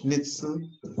Mr. Schnitzel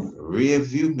rear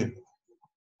view mirror,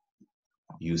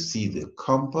 you see the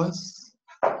compass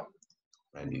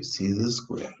and you see the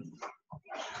square.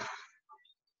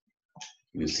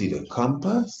 You see the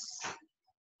compass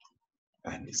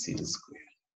and you see the square.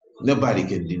 Nobody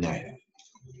can deny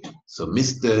that. So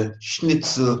Mr.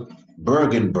 Schnitzel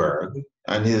Bergenberg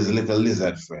and his little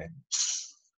lizard friend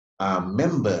are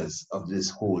members of this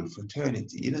whole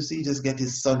fraternity. You know, so he just got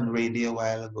his son radio a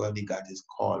while ago and he got his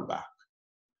call back.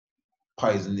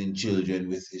 Poisoning children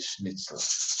with his schnitzel.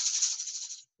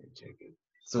 Check it.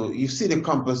 So you see the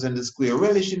compass and the square,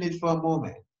 relish in it for a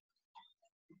moment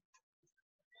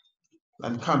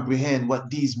and comprehend what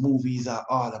these movies are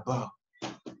all about.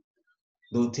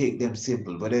 Don't take them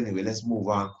simple. But anyway, let's move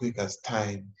on quick as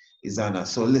time is on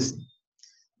us. So listen,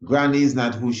 Granny is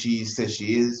not who she says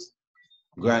she is.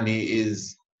 Granny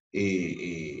is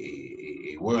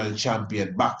a world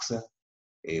champion boxer,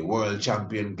 a world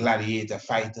champion gladiator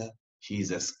fighter.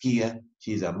 She's a skier.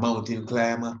 She's a mountain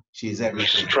climber. She's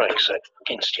everything. Strikes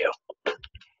against you.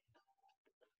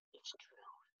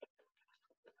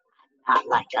 Not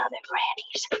like other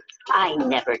grannies. I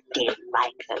never did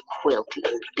like the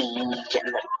quilting bees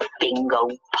and the bingo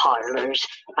parlors.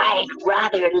 I'd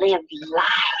rather live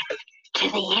life to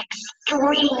the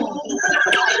extreme.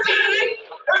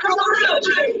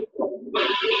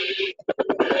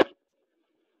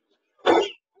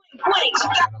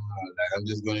 I'm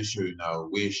just going to show you now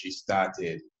where she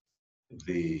started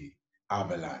the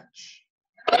avalanche.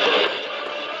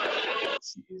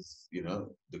 She is, you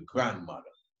know, the grandmother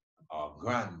or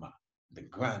grandma, the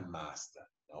grandmaster.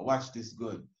 Now watch this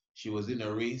good. She was in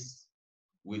a race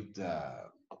with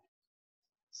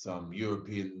some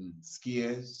European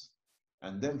skiers,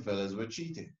 and them fellas were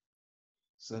cheating.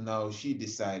 So now she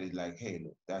decided, like, hey,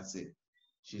 look, that's it.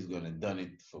 She's gonna done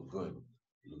it for good.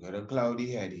 Look at her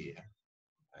cloudy head here,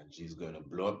 and she's gonna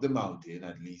blow up the mountain,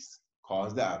 at least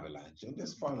cause the avalanche, and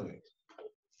just follow it.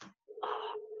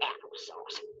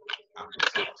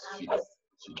 Applesauce.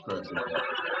 She cursing.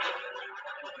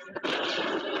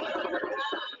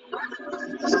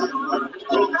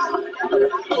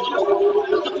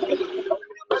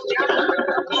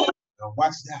 Now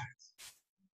watch that.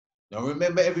 Now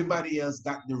remember, everybody else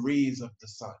got the rays of the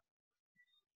sun.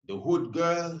 The hood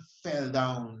girl fell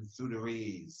down through the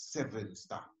rays, 7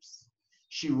 stops.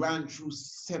 She ran through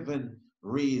 7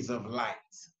 rays of light.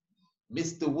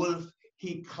 Mr. Wolf,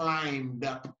 he climbed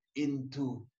up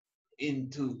into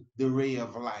the ray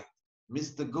of light.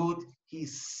 Mr. Goat, he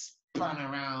spun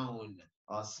around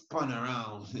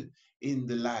in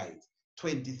the light.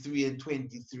 23 and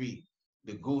 23,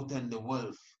 the goat and the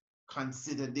wolf.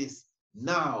 Consider this.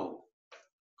 Now,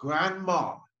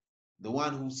 Grandma, the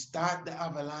one who started the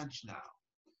avalanche now,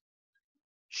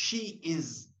 she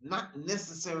is not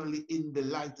necessarily in the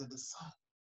light of the sun.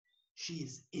 She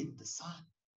is in the sun.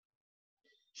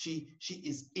 She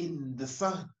is in the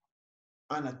sun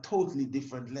on a totally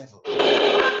different level.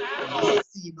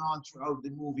 Seen all throughout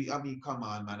the movie. I mean, come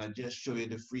on, man. I just show you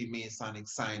the Freemasonic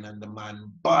sign and the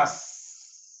man bust.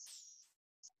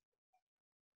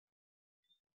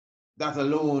 That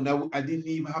alone, I didn't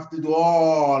even have to do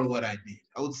all what I did.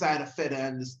 Outside the feather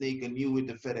and the snake, and you with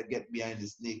the feather get behind the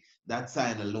snake, that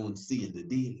sign alone sealed the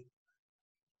deal.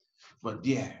 But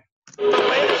yeah.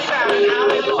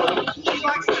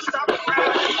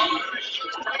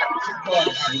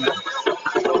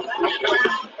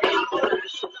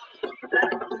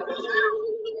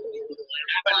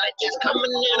 Avalanche is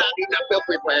coming in, I do not feel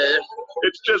prepared.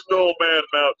 It's just old man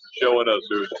Mountain showing us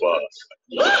who's boss.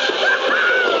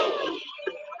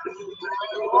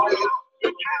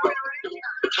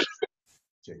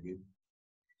 Check it.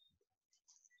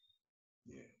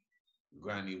 Yeah.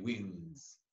 Granny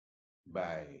wins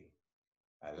by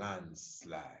a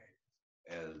landslide.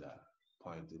 Elder,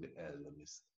 point to the elder,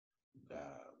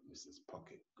 Mrs.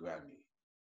 Pocket. Granny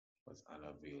was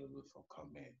unavailable for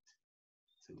comment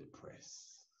to the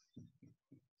press.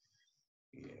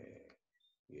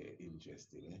 Yeah,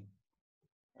 interesting, eh?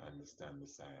 I understand the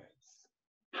science.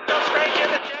 Go straight to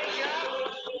the chase,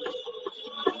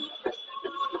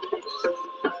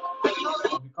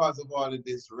 Because of all of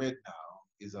this, Red now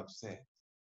is upset.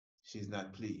 She's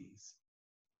not pleased.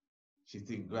 She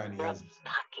thinks Granny has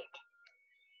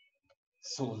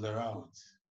sold her out.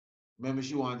 Remember,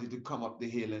 she wanted to come up the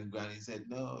hill and Granny said,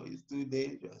 no, it's too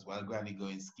dangerous, while Granny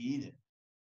going skiing.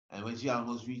 And when she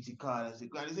almost reached the car, I said,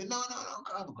 Granny said, no,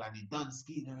 come. Granny done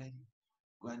skiing already.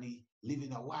 Granny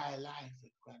living a wild life.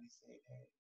 And Granny said, hey,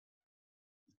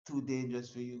 it's too dangerous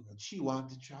for you. And she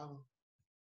wanted to travel.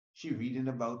 She reading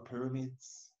about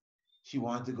pyramids. She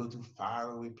wanted to go to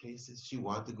faraway places. She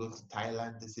wanted to go to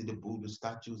Thailand to see the Buddha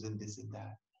statues and this and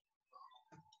that.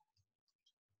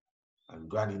 And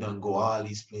Granny done go all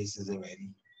these places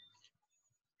already.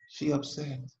 She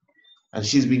upset. And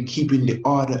she's been keeping the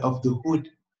order of the hood.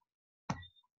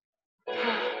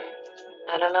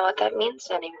 I don't know what that means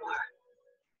anymore.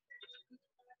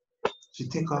 She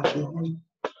take off the hood.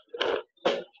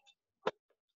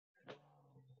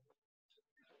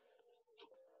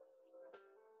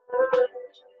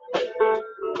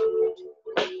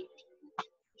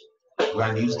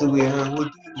 Granny used to wear her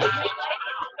hood.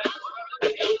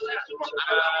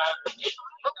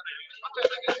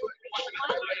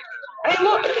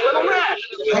 Look, Little Red.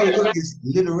 Hey, look, it's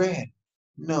Little Red.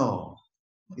 No,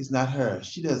 it's not her.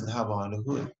 She doesn't have on the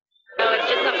hood. No, it's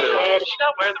just a hood. She's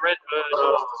not wearing the red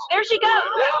hood. There she goes.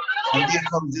 And there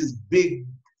comes this big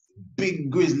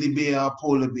grizzly bear or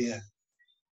polar bear.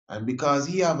 And because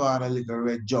he have on a little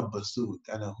red jumper suit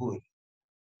and a hood,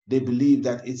 they believe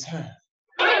that it's her.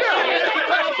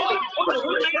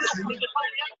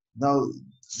 Now,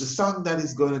 the song that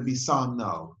is going to be sung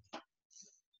now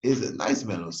is a nice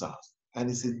mellow song, and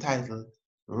it's entitled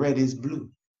Red is Blue,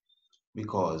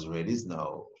 because Red is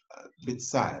now a bit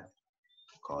sad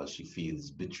because she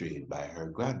feels betrayed by her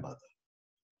grandmother.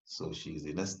 So she's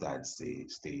in a sad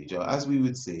stage, or as we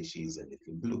would say, she's a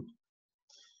little blue.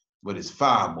 But it's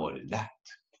far more than that.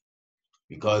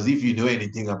 Because if you know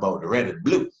anything about red and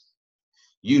blue,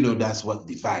 you know that's what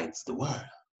divides the world.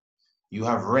 You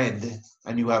have red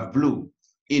and you have blue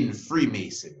in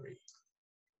Freemasonry.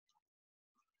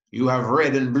 You have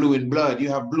red and blue in blood. You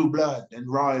have blue blood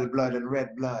and royal blood and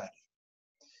red blood.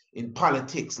 In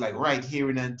politics, like right here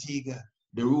in Antigua,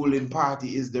 the ruling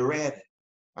party is the red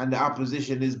and the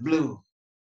opposition is blue.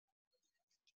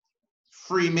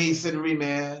 Freemasonry,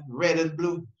 man, red and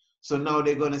blue. So now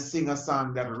they're going to sing a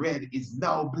song that red is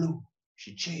now blue.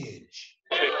 She changed.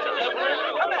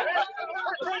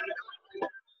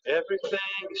 Everything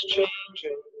is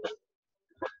changing.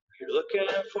 You're looking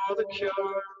for the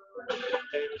cure, and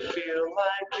you feel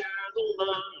like you're the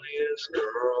loneliest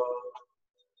girl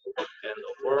in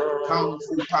the world. Kung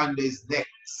Fu Panda's next.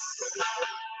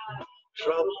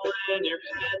 Trouble in your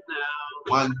head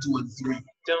now. 1, 2, and 3.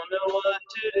 Don't know what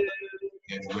to do.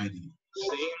 Get ready.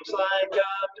 Seems like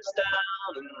up is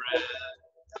down and red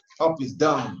Up is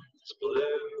down. is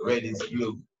blue. Red is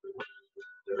blue.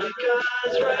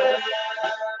 Because red is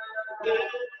blue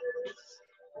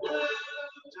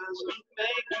doesn't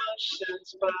make much sense,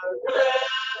 but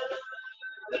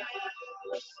red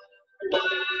is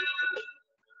blue.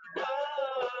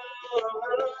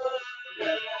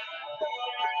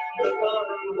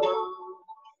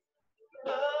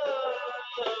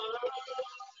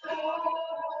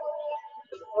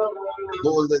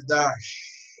 Boulder Dash.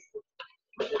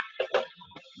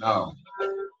 Now,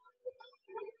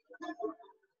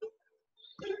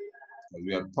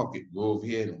 we have Pocket Grove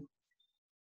here.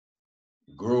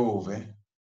 Grove, eh?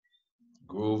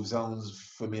 Grove sounds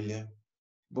familiar.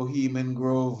 Bohemian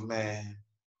Grove, man.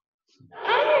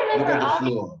 Look at the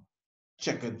floor.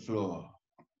 Checkered floor.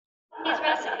 These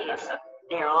recipes,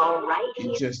 they're all right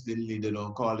here Interestingly, they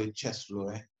don't call it chess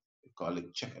floor, eh? They call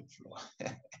it checkered floor.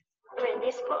 in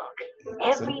this book. So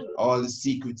Every all the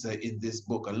secrets are in this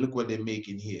book, and look what they're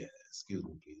making here. Excuse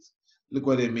me, please. Look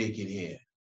what they're making here.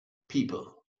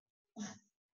 People.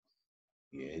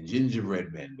 Yeah,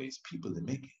 gingerbread man, but it's people they're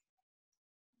making.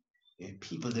 Yeah,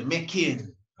 people they're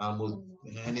making. Almost,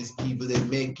 man, it's people they're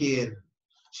making.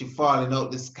 She falling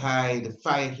out the sky, the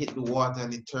fire hit the water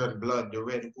and it turned blood, the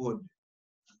red hood.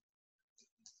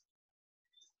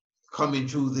 Coming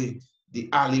through the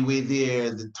alleyway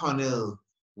there, the tunnel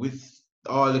with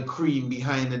all the cream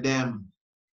behind the dam.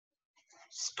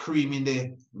 Screaming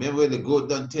there. Remember the goat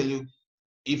don't tell you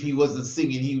if he wasn't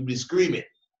singing, he would be screaming.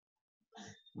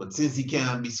 But since he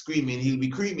can't be screaming, he'll be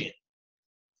creaming.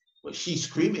 But she's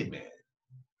screaming, man.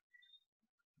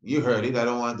 You heard it. I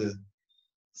don't want to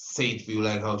say it for you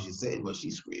like how she said, but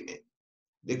she's screaming.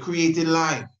 They're creating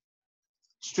life.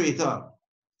 Straight up.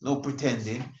 No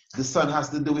pretending. The sun has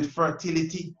to do with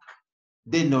fertility.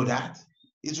 They know that.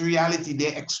 It's reality.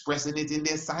 They're expressing it in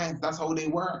their science. That's how they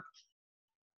work.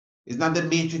 It's not the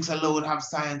Matrix alone have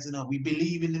science enough. We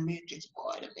believe in the Matrix.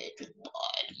 Boy, the Matrix. Boy,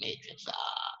 the Matrix.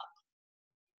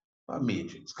 What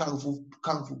Matrix? Kung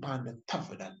Fu Panda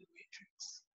tougher than the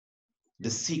Matrix. The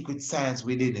secret science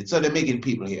within it. So they're making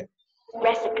people here.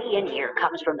 recipe in here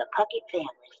comes from the Puckett family,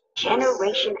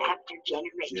 generation after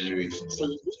generation.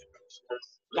 See?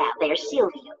 Now there's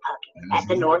Sylvia Puckett at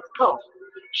the North Pole.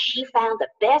 She found the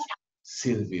best.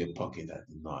 Sylvia Puckett at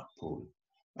the North Pole.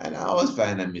 And I always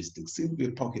find that mystic.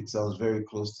 Sylvia Puckett sounds very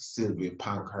close to Sylvia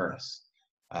Pankhurst,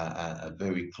 a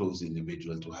very close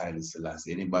individual to Haile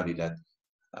Selassie. Anybody that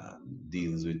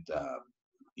deals with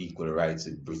equal rights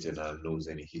in Britain and knows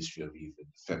any history of even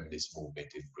feminist movement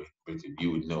in Britain,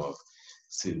 you would know of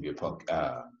Sylvia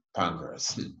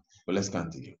Pankhurst. But let's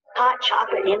continue. Hot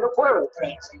chocolate in the world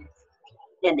there.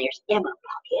 Then there's Emma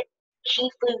Puckett. She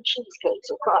flew cheesecakes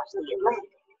across the Atlantic.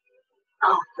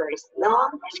 Oh, for as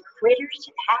long as critters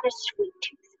have had a sweet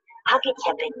tooth, Pucketts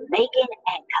have been making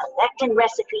and collecting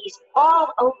recipes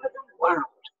all over the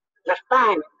world,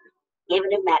 refining, giving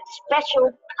them that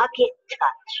special Puckett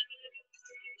touch.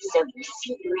 So you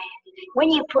see, Red,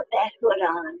 when you put that hood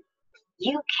on,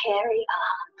 you carry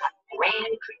on a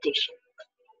grand tradition.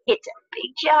 It's a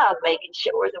big job making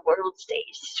sure the world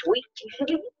stays sweet.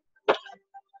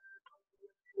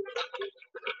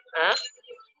 Huh?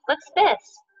 What's this?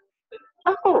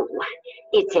 Oh,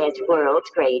 it says world's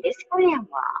greatest grandma.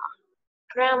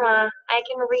 Grandma, I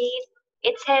can read.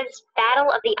 It says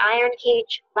Battle of the Iron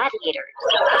Cage Gladiators.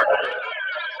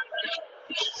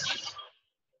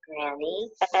 Granny.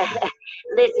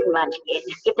 Listen, Munchkin,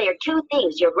 if there are two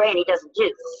things your granny doesn't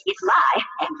do, it's lie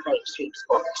and play extreme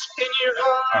sports.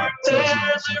 All right, so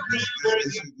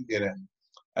you can get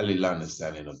a little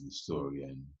understanding of the story.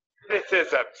 And This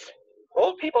is a...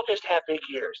 Old people just have big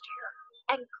ears,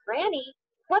 dear. And Granny,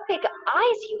 what big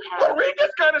eyes you have. Well, we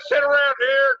just kind of sit around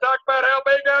here, talk about how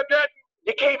big I'm getting.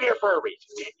 You came here for a reason,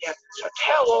 didn't you? So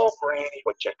tell old Granny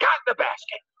what you got in the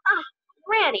basket.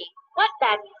 Granny, what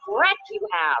that breath you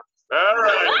have. All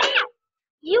right, Ah!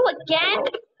 You again?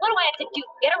 What do I have to do?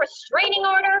 Get a restraining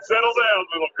order? settle down,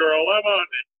 little girl. I'm on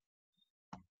it.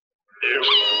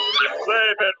 You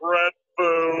save it, rat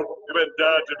foo. You've been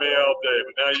dodging me all day,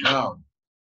 but now you... now,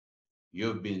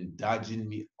 you've been dodging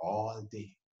me all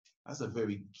day. That's a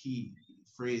very key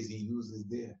phrase he uses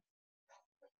there.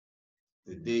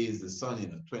 The day is the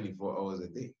sun, 24 hours a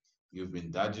day. You've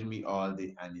been dodging me all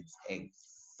day, and it's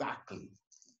exactly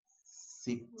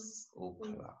 6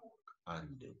 o'clock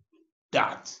on the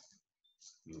dot.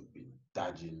 You've been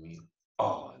dodging me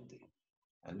all day.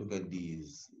 And look at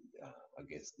these. I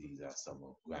guess these are some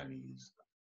of Granny's,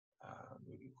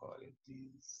 what do you call it?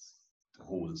 These, to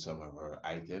hold some of her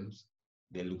items.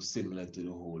 They look similar to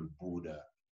the whole Buddha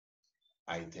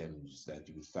items that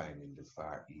you find in the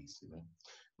Far East,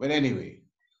 But anyway,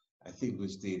 I think we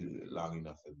stayed long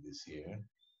enough in this here.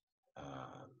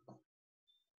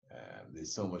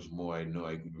 There's so much more I know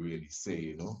I could really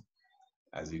say,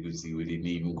 As you can see, we didn't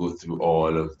even go through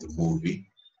all of the movie,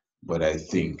 but I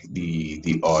think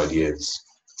the audience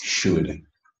should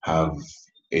have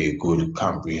a good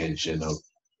comprehension of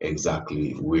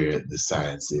exactly where the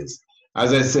science is.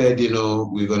 As I said,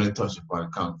 we're going to touch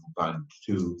upon Kung Fu Panda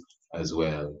 2 as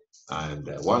well, and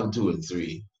 1, 2, and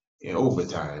 3 over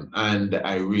time. And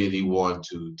I really want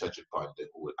to touch upon the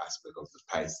whole aspect of the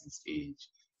Pisces age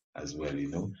as well,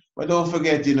 But don't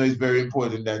forget, it's very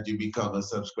important that you become a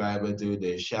subscriber to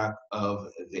the Shack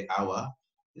of the Hour.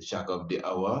 The Shack of the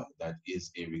Hour, that is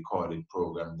a recorded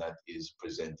program that is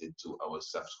presented to our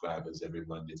subscribers every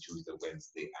Monday, Tuesday,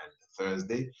 Wednesday, and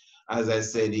Thursday. As I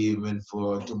said, even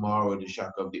for tomorrow, the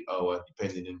Shack of the Hour,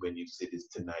 depending on when you see this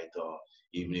tonight or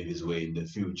even if it's way in the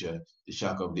future, the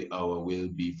Shack of the Hour will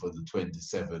be for the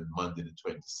 27th, Monday the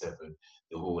 27th,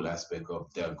 the whole aspect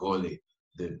of Dagole.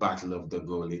 The Battle of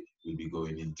Decoded, we'll be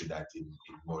going into that in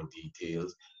more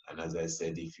details. And as I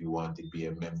said, if you want to be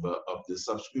a member of the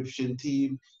subscription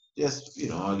team, just,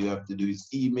 all you have to do is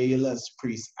email us,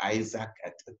 Priest Isaac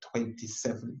at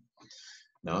 27.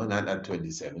 No, not at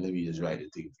 27. Let me just write the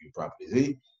thing for you properly.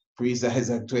 See? Priest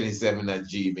Isaac 27 at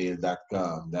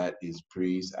gmail.com. That is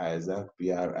Priest Isaac,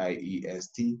 Priest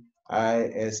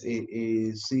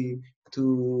Isaac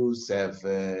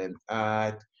 27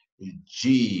 at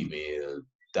gmail.com.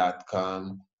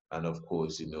 And of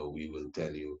course, we will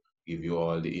tell you, give you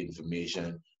all the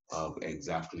information of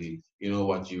exactly,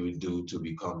 what you would do to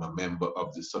become a member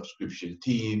of the subscription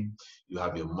team. You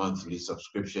have your monthly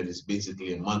subscription. It's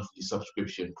basically a monthly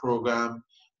subscription program,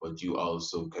 but you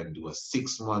also can do a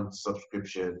 6-month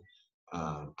subscription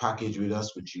package with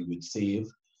us, which you would save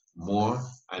more.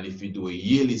 And if you do a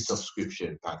yearly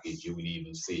subscription package, you would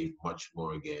even save much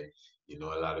more again. A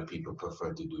lot of people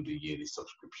prefer to do the yearly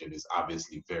subscription. It's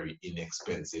obviously very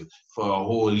inexpensive for a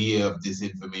whole year of this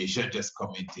information just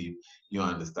coming to you. You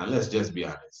understand? Let's just be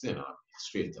honest,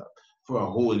 straight up. For a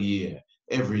whole year,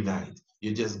 every night,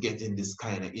 you're just getting this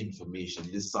kind of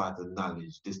information, this sort of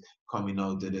knowledge, this coming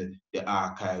out of the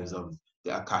archives of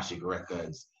the Akashic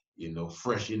records.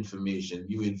 Fresh information,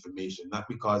 new information, not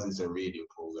because it's a radio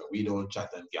program. We don't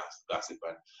chat and gossip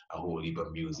and a whole heap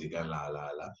of music and la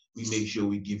la la. We make sure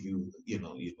we give you,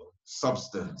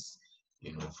 substance,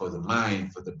 for the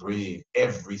mind, for the brain,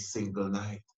 every single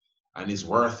night. And it's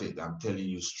worth it, I'm telling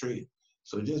you straight.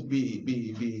 So just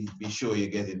be sure you're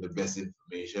getting the best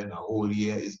information. A whole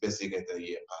year is best you get a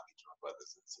year package, my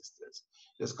brothers and sisters.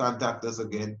 Just contact us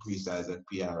again, Priest Isaac,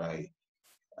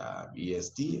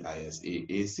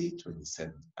 PRISTISAAC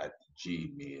 27 at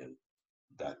gmail.com.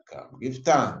 Give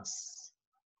thanks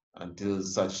until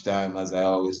such time as I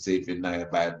always say, if you know your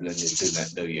Bible and you do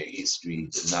not know your history,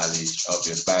 the knowledge of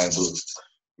your Bible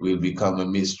will become a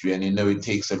mystery. And it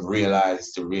takes some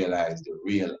realize to realize the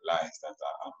real lies that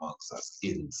are amongst us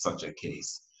in such a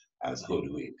case as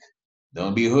hoodwink.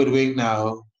 Don't be hoodwinked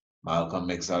now.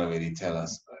 Malcolm X already tell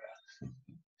us, brother.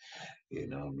 You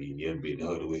know what I mean? You've been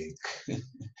hoodwinked,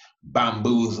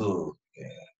 bamboozled. Yeah.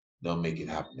 Don't make it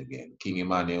happen again. King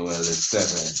Emmanuel is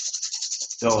 7.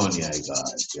 Don't ya,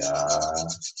 God. Yeah.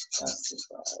 That's the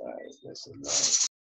right. That's the Lord.